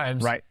 plus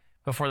times right.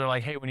 before they're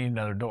like, hey, we need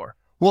another door.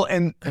 Well,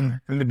 and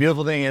the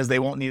beautiful thing is they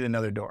won't need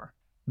another door.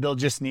 they'll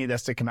just need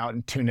us to come out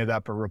and tune it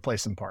up or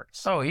replace some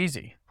parts. Oh,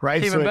 easy.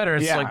 Right? Even So better.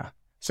 It's like,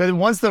 so then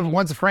once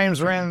the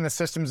frames are in and the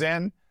system's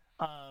in,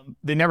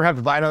 they never have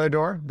to buy another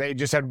door. They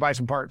just have to buy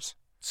some parts.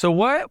 so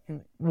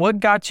what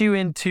got you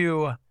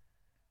into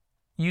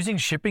using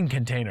shipping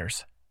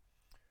containers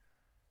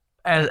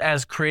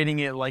as creating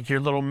it like your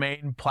little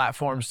main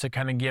platforms to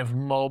kind of give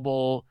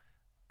mobile,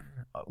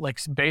 like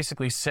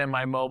basically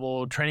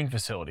semi-mobile training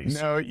facilities?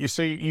 No,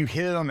 you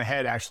hit it on the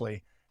head,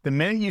 actually. The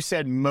minute you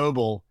said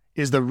mobile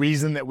is the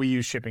reason that we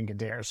use shipping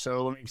containers.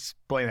 So let me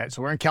explain that.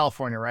 So we're in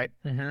California, right?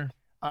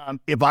 Mm-hmm.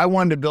 If I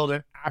wanted to build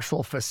an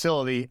actual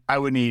facility, I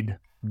would need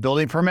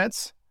building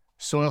permits,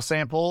 soil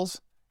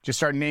samples, just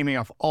start naming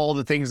off all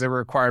the things that were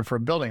required for a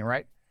building,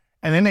 right?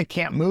 And then they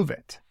can't move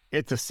it.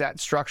 It's a set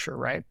structure,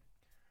 right?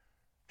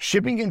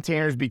 Shipping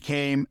containers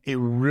became a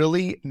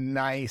really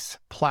nice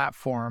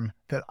platform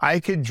that I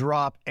could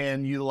drop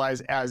and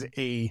utilize as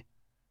a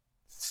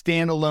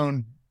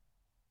standalone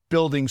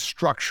building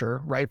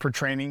structure, right, for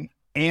training.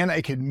 And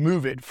I could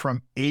move it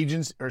from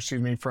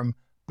from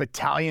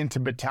battalion to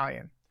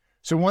battalion.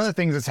 So one of the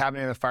things that's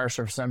happening in the fire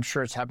service, I'm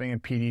sure it's happening in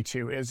PD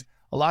too, is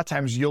a lot of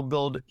times you'll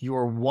build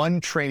your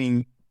one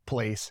training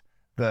place,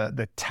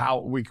 the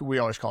tower, we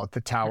always call it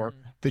the tower,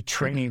 the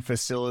training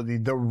facility,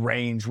 the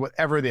range,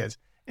 whatever it is.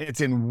 It's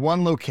in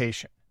one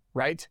location,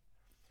 right?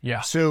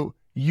 Yeah. So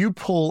you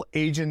pull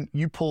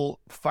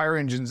fire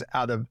engines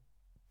out of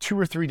 2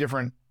 or 3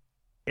 different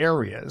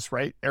areas,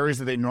 right? Areas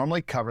that they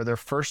normally cover, their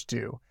first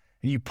due,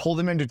 and you pull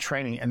them into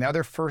training, and now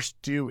their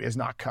first due is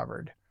not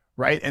covered,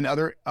 right? And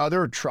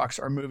other trucks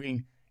are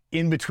moving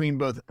in between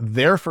both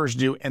their first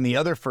due and the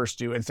other first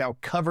due, and so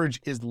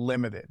coverage is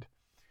limited,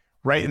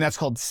 right? And that's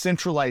called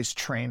centralized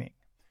training.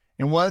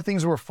 And one of the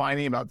things we're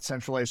finding about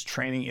centralized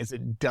training is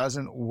it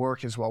doesn't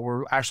work as well.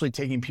 We're actually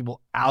taking people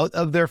out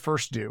of their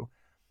first due,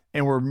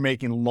 and we're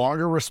making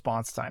longer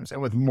response times. And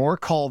with more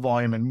call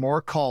volume and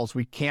more calls,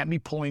 we can't be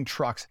pulling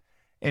trucks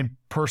and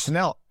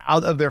personnel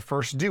out of their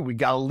first due. We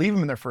got to leave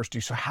them in their first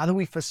due. So how do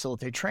we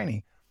facilitate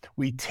training?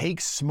 We take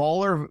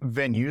smaller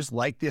venues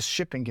like this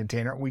shipping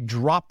container, we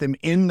drop them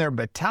in their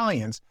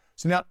battalions.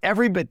 So now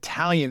every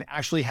battalion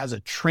actually has a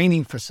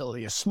training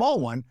facility, a small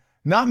one,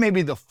 not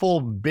maybe the full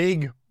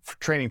big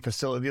training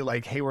facility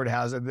like Hayward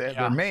has at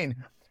their main,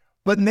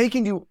 but they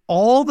can do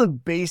all the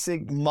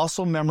basic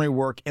muscle memory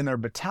work in their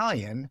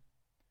battalion,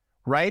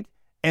 right?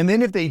 And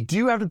then if they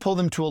do have to pull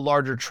them to a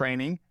larger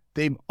training,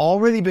 they've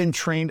already been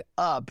trained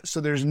up.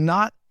 So there's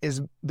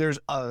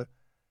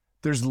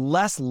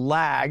less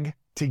lag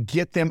to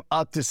get them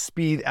up to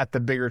speed at the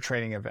bigger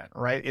training event,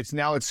 right?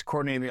 It's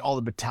coordinating all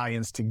the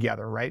battalions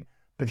together, right?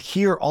 But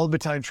here, all the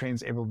battalion training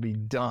is able to be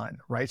done,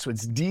 right? So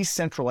it's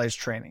decentralized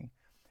training.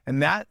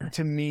 And that,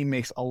 to me,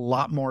 makes a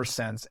lot more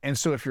sense. And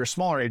so if you're a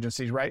smaller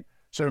agency, right?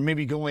 So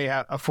maybe you can only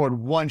afford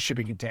one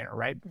shipping container,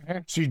 right? Mm-hmm.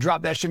 So you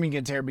drop that shipping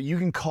container, but you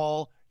can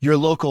call your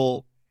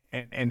local,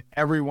 and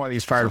every one of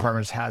these fire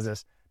departments has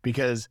this,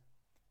 because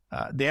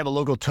they have a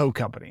local tow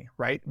company,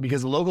 right?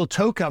 Because the local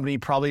tow company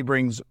probably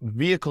brings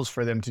vehicles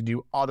for them to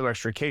do auto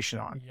extrication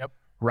on,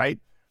 right?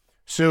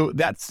 So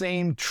that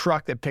same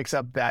truck that picks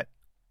up that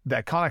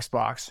Connex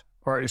box,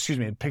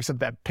 picks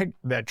up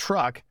that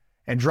truck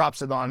and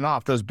drops it on and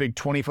off, those big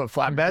 20-foot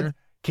flatbeds,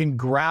 can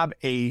grab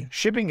a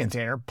shipping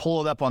container,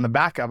 pull it up on the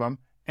back of them,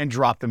 and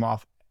drop them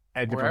off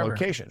at different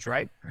locations,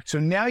 right? So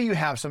now you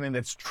have something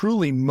that's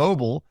truly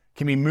mobile,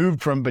 can be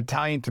moved from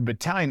battalion to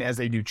battalion as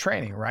they do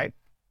training, right?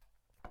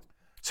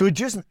 So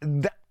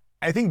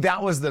I think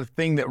that was the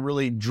thing that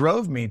really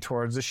drove me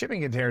towards the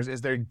shipping containers,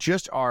 is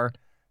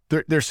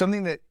there's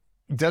something that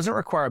doesn't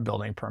require a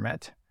building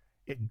permit.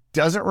 It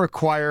doesn't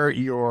require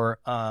your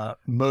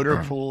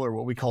motor pool, or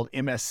what we call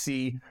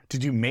MSC, to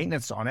do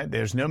maintenance on it.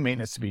 There's no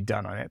maintenance to be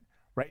done on it,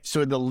 right?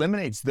 So it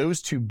eliminates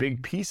those 2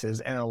 big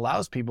pieces and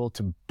allows people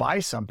to buy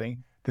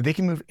something that they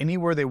can move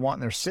anywhere they want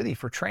in their city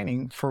for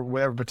training for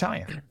whatever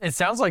battalion. It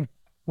sounds like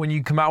when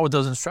you come out with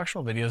those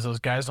instructional videos, those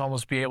guys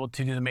almost be able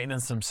to do the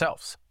maintenance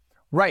themselves.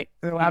 Right.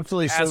 No,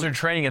 absolutely. As they're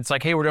training, it's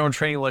like, hey, we're doing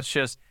training. Let's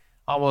just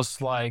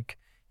almost like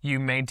you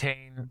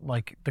maintain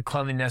like the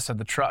cleanliness of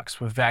the trucks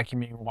with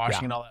vacuuming,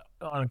 washing, and all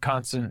that on a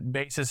constant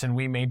basis. And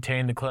we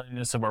maintain the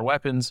cleanliness of our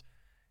weapons.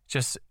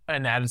 Just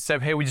an added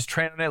step. Hey, we just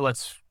train on it.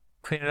 Let's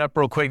clean it up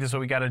real quick. This is what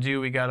we got to do.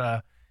 We got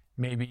to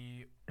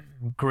maybe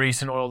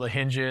grease and oil the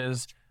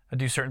hinges,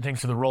 do certain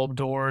things to the roll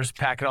doors,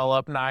 pack it all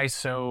up nice.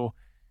 So,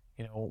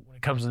 when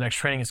it comes to the next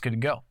training, it's good to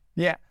go.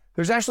 Yeah.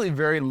 There's actually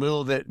very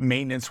little that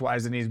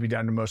maintenance-wise that needs to be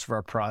done to most of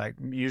our product.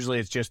 Usually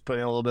it's just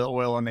putting a little bit of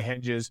oil on the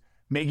hinges,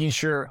 making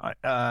sure,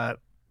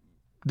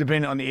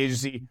 depending on the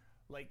agency,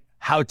 like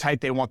how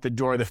tight they want the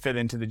door to fit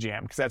into the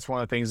jam. Because that's one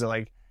of the things that,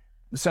 like,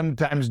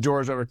 sometimes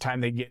doors over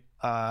time, they get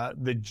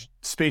the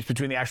space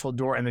between the actual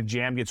door and the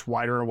jam gets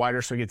wider and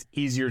wider, so it gets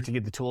easier to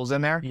get the tools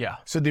in there. Yeah.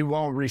 So they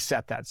won't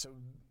reset that. So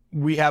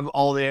we have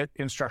all the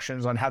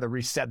instructions on how to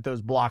reset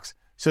those blocks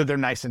so they're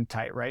nice and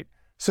tight, right?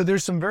 So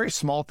there's some very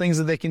small things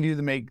that they can do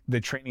to make the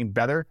training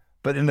better,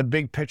 but in the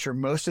big picture,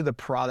 most of the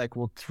product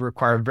will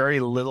require very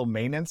little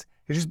maintenance.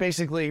 It's just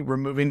basically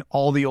removing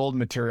all the old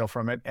material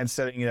from it and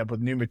setting it up with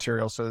new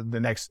material so that the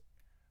next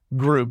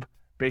group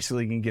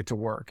basically can get to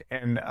work.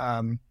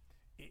 And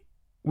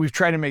we've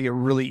tried to make it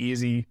really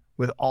easy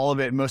with all of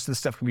it. Most of the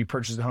stuff can be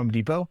purchased at Home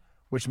Depot,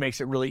 which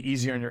makes it really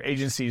easier on your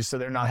agencies so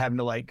they're not having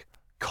to like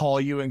call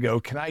you and go,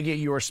 can I get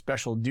your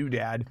special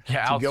doodad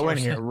to go in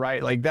here,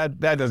 right? Like that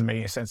doesn't make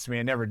any sense to me.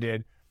 It never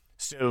did.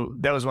 So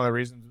that was one of the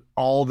reasons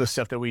all the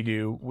stuff that we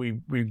do, we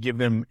give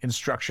them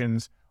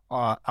instructions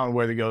on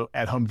where to go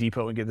at Home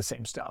Depot and get the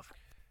same stuff.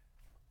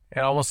 It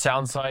almost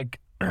sounds like,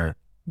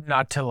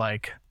 not to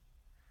like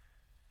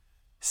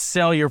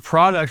sell your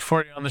product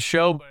for you on the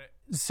show, but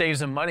it saves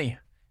them money.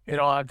 You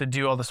don't have to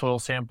do all the soil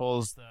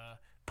samples, the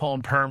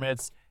pulling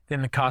permits,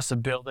 then the cost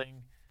of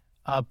building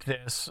up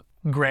this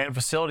grand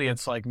facility.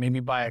 It's like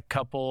maybe buy a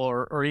couple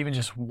or even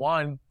just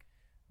one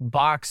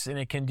box and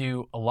it can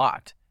do a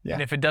lot. Yeah.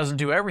 And if it doesn't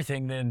do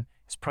everything, then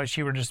it's probably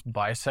cheaper to just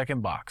buy a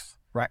second box.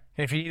 Right.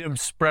 And if you need them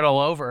spread all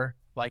over,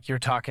 like you're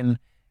talking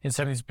in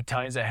some of these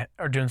battalions that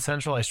are doing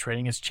centralized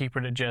training, it's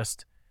cheaper to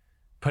just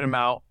put them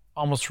out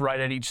almost right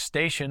at each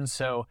station.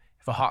 So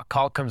if a hot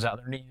call comes out,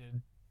 they're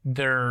needed,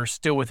 they're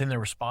still within their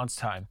response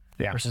time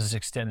versus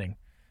extending.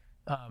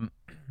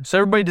 So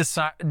everybody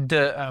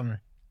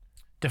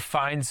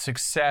defines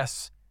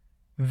success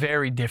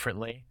very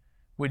differently.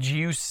 Would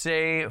you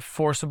say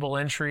forcible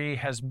entry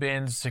has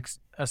been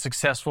a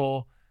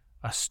successful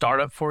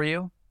startup for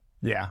you?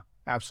 Yeah,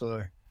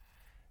 absolutely.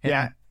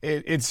 Yeah,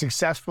 it's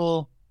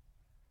successful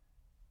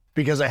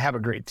because I have a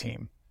great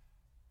team.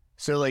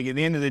 So like at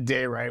the end of the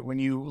day, right, when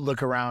you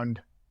look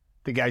around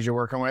the guys you're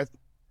working with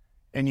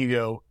and you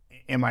go,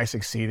 am I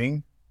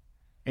succeeding?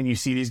 And you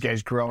see these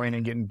guys growing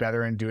and getting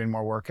better and doing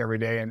more work every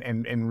day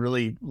and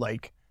really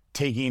like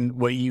taking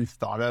what you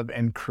thought of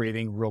and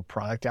creating real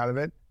product out of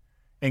it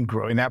and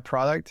growing that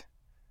product.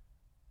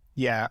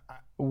 Yeah,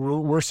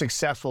 we're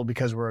successful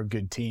because we're a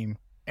good team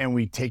and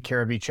we take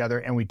care of each other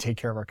and we take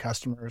care of our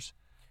customers.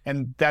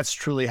 And that's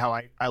truly how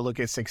I look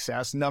at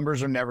success.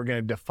 Numbers are never going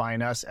to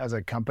define us as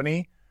a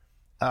company.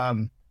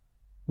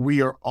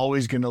 We are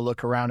always going to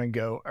look around and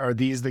go, are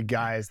these the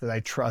guys that I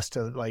trust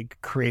to like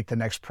create the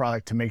next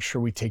product to make sure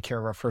we take care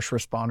of our first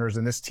responders?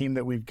 And this team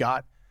that we've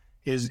got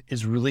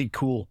is really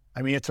cool.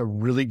 I mean, it's a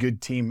really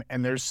good team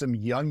and there's some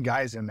young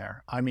guys in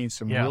there. I mean,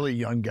 some really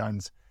young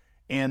guns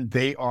and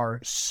they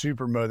are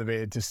super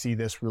motivated to see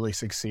this really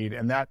succeed.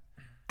 And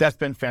that's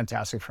been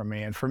fantastic for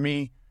me. And for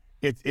me,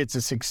 it's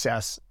a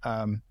success.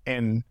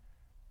 And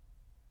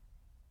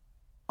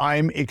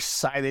I'm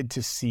excited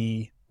to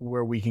see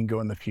where we can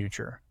go in the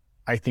future.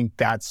 I think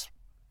that's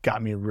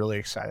got me really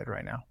excited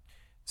right now.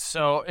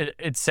 So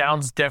it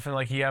sounds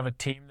definitely like you have a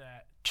team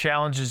that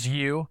challenges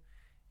you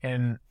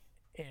and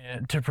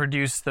to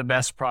produce the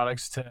best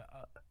products, to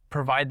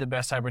provide the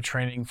best type of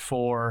training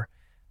for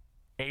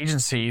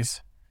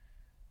agencies.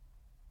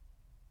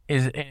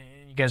 And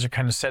you guys are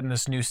kind of setting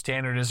this new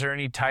standard. Is there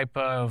any type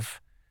of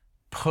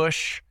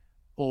push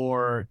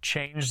or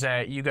change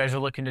that you guys are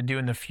looking to do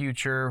in the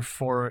future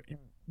for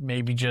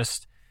maybe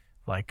just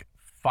like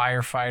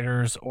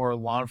firefighters or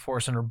law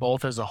enforcement or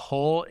both as a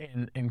whole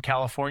in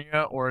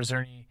California? Or is there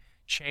any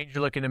change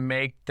you're looking to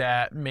make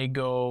that may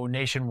go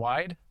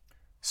nationwide?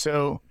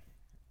 So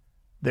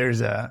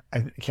there's I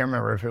can't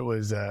remember if it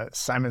was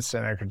Simon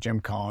Sinek or Jim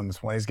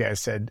Collins. One of these guys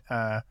said,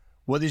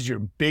 what is your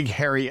big,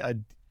 hairy,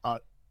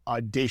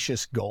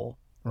 audacious goal,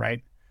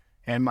 right?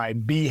 And my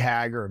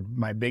BHAG, or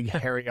my big,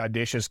 hairy,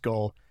 audacious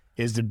goal,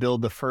 is to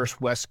build the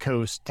first West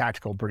Coast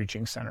tactical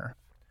breaching center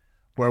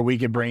where we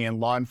could bring in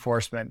law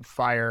enforcement,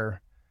 fire,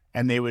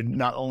 and they would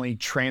not only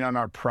train on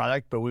our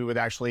product, but we would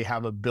actually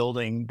have a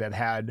building that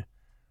had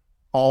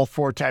all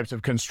four types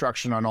of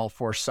construction on all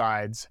four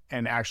sides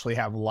and actually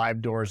have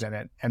live doors in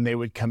it. And they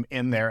would come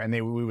in there and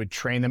we would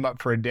train them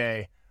up for a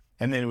day.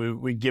 And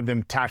then we'd give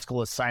them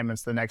tactical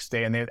assignments the next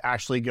day. And they'd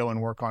actually go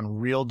and work on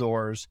real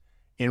doors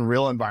in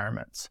real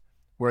environments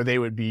where they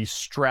would be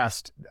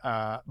stressed.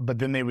 But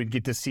then they would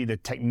get to see the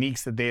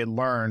techniques that they had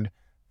learned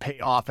pay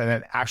off in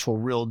an actual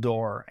real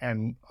door.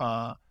 And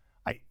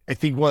I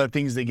think one of the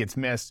things that gets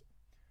missed,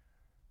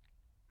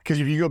 because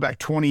if you go back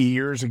 20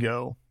 years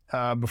ago,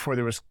 before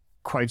there was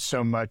quite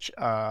so much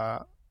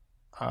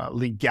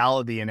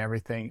legality and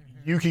everything,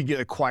 you could get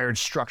acquired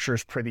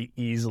structures pretty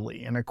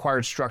easily. And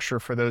acquired structure,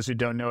 for those who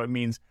don't know, it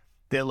means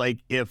that like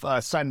if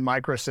Sun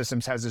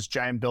Microsystems has this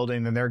giant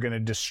building, then they're going to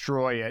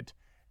destroy it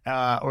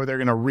or they're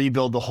going to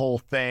rebuild the whole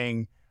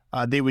thing.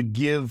 They would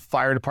give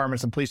fire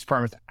departments and police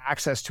departments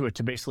access to it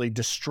to basically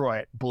destroy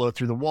it, blow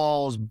through the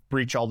walls,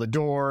 breach all the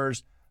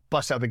doors,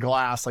 bust out the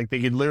glass. Like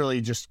they could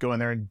literally just go in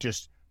there and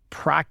just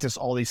practice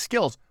all these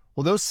skills.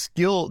 Well,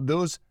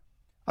 those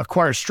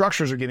acquired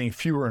structures are getting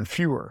fewer and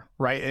fewer,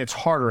 right? And it's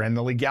harder. And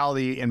the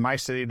legality in my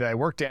city that I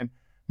worked in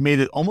made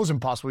it almost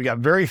impossible. We got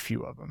very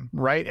few of them,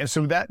 right? And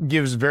so that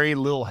gives very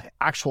little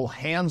actual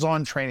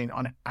hands-on training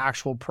on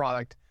actual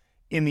product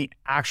in the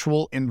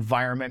actual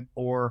environment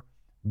or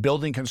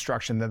building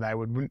construction that I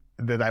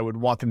would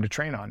want them to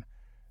train on.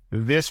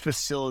 This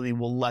facility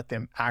will let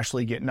them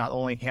actually get not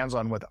only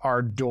hands-on with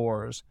our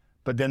doors,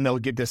 but then they'll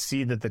get to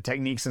see that the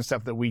techniques and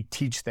stuff that we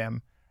teach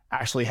them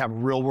actually have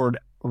real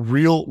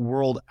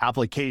world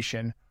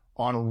application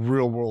on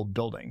real world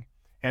building.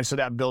 And so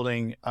that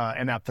building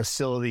and that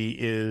facility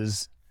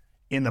is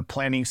in the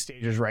planning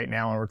stages right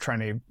now, and we're trying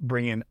to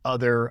bring in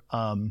other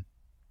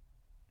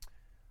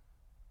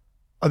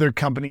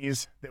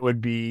companies that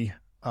would be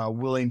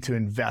willing to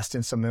invest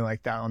in something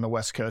like that on the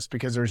West Coast,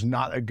 because there's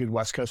not a good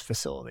West Coast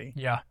facility.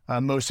 Yeah.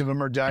 Most of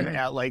them are done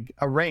at like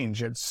a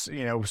range. It's,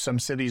 some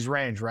cities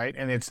range, right?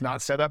 And it's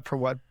not set up for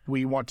what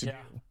we want to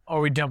do. Or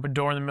we dump a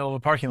door in the middle of a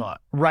parking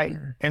lot. Right.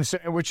 And so,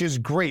 which is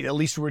great. At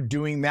least we're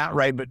doing that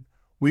right. But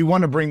we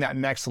want to bring that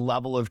next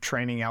level of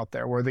training out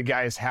there where the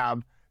guys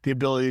have the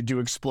ability to do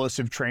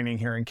explosive training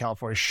here in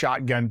California,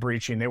 shotgun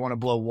breaching. They want to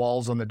blow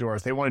walls on the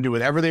doors. They want to do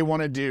whatever they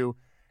want to do.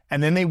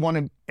 And then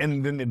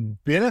and then the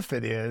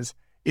benefit is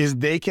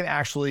they can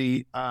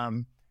actually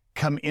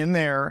come in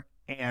there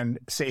and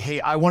say, hey,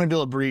 I want to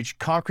build a breach,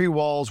 concrete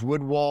walls,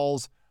 wood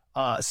walls,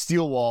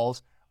 steel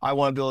walls. I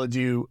want to be able to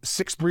do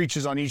 6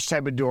 breaches on each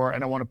type of door,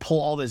 and I want to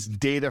pull all this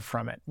data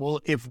from it.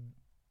 Well,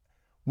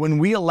 when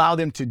we allow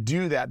them to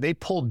do that, they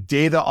pull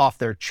data off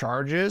their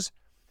charges.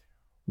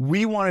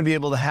 We want to be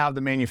able to have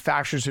the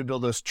manufacturers who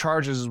build those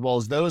charges as well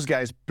as those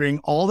guys bring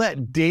all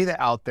that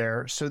data out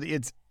there so that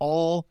it's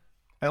all,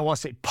 I don't want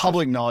to say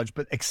public knowledge,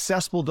 but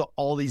accessible to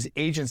all these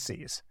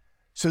agencies.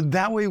 So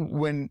that way,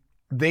 when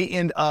they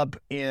end up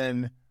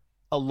in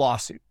a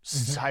lawsuit,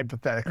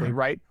 hypothetically,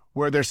 right?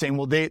 Where they're saying,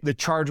 well, the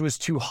charge was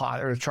too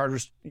hot, or the charge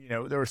was,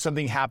 there was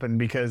something happened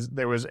because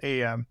there was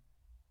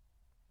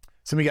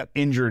somebody got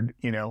injured,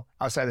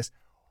 outside this.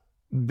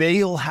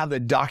 They'll have the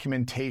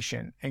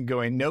documentation and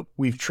going, nope,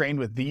 we've trained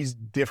with these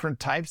different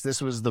types.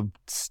 This was the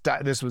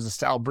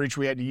style breach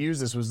we had to use.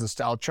 This was the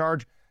style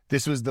charge.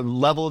 This was the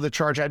level of the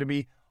charge had to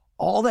be.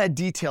 All that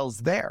detail's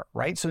there,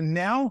 right? So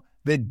now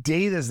the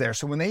data's there.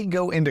 So when they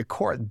go into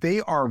court,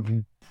 they are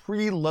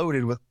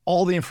preloaded with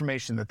all the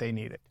information that they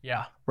needed.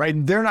 Yeah. Right?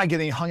 They're not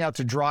getting hung out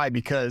to dry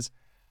because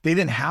they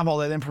didn't have all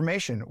that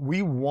information.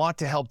 We want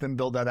to help them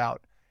build that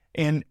out.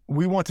 And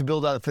we want to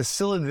build out a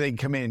facility that they can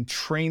come in and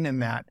train in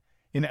that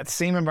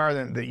same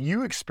environment that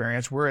you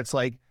experience, where it's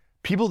like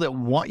people that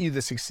want you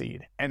to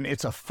succeed. And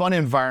it's a fun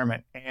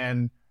environment,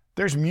 and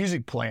there's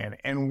music playing,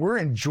 and we're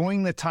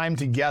enjoying the time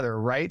together,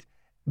 right?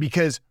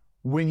 Because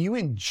when you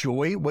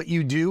enjoy what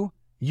you do,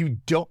 you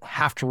don't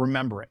have to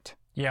remember it.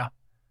 Yeah.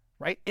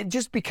 Right? It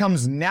just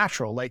becomes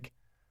natural. Like,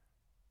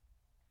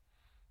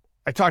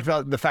 I talked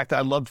about the fact that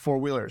I loved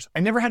four-wheelers. I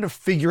never had to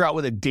figure out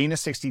what a Dana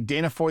 60,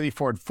 Dana 40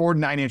 Ford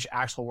 9-inch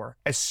axle were.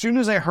 As soon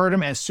as I heard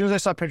them, as soon as I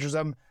saw pictures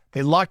of them,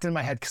 they locked in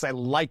my head because I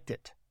liked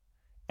it.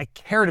 I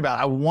cared about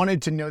it. I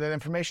wanted to know that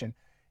information.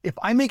 If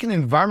I make an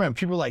environment,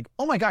 people are like,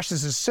 oh my gosh,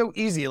 this is so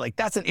easy. Like,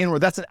 that's an inward,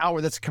 that's an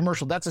outward, that's a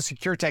commercial, that's a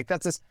secure tech,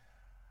 that's this.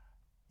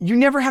 You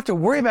never have to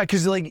worry about it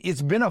because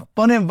it's been a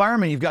fun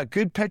environment. You've got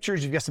good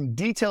pictures. You've got some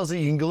details that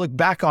you can go look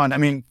back on. I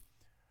mean,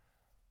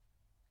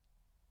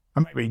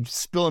 I might be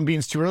spilling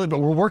beans too early, but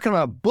we're working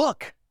on a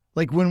book.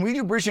 Like, when we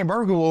do breaching and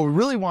burglary, what we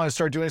really want to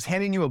start doing is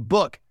handing you a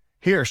book.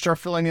 Here, start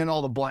filling in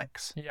all the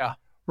blanks. Yeah.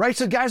 Right?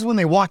 So guys, when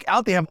they walk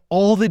out, they have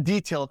all the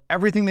detail of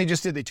everything they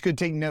just did. They could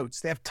take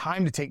notes. They have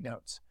time to take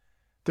notes.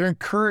 They're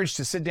encouraged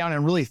to sit down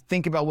and really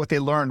think about what they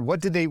learned.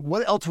 What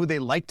else would they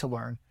like to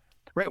learn?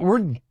 Right?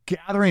 We're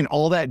gathering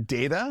all that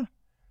data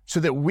so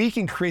that we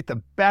can create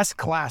the best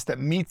class that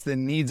meets the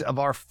needs of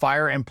our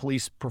fire and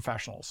police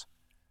professionals.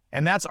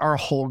 And that's our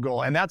whole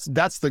goal. And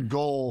that's the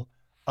goal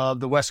of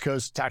the West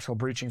Coast Tactical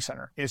Breaching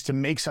Center, is to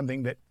make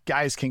something that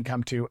guys can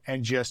come to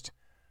and just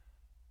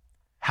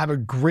have a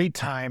great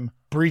time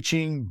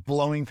breaching,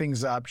 blowing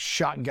things up,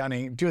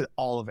 shotgunning, do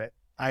all of it.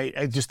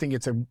 I just think I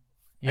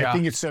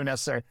think it's so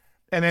necessary.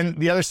 And then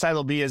the other side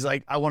will be is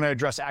like, I want to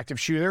address active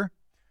shooter,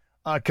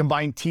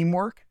 combined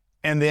teamwork,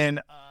 and then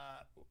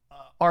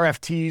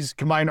RFTs,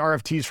 combined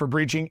RFTs for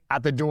breaching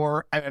at the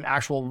door, and an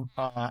actual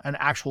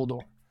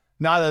door,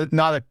 not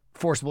a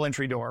forcible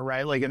entry door,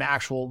 right? Like an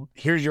actual,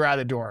 here's your out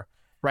the door,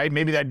 right?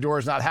 Maybe that door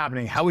is not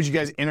happening. How would you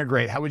guys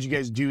integrate? How would you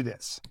guys do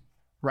this,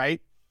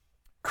 right?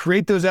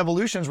 Create those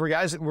evolutions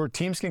where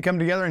teams can come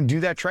together and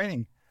do that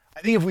training.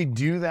 I think if we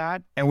do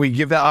that and we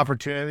give that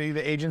opportunity to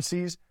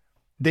agencies,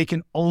 they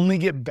can only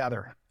get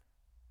better.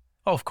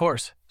 Oh, of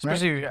course.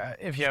 Especially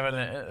if you have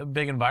a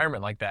big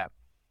environment like that.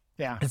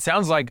 Yeah. It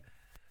sounds like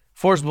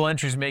forcible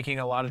entry is making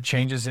a lot of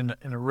changes in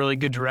a really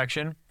good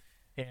direction,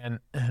 and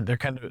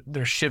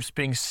their ship's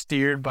being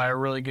steered by a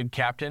really good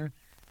captain.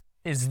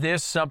 Is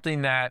this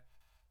something that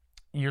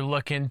you're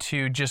looking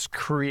to just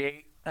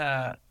create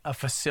a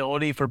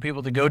facility for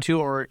people to go to,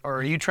 or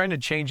are you trying to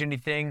change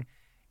anything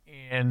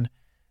in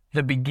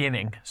the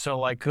beginning? So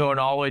like going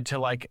all the way to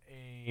like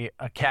a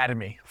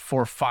academy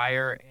for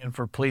fire and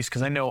for police,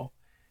 because I know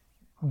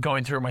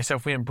going through it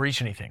myself, we didn't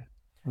breach anything.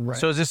 Right.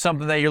 So is this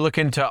something that you're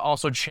looking to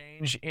also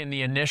change in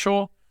the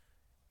initial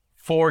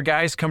for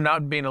guys coming out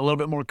and being a little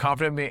bit more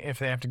confident if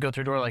they have to go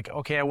through a door? Like,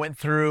 okay, I went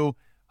through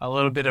a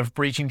little bit of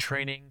breaching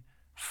training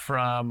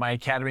from my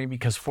academy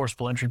because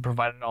forcible entry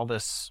provided all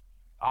this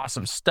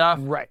awesome stuff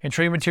right. and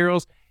training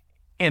materials.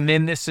 and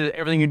then this is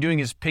everything you're doing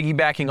is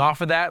piggybacking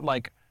off of that,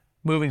 like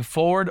moving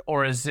forward?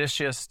 Or is this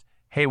just,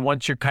 hey,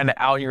 once you're kind of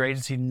out in your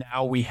agency,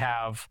 now we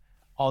have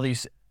all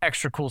these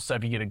extra cool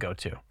stuff you get to go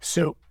to?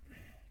 So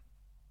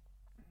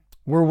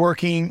we're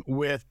working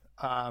with,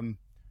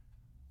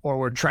 or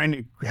we're trying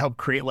to help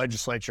create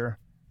legislature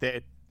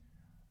that,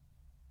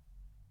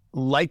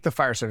 like the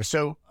fire service.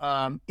 So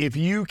if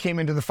you came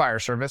into the fire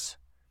service,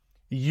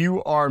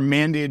 you are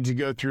mandated to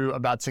go through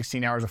about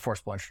 16 hours of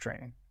forcible entry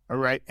training, all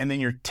right? And then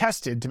you're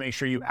tested to make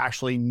sure you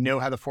actually know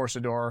how to force a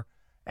door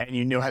and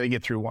you know how to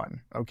get through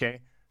one,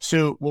 okay?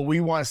 So what we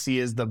want to see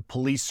is the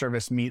police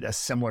service meet a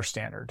similar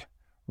standard,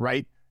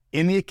 right?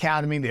 In the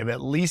academy, they've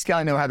at least got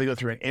to know how to go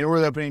through an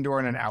inward opening door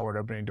and an outward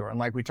opening door. And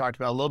like we talked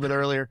about a little bit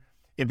earlier,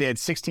 if they had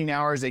 16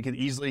 hours, they could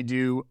easily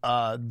do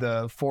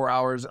the 4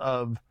 hours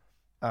of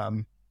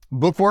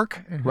book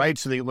work, right?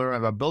 So they learn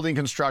about building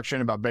construction,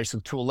 about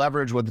basic tool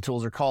leverage, what the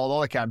tools are called,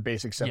 all that kind of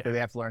basic stuff that they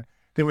have to learn.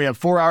 Then we have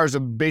 4 hours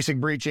of basic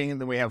breaching, and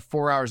then we have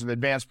 4 hours of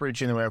advanced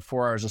breaching, and then we have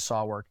 4 hours of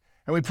saw work.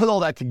 And we put all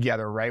that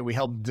together, right? We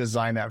help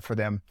design that for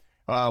them.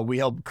 We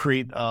help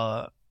create,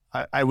 I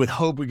would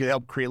hope we could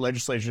help create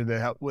legislation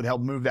that would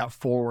help move that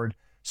forward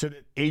so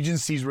that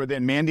agencies were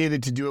then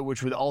mandated to do it,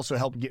 which would also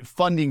help get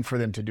funding for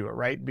them to do it,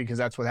 right? Because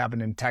that's what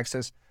happened in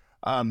Texas.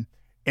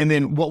 And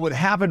then what would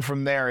happen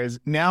from there is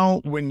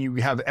now when you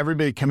have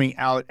everybody coming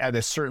out at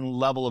a certain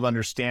level of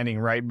understanding,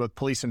 right, both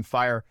police and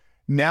fire,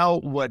 now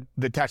what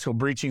the Tactical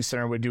Breaching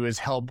Center would do is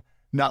help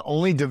not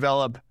only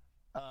develop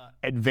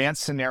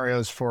advanced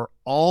scenarios for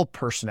all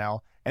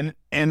personnel, and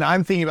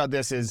I'm thinking about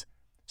this is,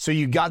 so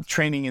you got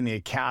training in the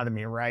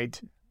academy, right?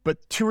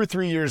 But 2 or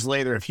 3 years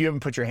later, if you haven't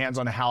put your hands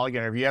on a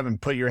Halligan, or if you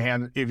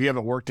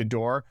haven't worked a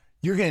door,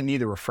 you're going to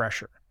need a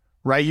refresher.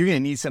 Right? You're going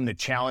to need something that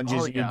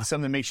challenges you,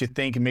 something that makes you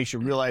think and makes you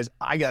realize,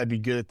 I got to be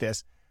good at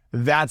this.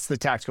 That's the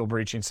Tactical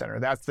Breaching Center.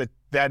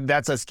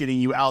 That's us getting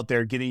you out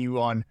there, getting you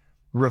on,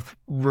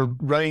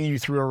 running you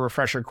through a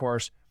refresher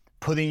course,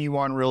 putting you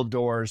on real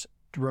doors,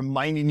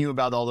 reminding you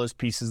about all those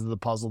pieces of the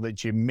puzzle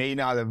that you may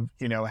not have,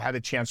 had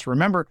a chance to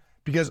remember.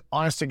 Because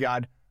honest to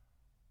God,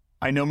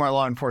 I know my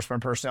law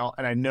enforcement personnel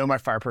and I know my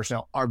fire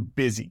personnel are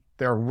busy.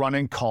 They're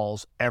running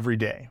calls every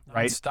day,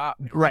 right? Stop.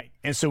 Right.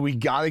 And so we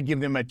got to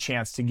give them a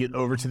chance to get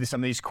over to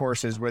some of these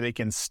courses where they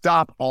can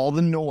stop all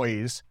the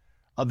noise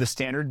of the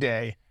standard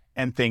day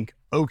and think,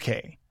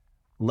 okay,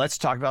 let's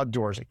talk about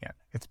doors again.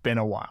 It's been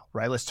a while,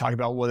 right? Let's talk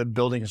about what a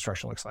building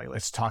construction looks like.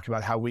 Let's talk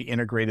about how we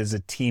integrate as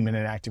a team in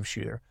an active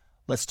shooter.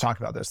 Let's talk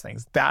about those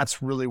things.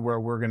 That's really where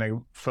we're going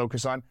to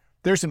focus on.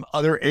 There's some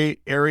other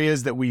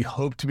areas that we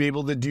hope to be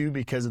able to do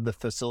because of the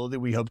facility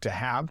we hope to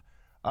have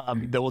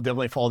that will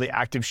definitely follow the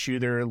active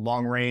shooter,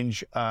 long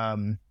range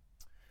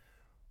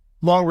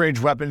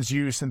weapons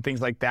use and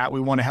things like that.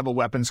 We want to have a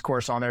weapons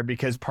course on there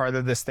because part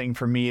of this thing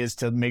for me is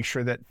to make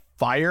sure that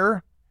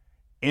fire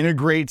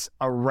integrates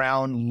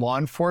around law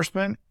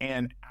enforcement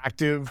and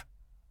active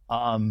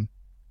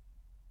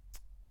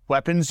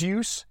weapons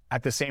use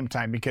at the same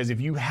time. Because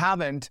if you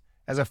haven't,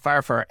 as a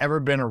firefighter,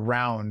 ever been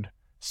around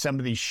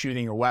somebody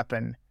shooting a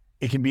weapon,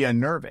 it can be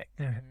unnerving.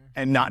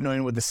 And not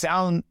knowing what the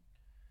sound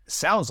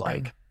sounds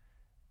like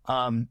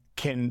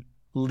can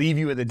leave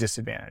you at a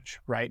disadvantage,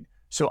 right?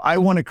 So I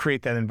want to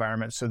create that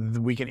environment so that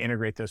we can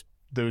integrate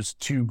those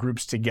two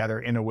groups together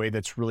in a way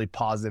that's really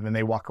positive, and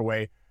they walk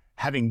away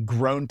having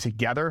grown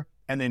together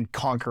and then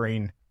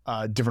conquering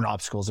different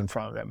obstacles in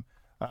front of them.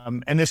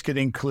 And this could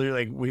include,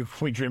 like,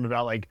 we dream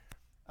about like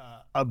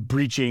a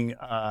breaching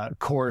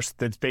course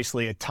that's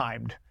basically a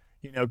timed,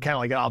 kind of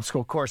like an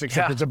obstacle course,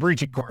 except it's a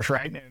breaching course,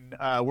 right?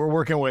 And we're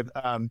working with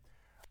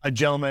a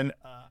gentleman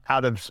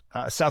out of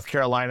South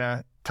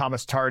Carolina,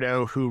 Thomas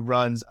Tardo, who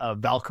runs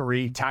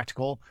Valkyrie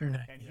Tactical,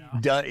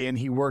 and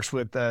he works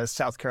with the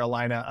South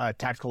Carolina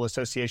Tactical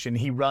Association.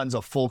 He runs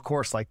a full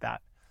course like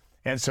that,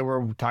 and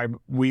so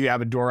we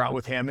have a door out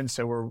with him, and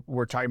so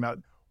we're talking about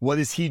what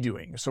is he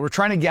doing. So we're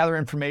trying to gather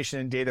information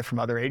and data from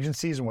other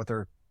agencies and what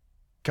they're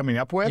coming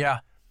up with,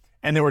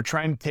 and then we're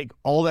trying to take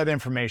all that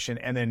information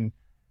and then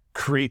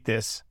create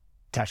this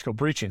Tactical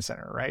Breaching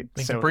Center, right?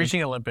 Like the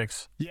Breaching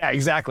Olympics. Yeah,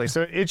 exactly.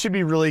 So it should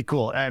be really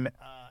cool. And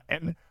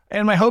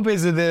my hope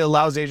is that it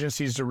allows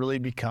agencies to really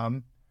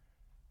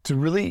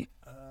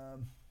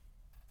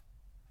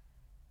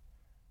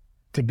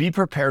to be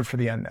prepared for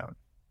the unknown.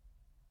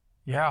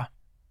 Yeah.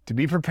 To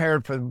be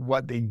prepared for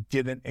what they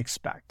didn't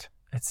expect.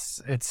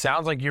 It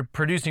sounds like you're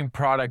producing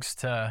products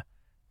to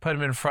put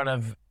them in front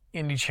of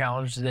any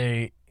challenge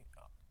they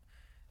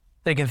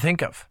can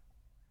think of.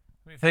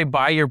 If they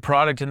buy your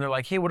product and they're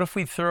like, hey, what if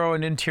we throw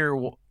an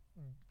interior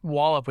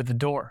wall up with the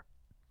door?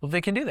 Well,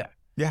 they can do that.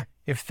 Yeah.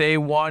 If they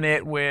want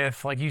it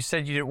with, like you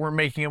said, you weren't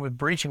making it with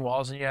breaching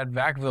walls, and you had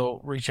Vacville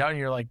reach out and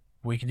you're like,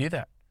 we can do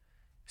that.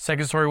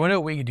 Second story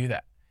window, we can do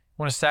that.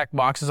 Want to stack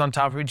boxes on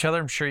top of each other?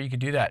 I'm sure you could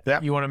do that.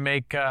 Yep. You want to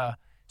make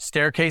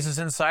staircases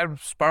inside,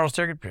 spiral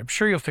staircase? I'm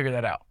sure you'll figure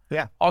that out.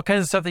 Yeah. All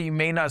kinds of stuff that you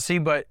may not see,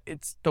 but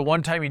it's the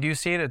one time you do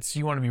see it,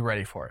 you want to be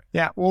ready for it.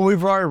 Yeah. Well,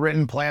 we've already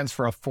written plans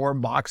for a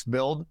 4-box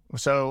build.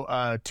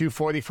 So 2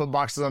 40-foot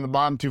boxes on the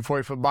bottom, 2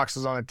 40-foot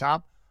boxes on the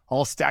top,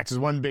 all stacked as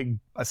one big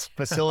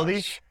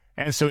facility.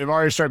 And so we've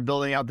already started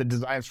building out the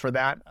designs for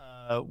that.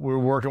 We're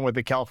working with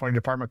the California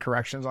Department of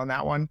Corrections on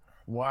that one.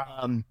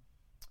 Wow.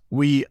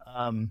 We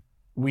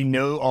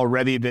know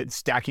already that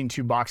stacking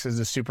 2 boxes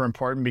is super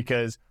important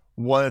because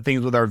one of the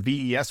things with our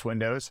VES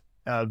windows,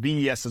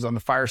 VES is on the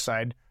fire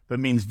side, but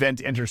means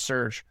vent, enter,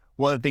 search.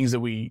 One of the things that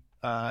we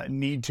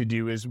need to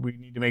do is we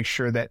need to make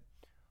sure that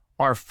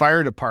our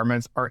fire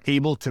departments are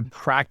able to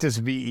practice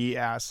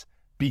VES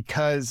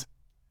because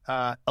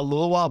a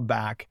little while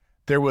back,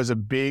 there was a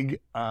big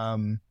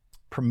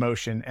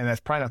promotion, and that's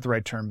probably not the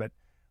right term, but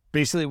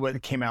basically what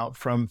came out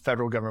from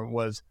federal government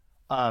was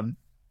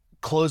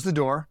close the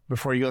door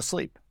before you go to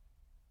sleep,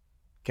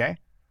 okay?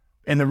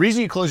 And the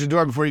reason you close your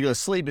door before you go to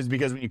sleep is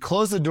because when you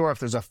close the door, if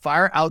there's a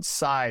fire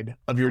outside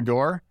of your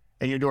door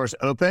and your door is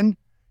open,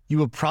 you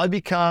will probably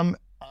become,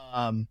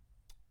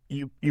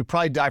 you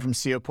probably die from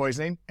CO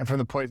poisoning and from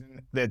the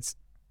poison that's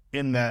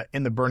in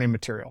the burning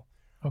material.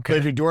 Okay. But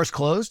if your door is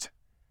closed,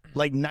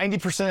 like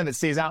 90% of it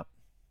stays out.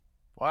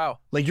 Wow.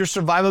 Like your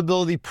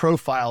survivability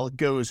profile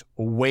goes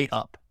way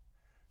up.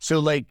 So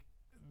like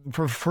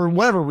for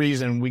whatever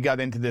reason, we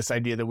got into this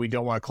idea that we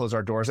don't want to close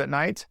our doors at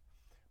night.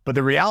 But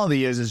the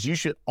reality is you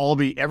should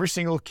every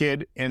single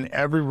kid in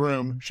every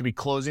room should be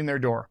closing their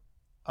door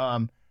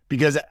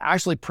because it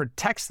actually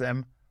protects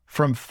them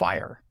from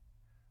fire.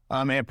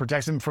 And it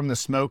protects them from the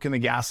smoke and the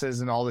gases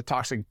and all the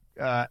toxic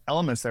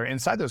elements that are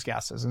inside those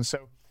gases. And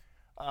so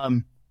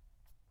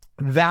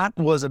that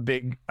was a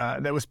big,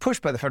 that was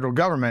pushed by the federal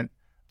government.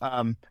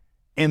 And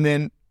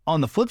then on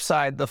the flip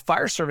side, the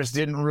fire service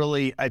didn't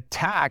really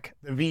attack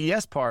the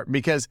VES part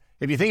because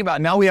if you think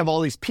about it, now we have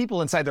all these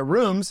people inside the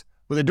rooms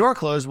with the door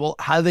closed. Well,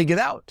 how do they get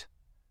out?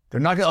 They're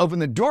not going to open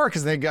the door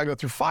because they got to go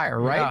through fire,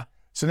 right?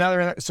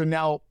 Yeah. So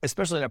now,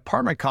 especially in an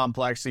apartment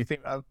complex, so you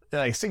think of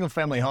like a single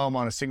family home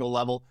on a single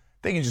level,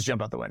 they can just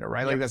jump out the window,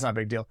 right? Like that's not a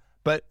big deal.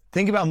 But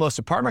think about most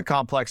apartment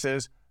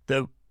complexes,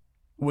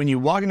 when you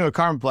walk into a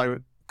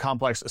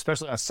complex,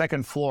 especially on a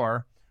second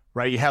floor,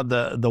 right? You have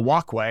the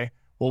walkway.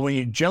 Well, when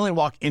you generally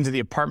walk into the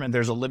apartment,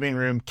 there's a living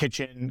room,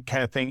 kitchen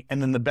kind of thing,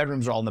 and then the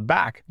bedrooms are all in the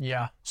back.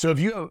 Yeah. So if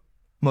you have,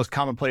 most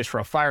common place for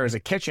a fire is a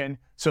kitchen.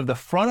 So if the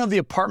front of the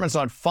apartment's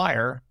on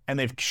fire and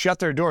they've shut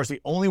their doors, the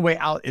only way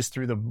out is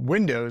through the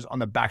windows on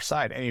the back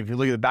side. And if you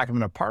look at the back of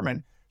an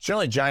apartment, it's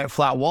generally a giant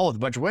flat wall with a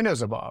bunch of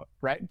windows above,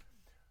 right?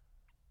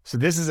 So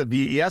this is a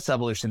VES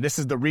evolution. This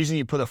is the reason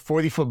you put a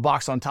 40-foot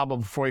box on top of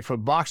a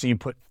 40-foot box and you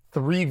put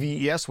 3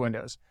 VES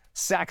windows.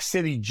 Sac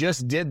City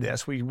just did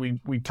this. We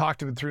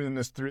talked through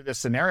this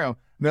scenario. And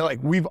they're like,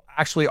 we've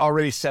actually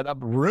already set up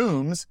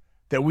rooms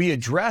that we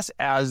address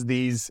as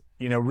these,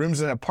 rooms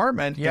in an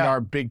apartment in our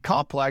big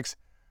complex.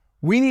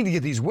 We need to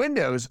get these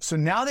windows. So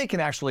now they can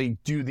actually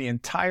do the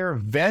entire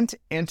vent,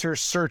 enter,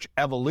 search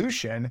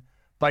evolution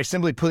by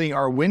simply putting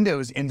our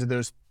windows into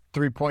those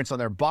 3 points on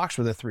their box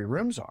where the 3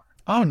 rooms are.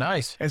 Oh,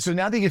 nice. And so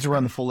now they get to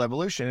run the full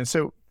evolution. And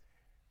so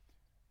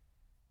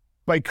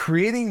by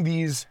creating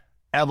these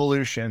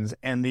evolutions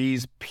and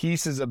these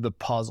pieces of the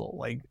puzzle,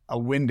 like a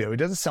window, it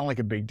doesn't sound like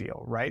a big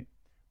deal, right?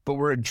 But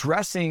we're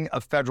addressing a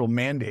federal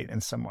mandate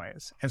in some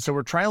ways. And so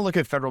we're trying to look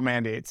at federal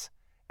mandates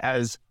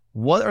as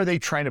what are they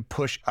trying to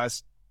push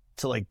us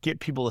to get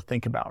people to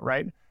think about,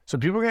 right? So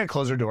people are going to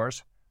close their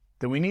doors.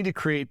 Then we need to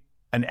create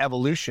an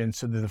evolution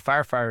so that the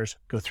firefighters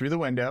go through the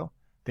window,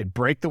 they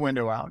break the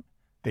window out,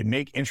 they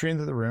make entry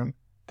into the room,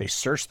 they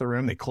search the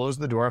room, they close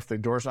the door if the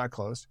door's not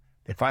closed,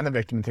 they find the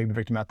victim and take the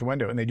victim out the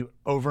window, and they do it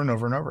over and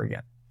over and over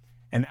again.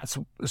 And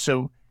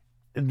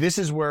this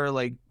is where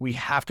we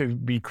have to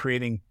be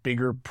creating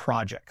bigger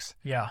projects.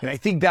 Yeah. And I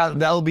think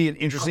that'll be an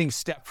interesting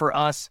step for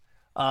us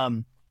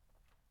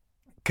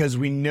because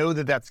we know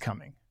that that's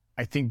coming.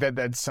 I think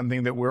that's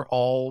something that we're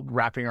all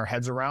wrapping our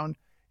heads around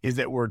is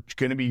that we're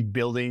going to be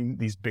building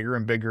these bigger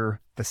and bigger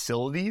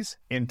facilities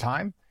in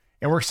time.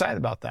 And we're excited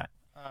about that.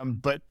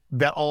 But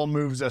that all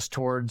moves us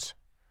towards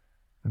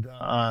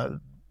the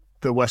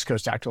West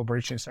Coast Tactical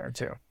Breaching Center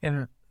too.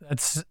 And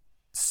that's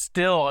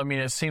still,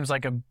 it seems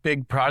like a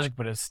big project,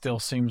 but it still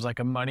seems like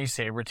a money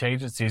saver to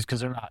agencies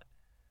because they're not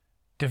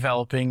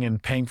developing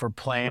and paying for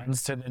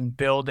plans to then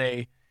build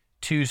a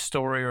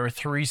 2-story or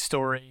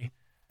 3-story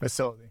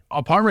facility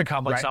apartment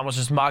complex, right. Almost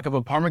just mock-up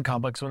apartment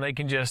complex when they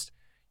can just,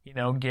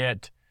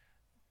 get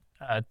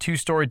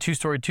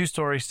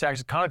 2-story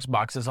stacks of Conex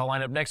boxes all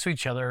lined up next to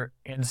each other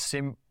and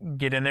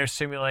get in there,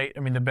 simulate.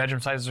 The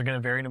bedroom sizes are going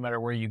to vary no matter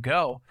where you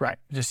go. Right.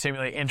 Just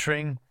simulate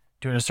entering,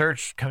 doing a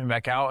search, coming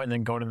back out, and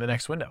then going to the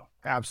next window.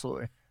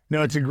 Absolutely.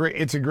 No, it's a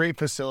great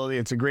facility.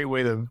 It's a great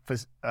way to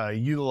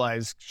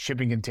utilize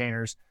shipping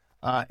containers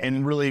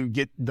and really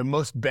get the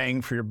most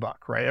bang for your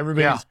buck, right?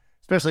 Everybody's,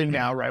 especially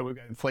now, right? We've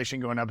got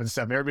inflation going up and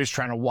stuff. Everybody's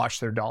trying to watch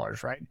their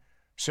dollars, right?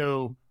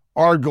 So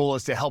our goal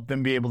is to help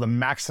them be able to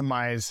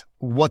maximize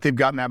what they've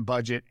got in that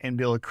budget and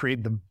be able to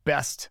create the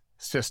best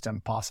system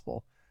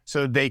possible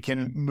so they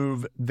can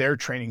move their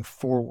training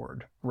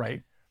forward,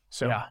 right?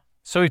 So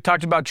we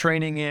talked about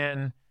training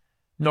in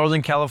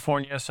Northern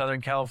California, Southern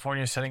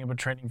California, setting up a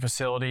training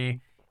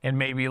facility, and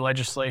maybe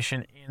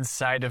legislation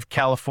inside of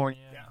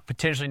California,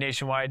 potentially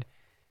nationwide.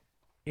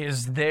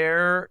 is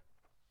there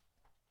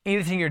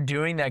anything you're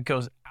doing that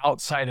goes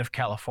outside of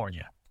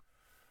California?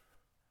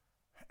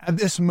 At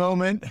this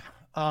moment,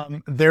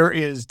 there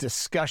is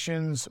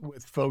discussions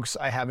with folks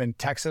I have in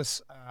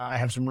Texas. I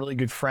have some really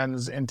good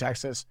friends in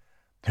Texas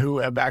who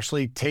have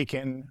actually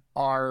taken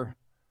our,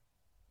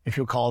 if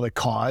you'll call it a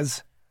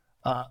cause,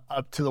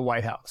 up to the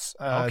White House.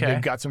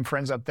 They've got some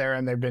friends up there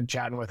and they've been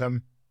chatting with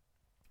them.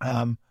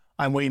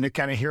 I'm waiting to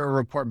kind of hear a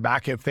report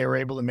back if they were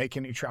able to make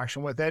any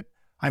traction with it.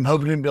 I'm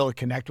hoping to be able to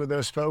connect with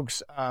those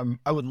folks.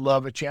 I would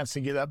love a chance to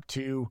get up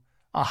to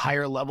a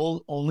higher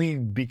level, only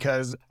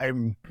because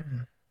I'm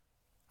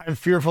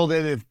fearful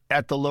that if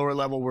at the lower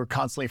level we're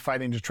constantly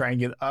fighting to try and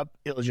get up,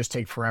 it'll just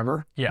take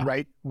forever. Yeah.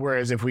 Right.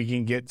 Whereas if we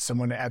can get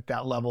someone at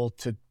that level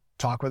to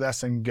talk with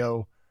us and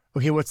go,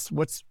 okay, what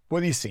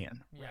are you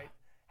seeing? Yeah. Right.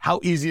 How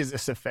easy is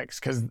this to fix?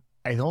 Because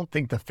I don't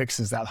think the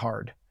fix is that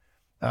hard.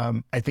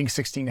 I think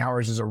 16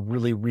 hours is a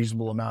really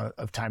reasonable amount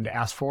of time to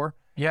ask for.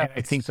 Yeah. And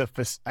I think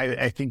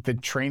the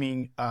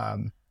training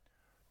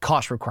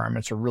cost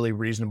requirements are really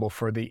reasonable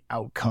for the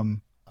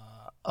outcome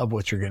of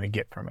what you're going to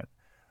get from it.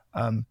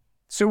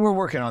 So we're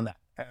working on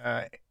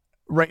that.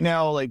 Right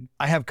now, like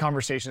I have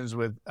conversations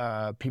with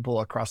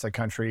people across the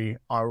country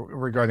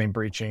regarding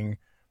breaching.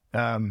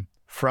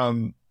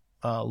 From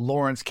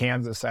Lawrence,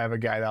 Kansas, I have a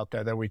guy out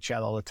there that we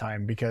chat all the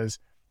time because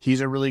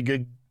he's a really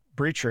good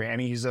breacher and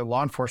he's a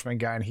law enforcement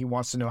guy and he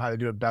wants to know how to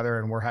do it better.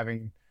 And we're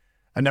having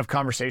enough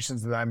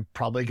conversations that I'm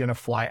probably going to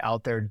fly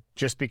out there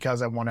just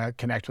because I want to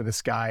connect with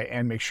this guy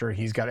and make sure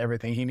he's got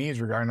everything he needs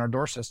regarding our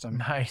door system.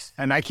 Nice.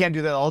 And I can't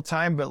do that all the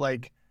time, but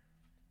like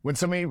when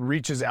somebody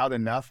reaches out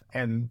enough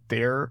and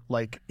they're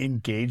like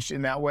engaged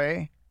in that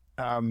way,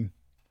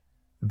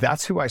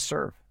 that's who I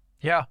serve.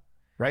 Yeah.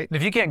 Right. And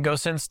if you can't go,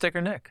 send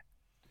Sticker Nick.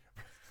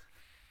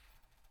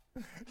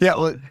 Yeah.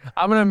 Well,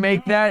 I'm gonna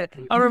make that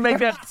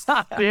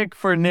stick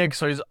for Nick,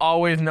 so he's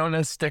always known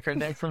as Sticker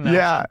Nick from now.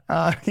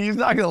 Yeah. He's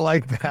not gonna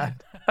like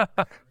that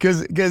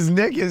because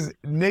Nick is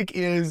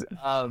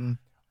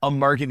a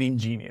marketing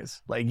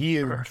genius. Like he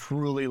is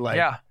truly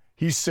like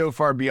he's so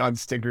far beyond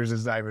stickers.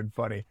 It's not even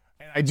funny.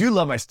 And I do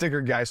love my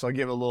sticker guy, so I'll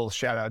give a little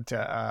shout out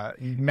to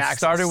Max.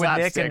 Started with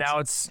Nick, and now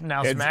it's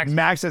Max.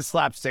 Max at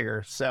Slap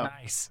Sticker. So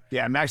nice.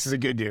 Yeah, Max is a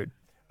good dude.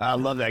 I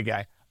love that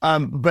guy.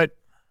 But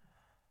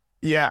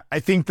yeah, I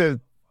think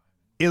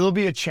it'll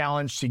be a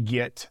challenge to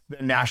get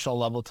the national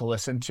level to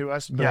listen to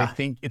us. But I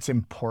think it's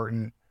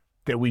important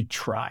that we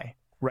try,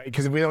 right?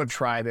 Because if we don't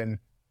try, then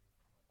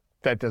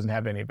that doesn't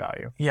have any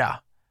value. Yeah.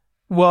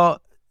 Well,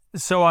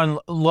 so on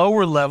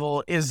lower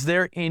level, is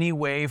there any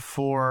way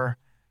for,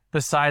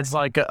 besides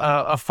like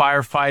a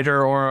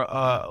firefighter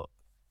or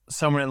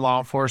someone in law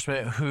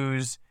enforcement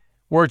who's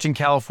worked in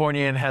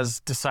California and has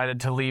decided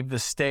to leave the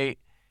state,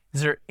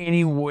 is there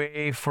any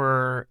way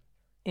for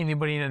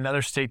anybody in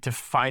another state to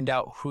find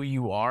out who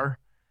you are?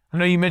 I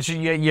know you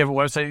mentioned you have a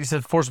website. You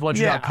said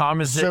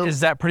forcibleentry.com.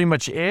 Is that pretty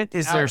much it?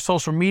 Is there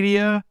social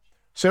media?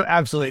 So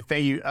absolutely.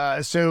 Thank you.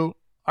 So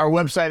our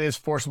website is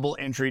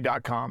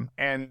forcibleentry.com.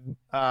 And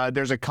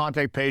there's a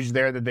contact page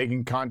there that they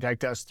can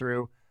contact us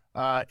through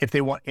if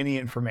they want any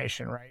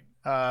information, right?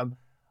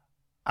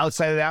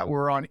 Outside of that,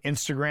 we're on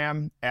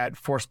Instagram at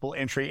Forcible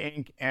Entry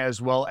Inc.,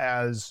 as well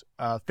as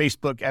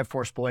Facebook at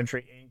Forcible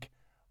Entry Inc.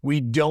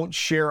 We don't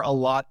share a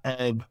lot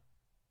of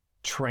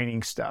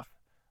training stuff.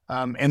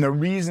 And the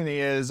reason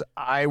is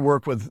I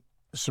work with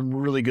some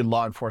really good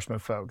law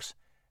enforcement folks,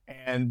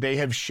 and they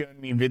have shown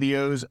me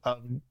videos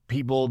of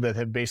people that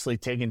have basically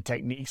taken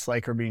techniques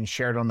like are being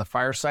shared on the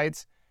fire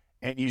sites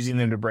and using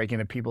them to break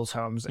into people's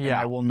homes. And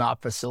I will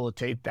not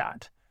facilitate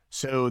that.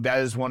 So that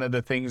is one of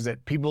the things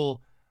that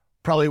people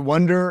probably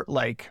wonder,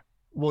 like,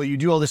 well, you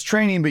do all this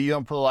training, but you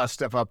don't put a lot of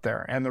stuff up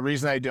there. And the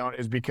reason I don't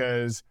is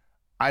because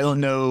I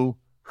don't know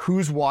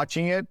who's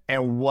watching it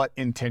and what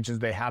intentions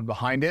they have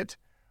behind it.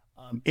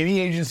 Any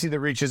agency that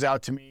reaches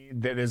out to me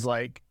that is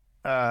like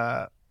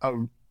a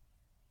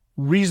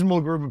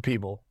reasonable group of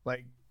people,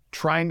 like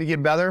trying to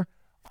get better,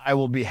 I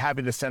will be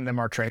happy to send them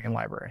our training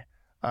library.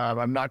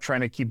 I'm not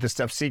trying to keep this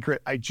stuff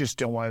secret. I just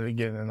don't want it to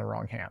get in the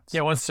wrong hands.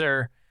 Yeah, once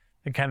they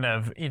kind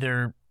of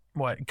either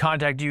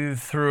contact you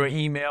through an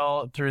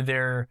email, through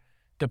their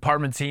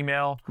department's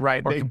email,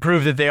 right? Or can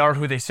prove that they are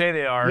who they say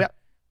they are. Yeah.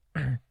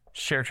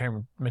 Share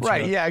training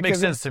material. Right, yeah. Makes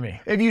sense to me.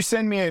 If you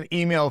send me an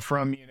email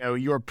from,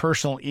 your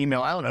personal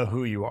email, I don't know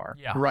who you are,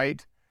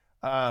 right?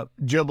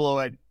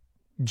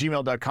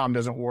 joeblow@gmail.com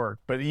doesn't work.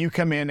 But you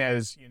come in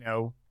as,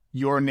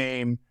 your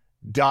name,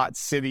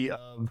 city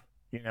of,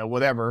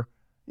 whatever.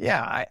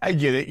 Yeah, I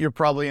get it. You're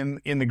probably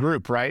in the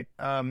group, right?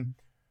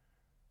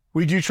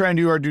 We do try and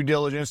do our due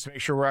diligence to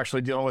make sure we're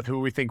actually dealing with who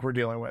we think we're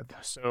dealing with.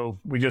 So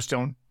we just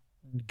don't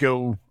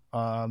go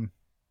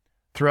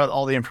throughout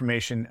all the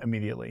information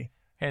immediately.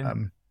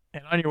 And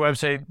on your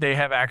website, they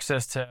have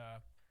access to,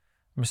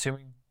 I'm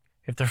assuming,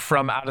 if they're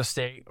from out of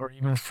state or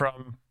even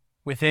from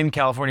within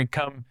California,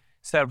 come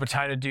set up a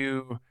time to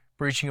do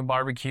breaching a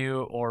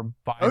barbecue or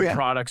buy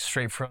products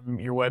straight from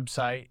your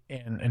website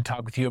and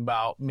talk with you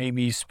about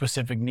maybe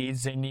specific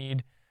needs they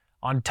need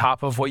on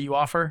top of what you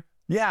offer?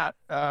 Yeah.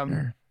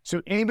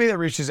 So anybody that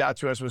reaches out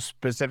to us with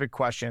specific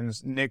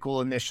questions, Nick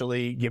will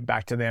initially get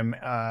back to them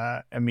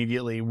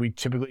immediately. We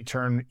typically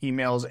turn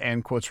emails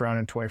and quotes around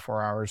in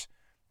 24 hours.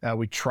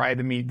 We try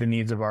to meet the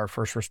needs of our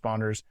first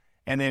responders.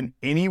 And then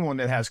anyone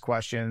that has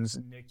questions,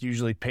 Nick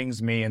usually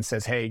pings me and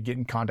says, hey, get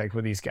in contact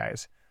with these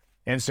guys.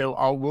 And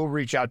so we'll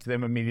reach out to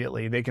them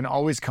immediately. They can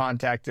always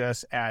contact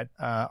us at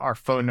our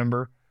phone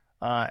number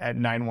at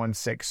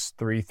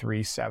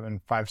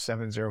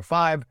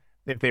 916-337-5705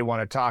 if they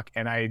want to talk.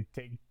 And I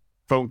take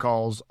phone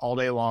calls all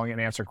day long and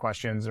answer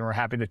questions. And we're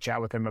happy to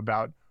chat with them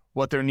about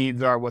what their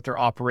needs are, what their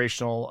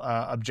operational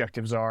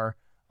objectives are,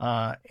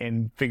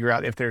 and figure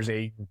out if there's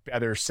a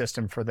better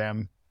system for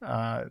them,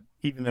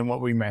 even than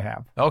what we might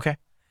have. Okay.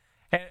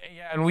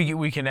 And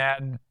we can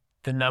add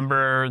the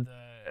number,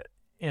 the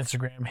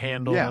Instagram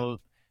handle,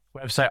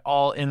 website,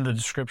 all in the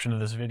description of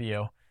this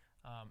video.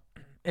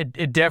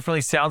 It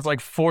definitely sounds like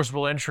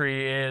forcible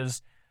entry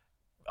is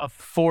a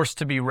force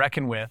to be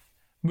reckoned with.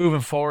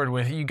 Moving forward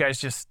with, you guys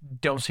just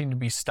don't seem to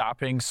be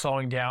stopping,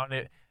 slowing down.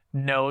 It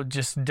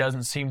just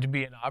doesn't seem to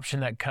be an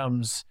option that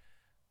comes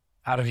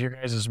out of your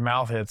guys'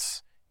 mouth.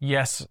 It's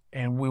yes,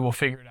 and we will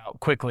figure it out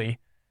quickly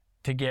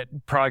to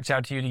get products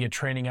out to you, to get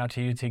training out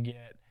to you, to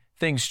get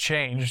things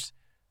changed.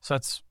 So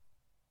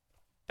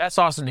that's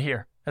awesome to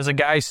hear. As a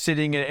guy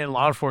sitting in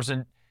law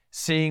enforcement,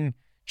 seeing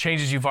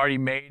changes you've already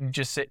made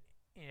just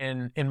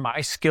in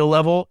my skill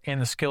level and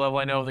the skill level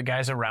I know of the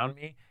guys around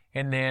me,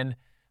 and then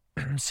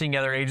seeing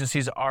other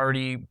agencies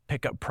already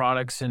pick up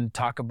products and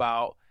talk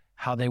about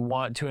how they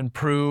want to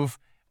improve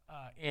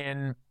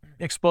in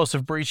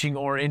explosive breaching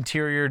or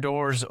interior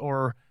doors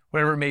or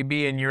whatever it may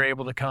be, and you're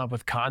able to come up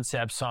with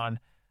concepts on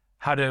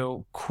how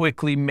to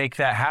quickly make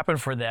that happen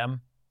for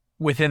them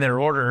within their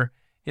order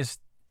is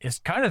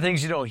kind of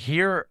things you don't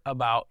hear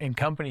about in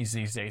companies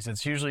these days.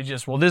 It's usually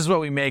just, well, this is what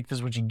we make, this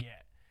is what you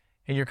get.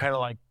 And you're kind of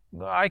like,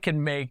 well, I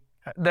can make,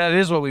 that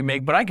is what we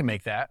make, but I can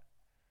make that,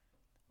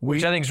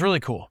 which I think is really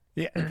cool.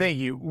 Yeah, thank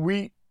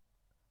you.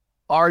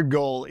 Our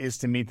goal is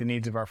to meet the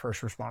needs of our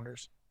first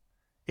responders.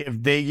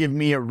 If they give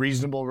me a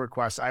reasonable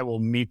request, I will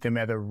meet them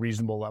at a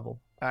reasonable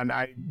level. And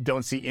I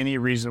don't see any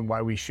reason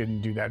why we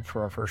shouldn't do that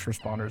for our first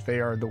responders.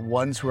 They are the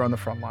ones who are on the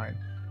front line.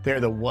 They're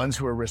the ones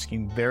who are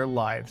risking their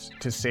lives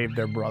to save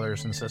their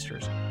brothers and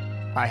sisters.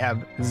 I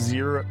have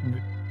zero,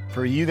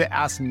 for you to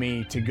ask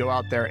me to go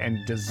out there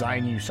and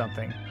design you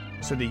something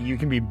so that you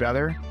can be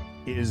better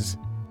is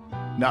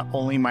not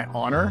only my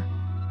honor,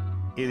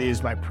 it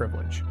is my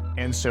privilege.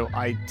 And so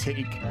I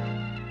take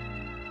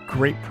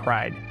great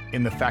pride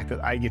in the fact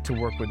that I get to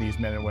work with these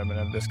men and women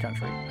of this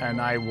country. And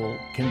I will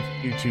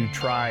continue to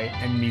try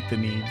and meet the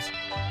needs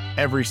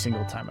every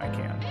single time I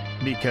can,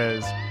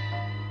 because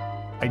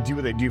I do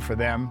what I do for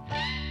them.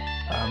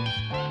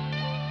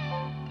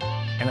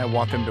 And I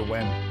want them to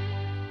win.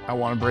 I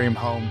want to bring them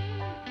home.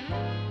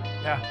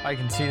 Yeah, I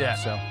can see that.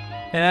 So,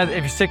 and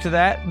if you stick to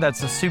that,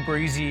 that's a super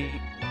easy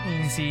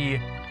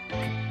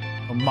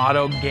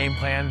motto, game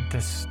plan to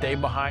stay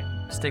behind,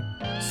 stick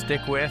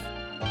with.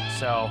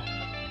 So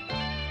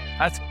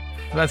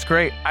that's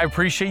great. I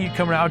appreciate you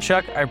coming out,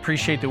 Chuck. I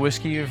appreciate the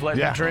whiskey you've let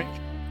me drink.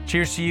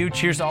 Cheers to you.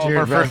 Cheers to all of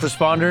our first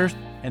responders.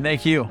 And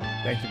thank you.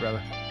 Thank you,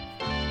 brother.